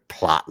major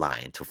plot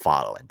line to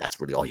follow, and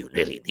that's really all you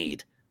really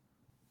need.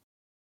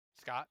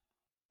 Scott?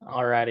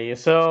 Alrighty,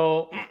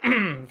 so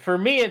for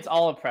me, it's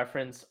all a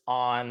preference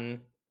on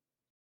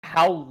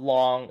how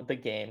long the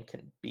game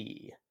can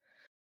be.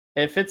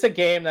 If it's a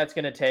game that's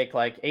going to take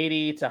like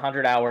 80 to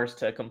 100 hours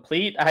to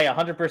complete, I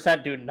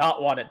 100% do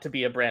not want it to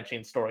be a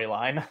branching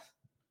storyline.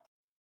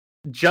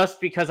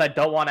 Just because I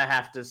don't want to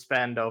have to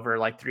spend over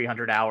like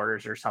 300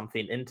 hours or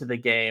something into the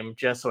game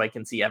just so I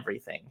can see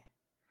everything.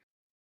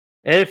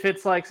 If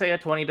it's like, say, a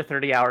 20 to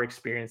 30 hour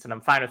experience, and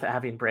I'm fine with it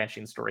having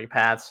branching story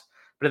paths.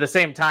 But at the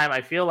same time,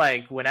 I feel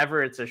like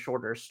whenever it's a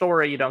shorter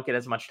story, you don't get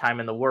as much time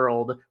in the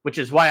world, which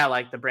is why I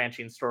like the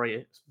branching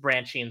story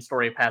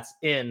paths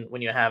in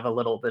when you have a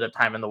little bit of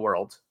time in the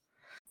world.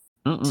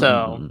 So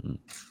Mm-mm-mm-mm-mm.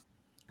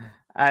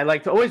 I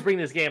like to always bring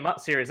this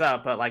series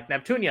up, but like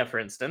Neptunia, for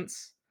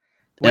instance,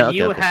 when Yeah, okay,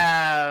 you okay.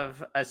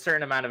 have a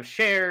certain amount of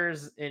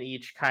shares in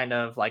each kind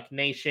of like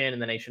nation, in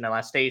the nation of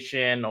last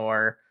station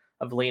or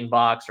of lean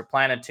box or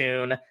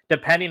planetoon,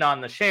 depending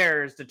on the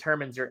shares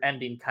determines your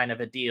ending kind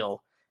of a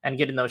deal. And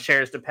getting those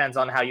shares depends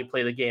on how you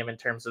play the game in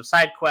terms of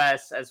side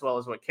quests, as well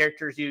as what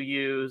characters you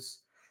use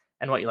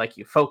and what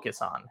you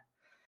focus on.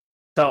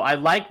 So I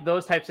like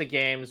those types of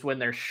games when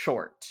they're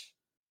short.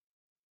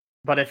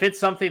 But if it's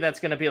something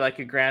that's going to be like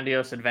a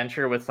grandiose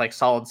adventure with like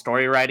solid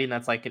story writing,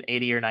 that's like an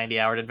 80 or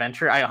 90-hour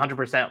adventure, I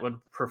 100% would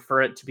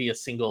prefer it to be a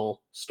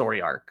single story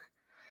arc.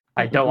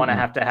 I don't want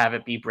Mm-mm-mm-mm. to have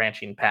it be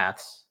branching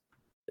paths.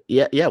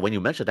 Yeah. When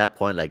you mentioned that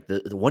point, like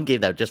the one game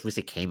that just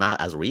recently came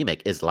out as a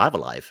remake is Lava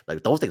Life.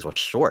 Like those things were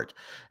short,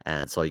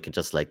 and so you can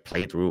just like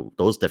play through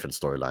those different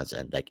storylines,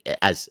 and like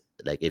as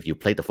like if you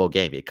play the full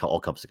game, it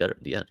all comes together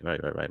in the end. Right.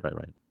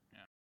 Yeah.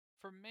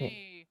 For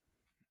me,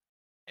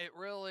 it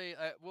really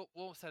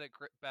we'll set it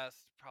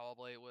best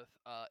probably with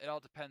it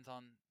all depends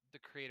on the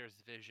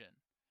creator's vision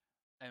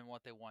and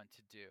what they want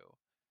to do.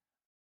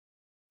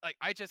 like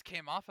I just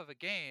came off of a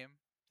game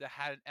that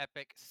had an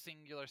epic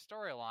singular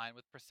storyline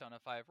with Persona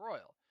 5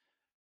 Royal.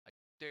 Like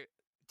there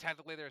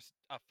technically there's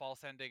a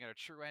false ending and a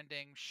true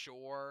ending,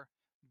 sure,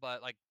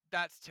 but like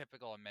that's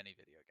typical in many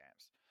video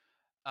games.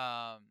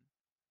 Um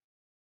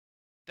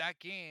that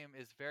game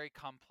is very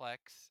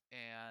complex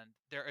and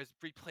there is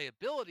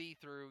replayability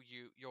through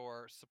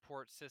your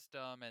support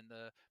system and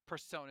the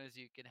personas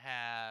you can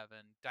have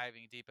and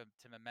diving deep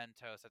into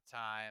mementos at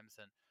times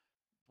and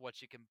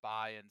what you can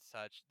buy and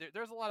such.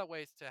 There's a lot of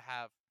ways to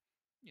have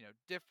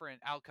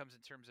different outcomes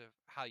in terms of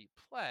how you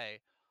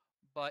play,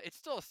 but it's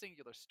still a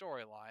singular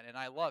storyline, and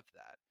I love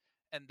that.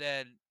 And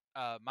then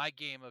my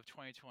game of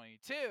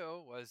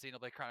 2022 was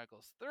Xenoblade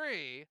Chronicles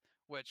 3,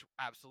 which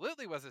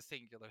absolutely was a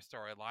singular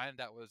storyline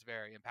that was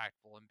very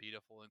impactful and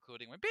beautiful,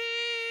 including when beep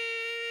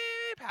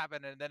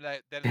happened, and then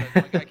the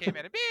one guy came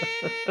in and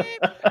beep,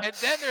 and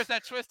then there's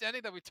that twist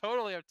ending that we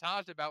totally have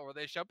talked about where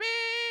they show beep.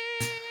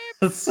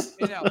 It's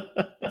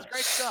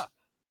great stuff.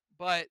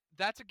 But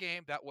that's a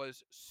game that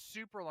was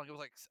super long. It was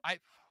like I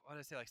want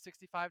to say like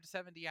 65 to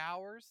 70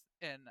 hours,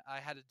 and I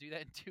had to do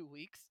that in 2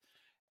 weeks,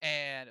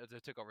 and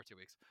it took over 2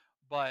 weeks.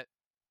 But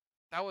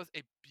that was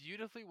a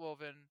beautifully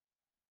woven,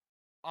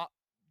 uh,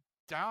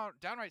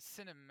 downright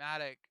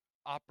cinematic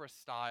opera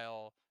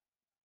style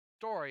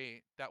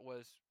story that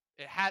was.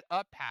 It had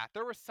a path.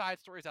 There were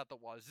side stories out the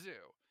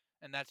wazoo,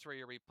 and that's where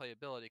your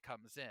replayability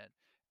comes in.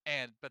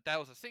 But that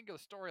was a singular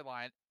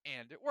storyline,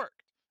 and it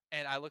worked.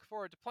 And I look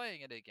forward to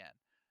playing it again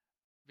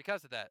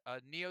because of that.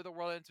 Neo: The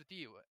World Ends with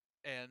You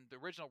and the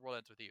original World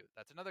Ends with You.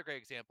 That's another great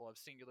example of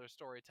singular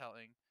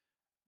storytelling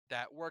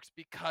that works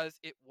because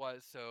it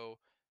was so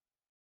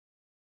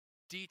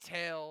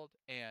detailed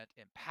and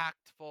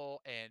impactful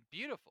and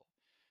beautiful.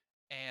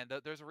 And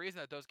there's a reason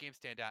that those games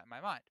stand out in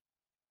my mind.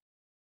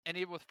 And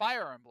even with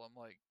Fire Emblem,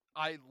 like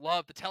I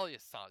love the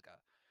Tellius saga,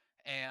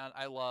 and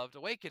I loved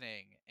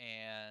Awakening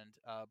and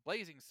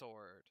Blazing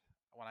Sword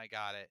when I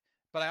got it.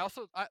 But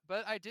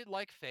I did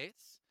like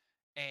Fates,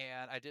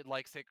 and I did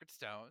like Sacred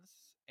Stones,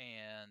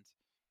 and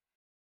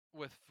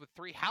with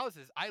Three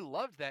Houses, I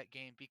loved that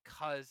game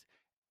because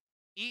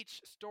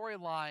each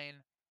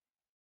storyline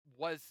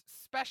was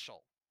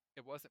special.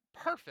 It wasn't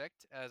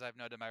perfect, as I've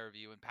noted in my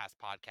review in past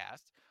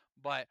podcasts,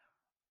 but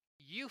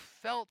you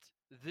felt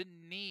the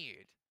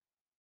need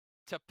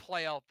to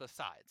play out the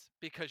sides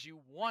because you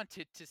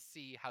wanted to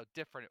see how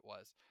different it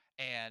was.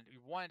 And you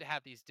wanted to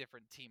have these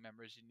different team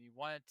members and you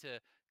wanted to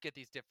get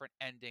these different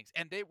endings.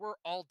 And they were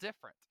all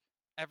different.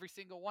 Every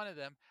single one of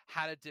them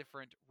had a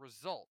different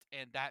result,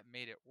 and that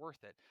made it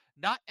worth it.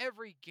 Not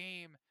every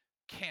game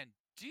can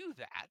do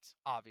that,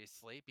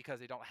 obviously, because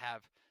they don't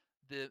have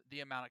the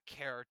amount of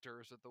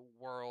characters or the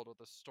world or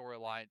the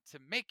storyline to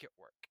make it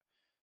work.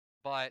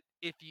 But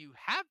if you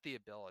have the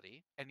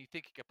ability and you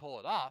think you can pull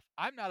it off,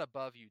 I'm not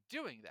above you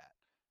doing that.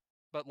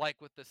 But like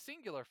with the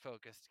singular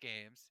focused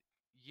games,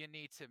 you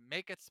need to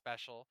make it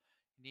special.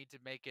 You need to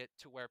make it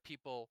to where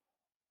people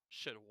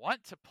should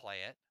want to play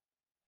it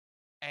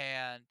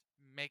and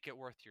make it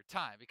worth your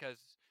time. Because,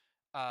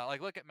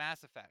 like, look at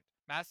Mass Effect.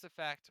 Mass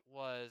Effect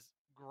was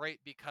great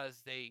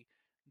because they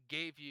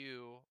gave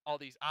you all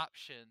these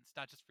options,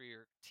 not just for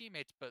your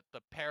teammates, but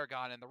the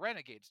Paragon and the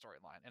Renegade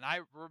storyline. And I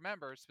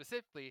remember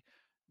specifically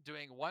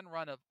doing one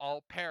run of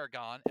all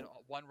Paragon and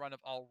one run of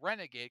all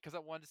Renegade because I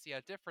wanted to see how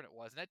different it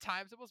was. And at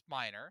times it was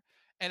minor,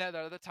 and at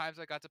other times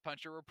I got to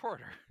punch a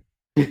reporter.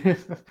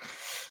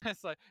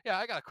 It's like, yeah,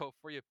 I got a quote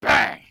for you.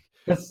 Bang!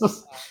 I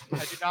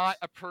do not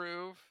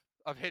approve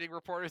of hitting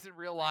reporters in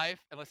real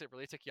life unless it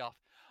really took you off.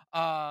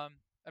 I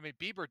mean,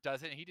 Bieber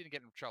does it, and he didn't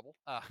get in trouble.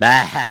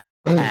 But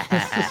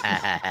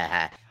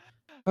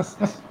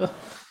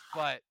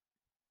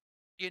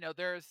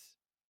there's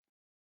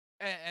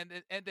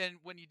and then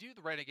when you do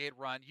the Renegade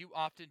run, you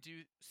often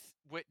do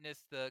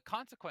witness the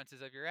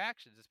consequences of your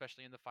actions,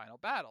 especially in the final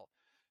battle.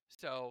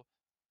 So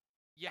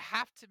you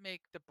have to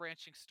make the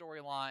branching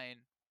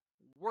storyline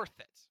worth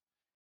it,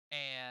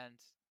 and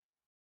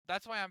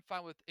that's why I'm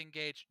fine with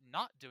Engage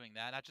not doing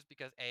that. Not just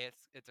because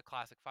it's a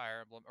classic Fire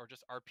Emblem or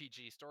just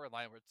RPG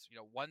storyline where it's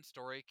one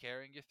story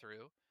carrying you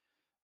through,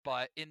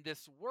 but in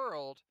this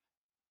world,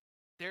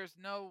 there's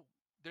no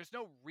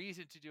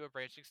reason to do a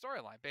branching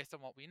storyline based on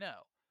what we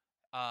know.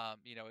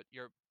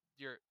 You're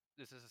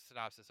this is a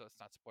synopsis, so it's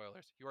not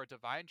spoilers. You're a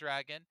divine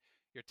dragon.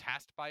 You're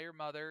tasked by your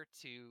mother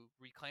to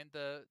reclaim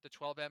the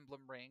 12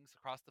 emblem rings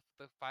across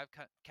the five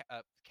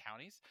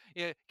counties.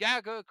 You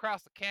gotta go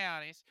across the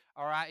counties.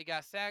 All right, you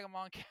got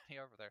Sangamon County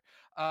over there.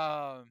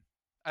 I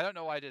don't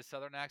know why I did a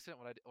southern accent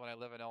when I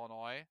live in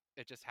Illinois.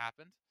 It just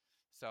happened,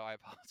 so I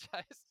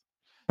apologize.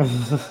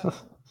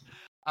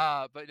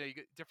 But you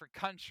get different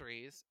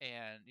countries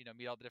and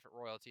meet all the different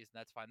royalties, and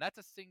that's fine. That's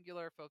a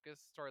singular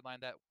focus storyline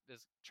that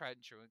is tried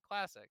and true and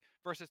classic.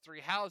 Versus Three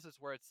Houses,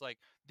 where it's like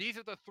these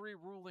are the three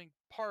ruling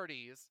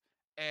parties,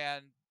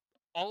 and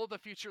all of the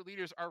future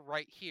leaders are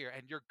right here,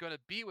 and you're gonna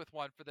be with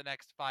one for the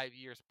next 5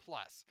 years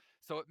plus.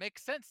 So it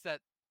makes sense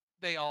that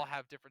they all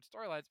have different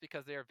storylines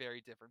because they are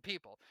very different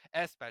people,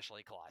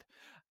 especially Claude.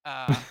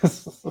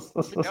 It's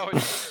true.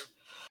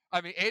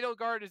 I mean,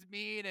 Edelgard is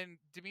mean, and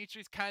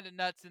Dimitri's kind of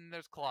nuts, and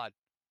there's Claude.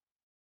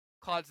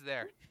 Claude's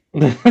there.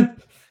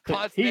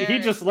 Claude's he there.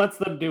 just lets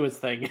them do his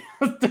thing.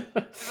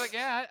 He's like,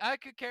 yeah, I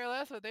could care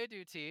less what they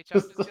do, Teach.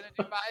 I'm just gonna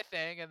do my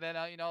thing, and then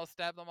I'll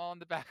stab them all in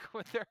the back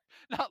when they're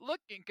not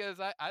looking, because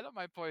I don't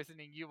mind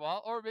poisoning you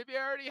all, or maybe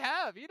I already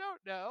have. You don't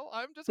know.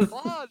 I'm just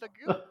Claude, the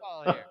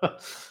goofball here.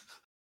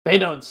 They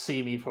don't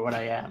see me for what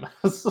I am.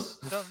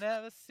 They'll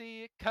never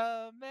see it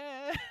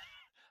coming.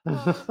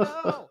 Oh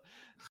no!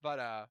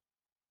 But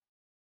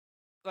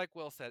like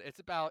Will said, it's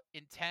about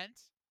intent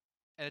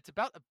and it's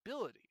about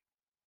ability.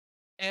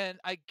 And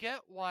I get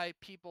why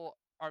people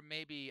are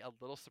maybe a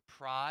little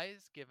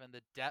surprised given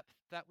the depth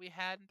that we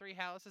had in Three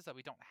Houses, that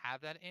we don't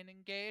have that in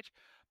Engage.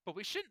 But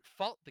we shouldn't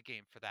fault the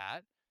game for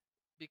that,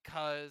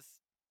 because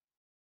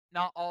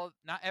not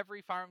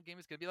every Fire Emblem game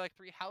is going to be like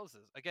Three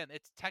Houses. Again,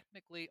 it's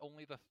technically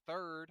only the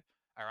third,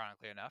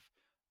 ironically enough,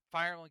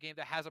 Fire Emblem game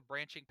that has a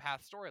branching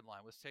path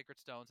storyline, with Sacred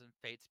Stones and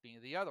Fates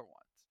being the other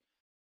ones.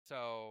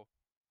 So,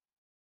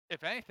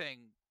 if anything,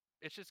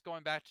 it's just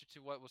going back to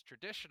what was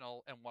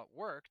traditional and what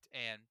worked,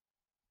 and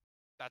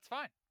that's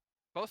fine.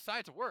 Both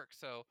sides work,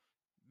 so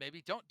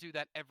maybe don't do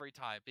that every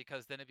time,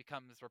 because then it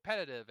becomes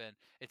repetitive and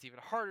it's even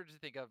harder to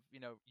think of,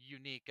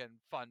 unique and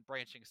fun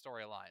branching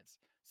storylines.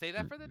 Say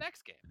that for the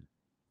next game.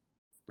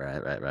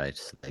 Right.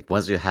 Like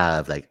once you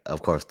have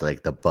of course,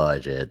 the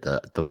budget,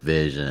 the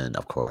vision,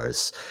 of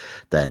course,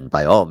 then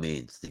by all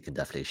means you can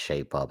definitely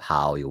shape up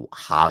how you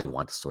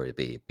want the story to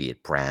be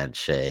it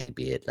branching,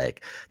 be it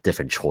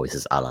different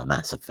choices a la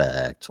Mass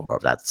Effect or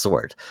of that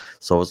sort.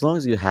 So as long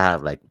as you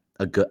have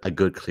a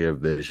good clear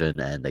vision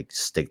and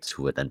stick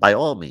to it, and by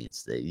all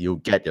means you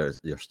get your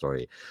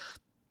story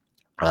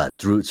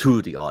through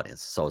to the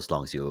audience. So as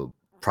long as you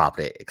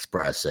properly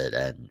express it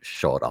and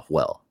show it off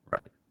well,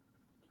 right?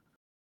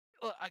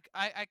 Well,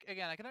 I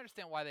again, I can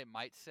understand why they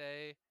might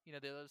say, they're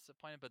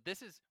disappointed, but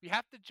we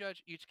have to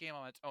judge each game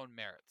on its own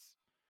merits.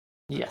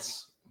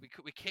 Yes.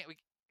 We can't.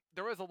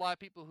 There was a lot of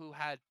people who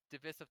had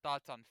divisive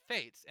thoughts on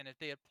Fates, and if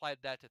they applied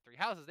that to Three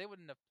Houses, they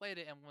wouldn't have played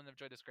it and wouldn't have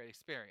enjoyed this great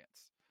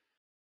experience.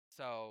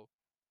 So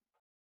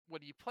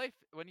when you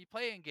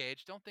play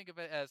Engage, don't think of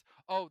it as,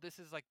 oh, this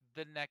is like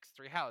the next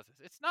Three Houses.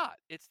 It's not.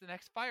 It's the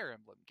next Fire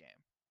Emblem game.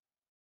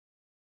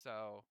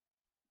 So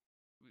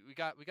we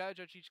got to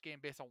judge each game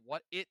based on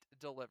what it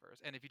delivers.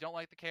 And if you don't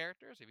like the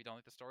characters, if you don't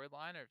like the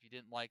storyline, or if you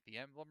didn't like the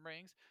emblem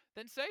rings,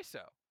 then say so.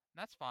 And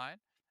that's fine.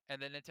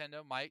 And then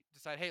Nintendo might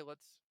decide, hey,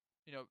 let's,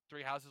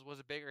 Three Houses was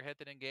a bigger hit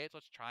than Engage.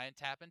 Let's try and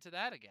tap into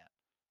that again.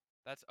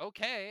 That's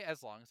okay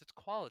as long as it's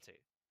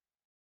quality.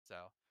 So.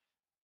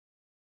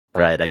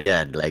 Right,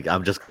 again,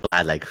 I'm just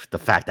glad, the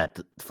fact that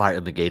Fire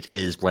Emblem Engage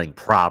is running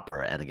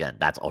proper, and again,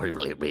 that's all we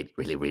really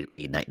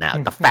need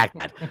now. The fact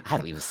that I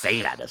don't even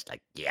say that is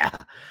yeah.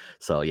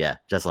 So yeah,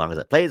 just as long as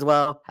it plays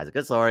well, has a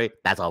good story,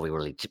 that's all we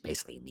really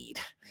basically need.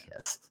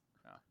 Yes.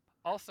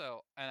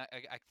 Also, and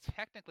I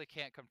technically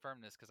can't confirm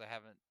this because I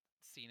haven't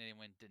seen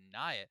anyone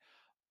deny it,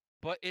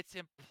 but it's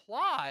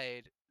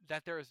implied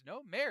that there is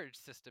no marriage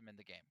system in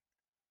the game.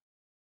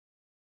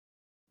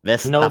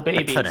 No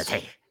babies.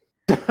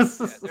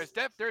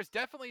 Yeah, there's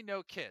definitely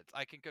no kids.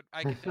 I can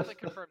definitely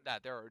confirm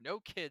that there are no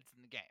kids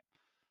in the game.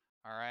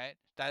 All right,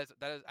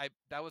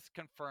 that was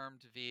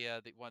confirmed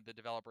via one of the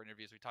developer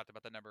interviews. We talked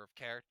about the number of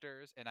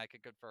characters, and I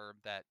can confirm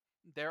that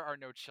there are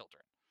no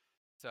children.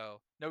 So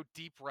no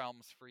deep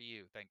realms for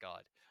you, thank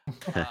God.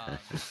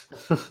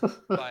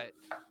 But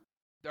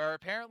there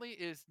apparently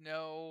is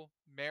no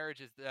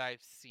marriages that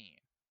I've seen.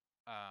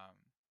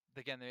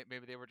 Again,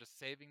 maybe they were just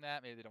saving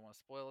that. Maybe they don't want to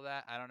spoil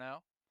that. I don't know.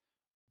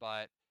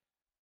 But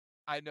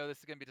I know this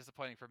is going to be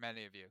disappointing for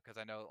many of you, because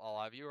I know a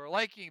lot of you are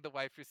liking the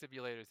waifu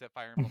simulators that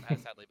Fire Emblem has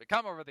sadly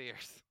become over the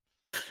years.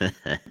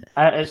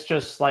 It's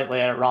just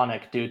slightly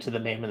ironic due to the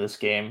name of this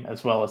game,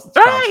 as well as its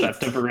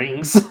concept of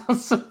rings.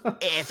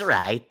 It's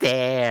right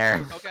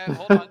there. Okay,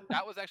 hold on.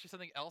 That was actually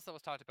something else that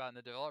was talked about in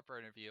the developer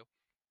interview.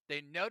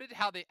 They noted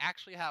how they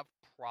actually have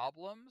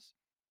problems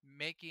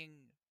making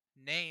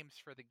names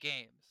for the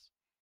games.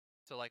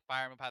 So like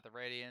Fire Emblem Path of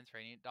Radiance,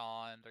 Radiant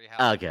Dawn, Three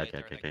Houses.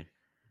 Okay.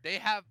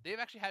 They've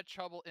actually had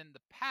trouble in the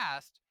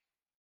past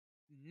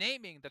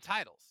naming the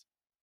titles,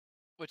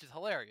 which is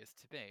hilarious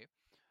to me.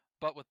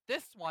 But with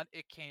this one,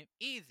 it came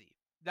easy.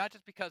 Not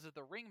just because of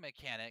the ring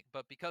mechanic,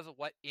 but because of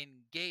what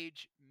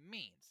engage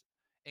means.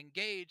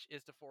 Engage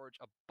is to forge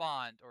a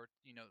bond, or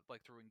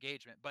through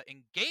engagement. But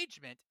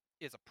engagement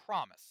is a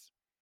promise,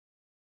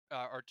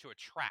 or to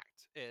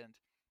attract. And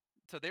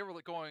so they were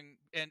going,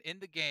 and in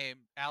the game,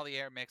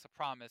 Allier makes a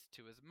promise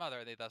to his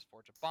mother. They thus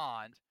forge a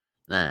bond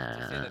to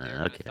say that they're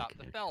going to stop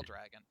the Fell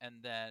Dragon, and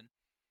then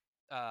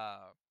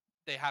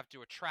they have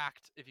to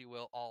attract, if you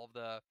will, all of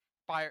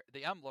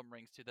the emblem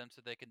rings to them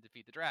so they can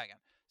defeat the dragon.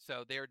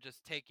 So they're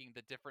just taking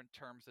the different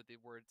terms of the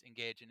words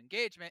engage and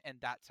engagement, and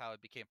that's how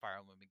it became Fire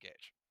Emblem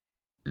Engage.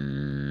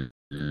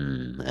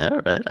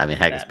 All right. I mean,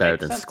 heck, it's better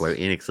than Square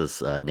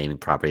Enix's naming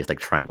properties like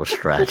Triangle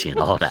Strategy and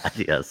all that.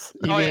 Yes.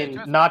 You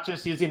mean not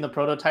just using the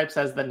prototypes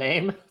as the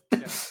name?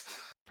 Yeah.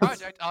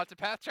 Project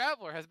Octopath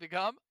Traveler has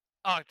become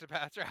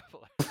Octopath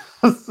Traveler.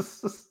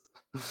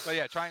 But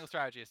yeah, triangle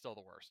strategy is still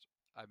the worst.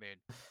 I mean,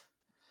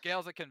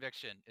 Gales of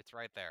Conviction, it's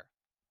right there.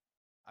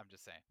 I'm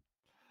just saying.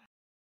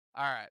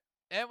 All right.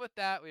 And with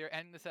that, we are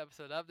ending this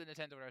episode of the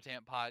Nintendo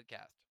Entertainment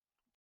Podcast.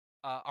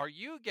 Are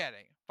you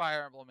getting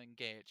Fire Emblem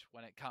Engage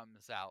when it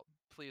comes out?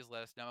 Please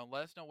let us know, and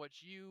let us know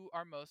what you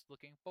are most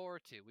looking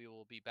forward to. We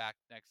will be back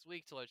next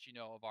week to let you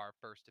know of our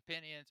first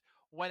opinions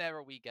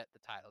whenever we get the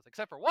titles.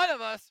 Except for one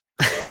of us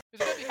who's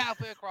going to be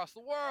halfway across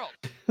the world.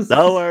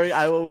 Don't worry,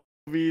 I will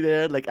be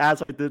there, like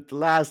as I did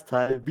last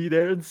time. Be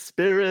there in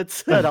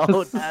spirits and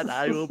all that.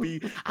 I will be.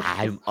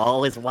 I'm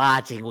always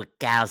watching,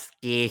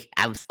 Wachowski.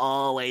 I'm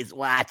always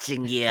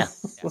watching you. Yeah.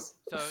 So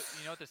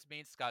you know what this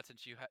means, Scott,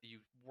 since you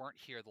weren't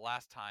here the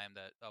last time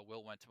that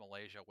Will went to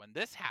Malaysia. When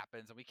this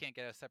happens and we can't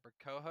get a separate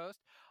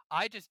co-host,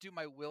 I just do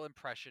my Will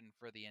impression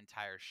for the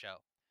entire show.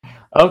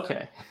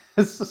 Okay.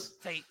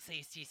 Say,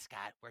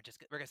 Scott, we're just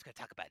gonna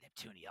talk about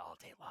Neptunia all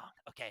day long,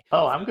 okay?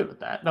 Oh, I'm good with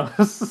that. No.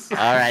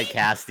 All right,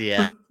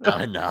 Castia.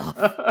 Oh no.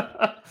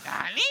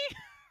 Nani?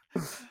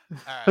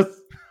 All right.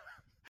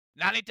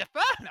 Nani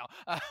defa? No.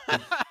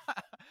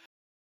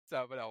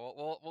 So, but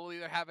no, we'll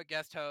either have a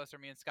guest host or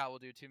me and Scott will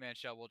do a two-man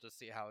show. We'll just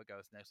see how it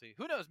goes next week.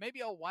 Who knows?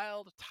 Maybe a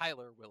wild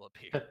Tyler will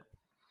appear.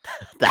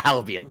 That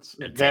would be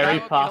Very that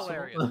would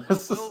possible. Be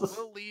hilarious.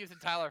 Will leaves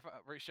and Tyler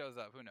shows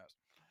up. Who knows?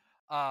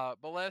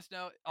 But let us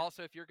know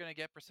also if you're going to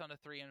get Persona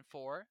 3 and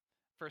 4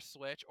 for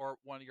Switch or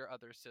one of your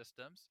other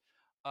systems.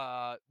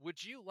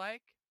 Would you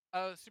like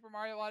Super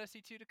Mario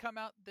Odyssey 2 to come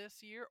out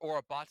this year or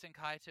a Baten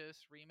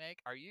Kaitos remake?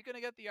 Are you going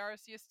to get the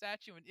Arceus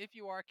statue? And if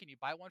you are, can you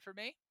buy one for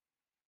me?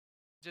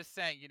 Just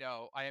saying,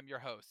 I am your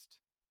host.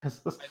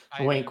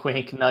 Wink,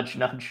 wink, nudge,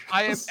 nudge.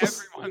 I am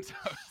everyone's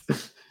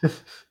host.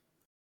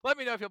 Let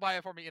me know if you'll buy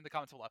it for me in the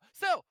comments below.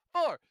 So,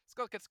 for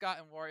Skullkid Scott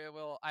and Warrior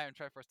Will, I am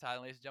Triforce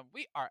Tyler, ladies and gentlemen.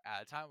 We are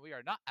out of time. We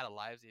are not out of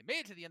lives. We made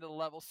it to the end of the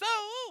level. So,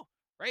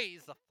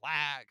 raise the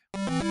flag.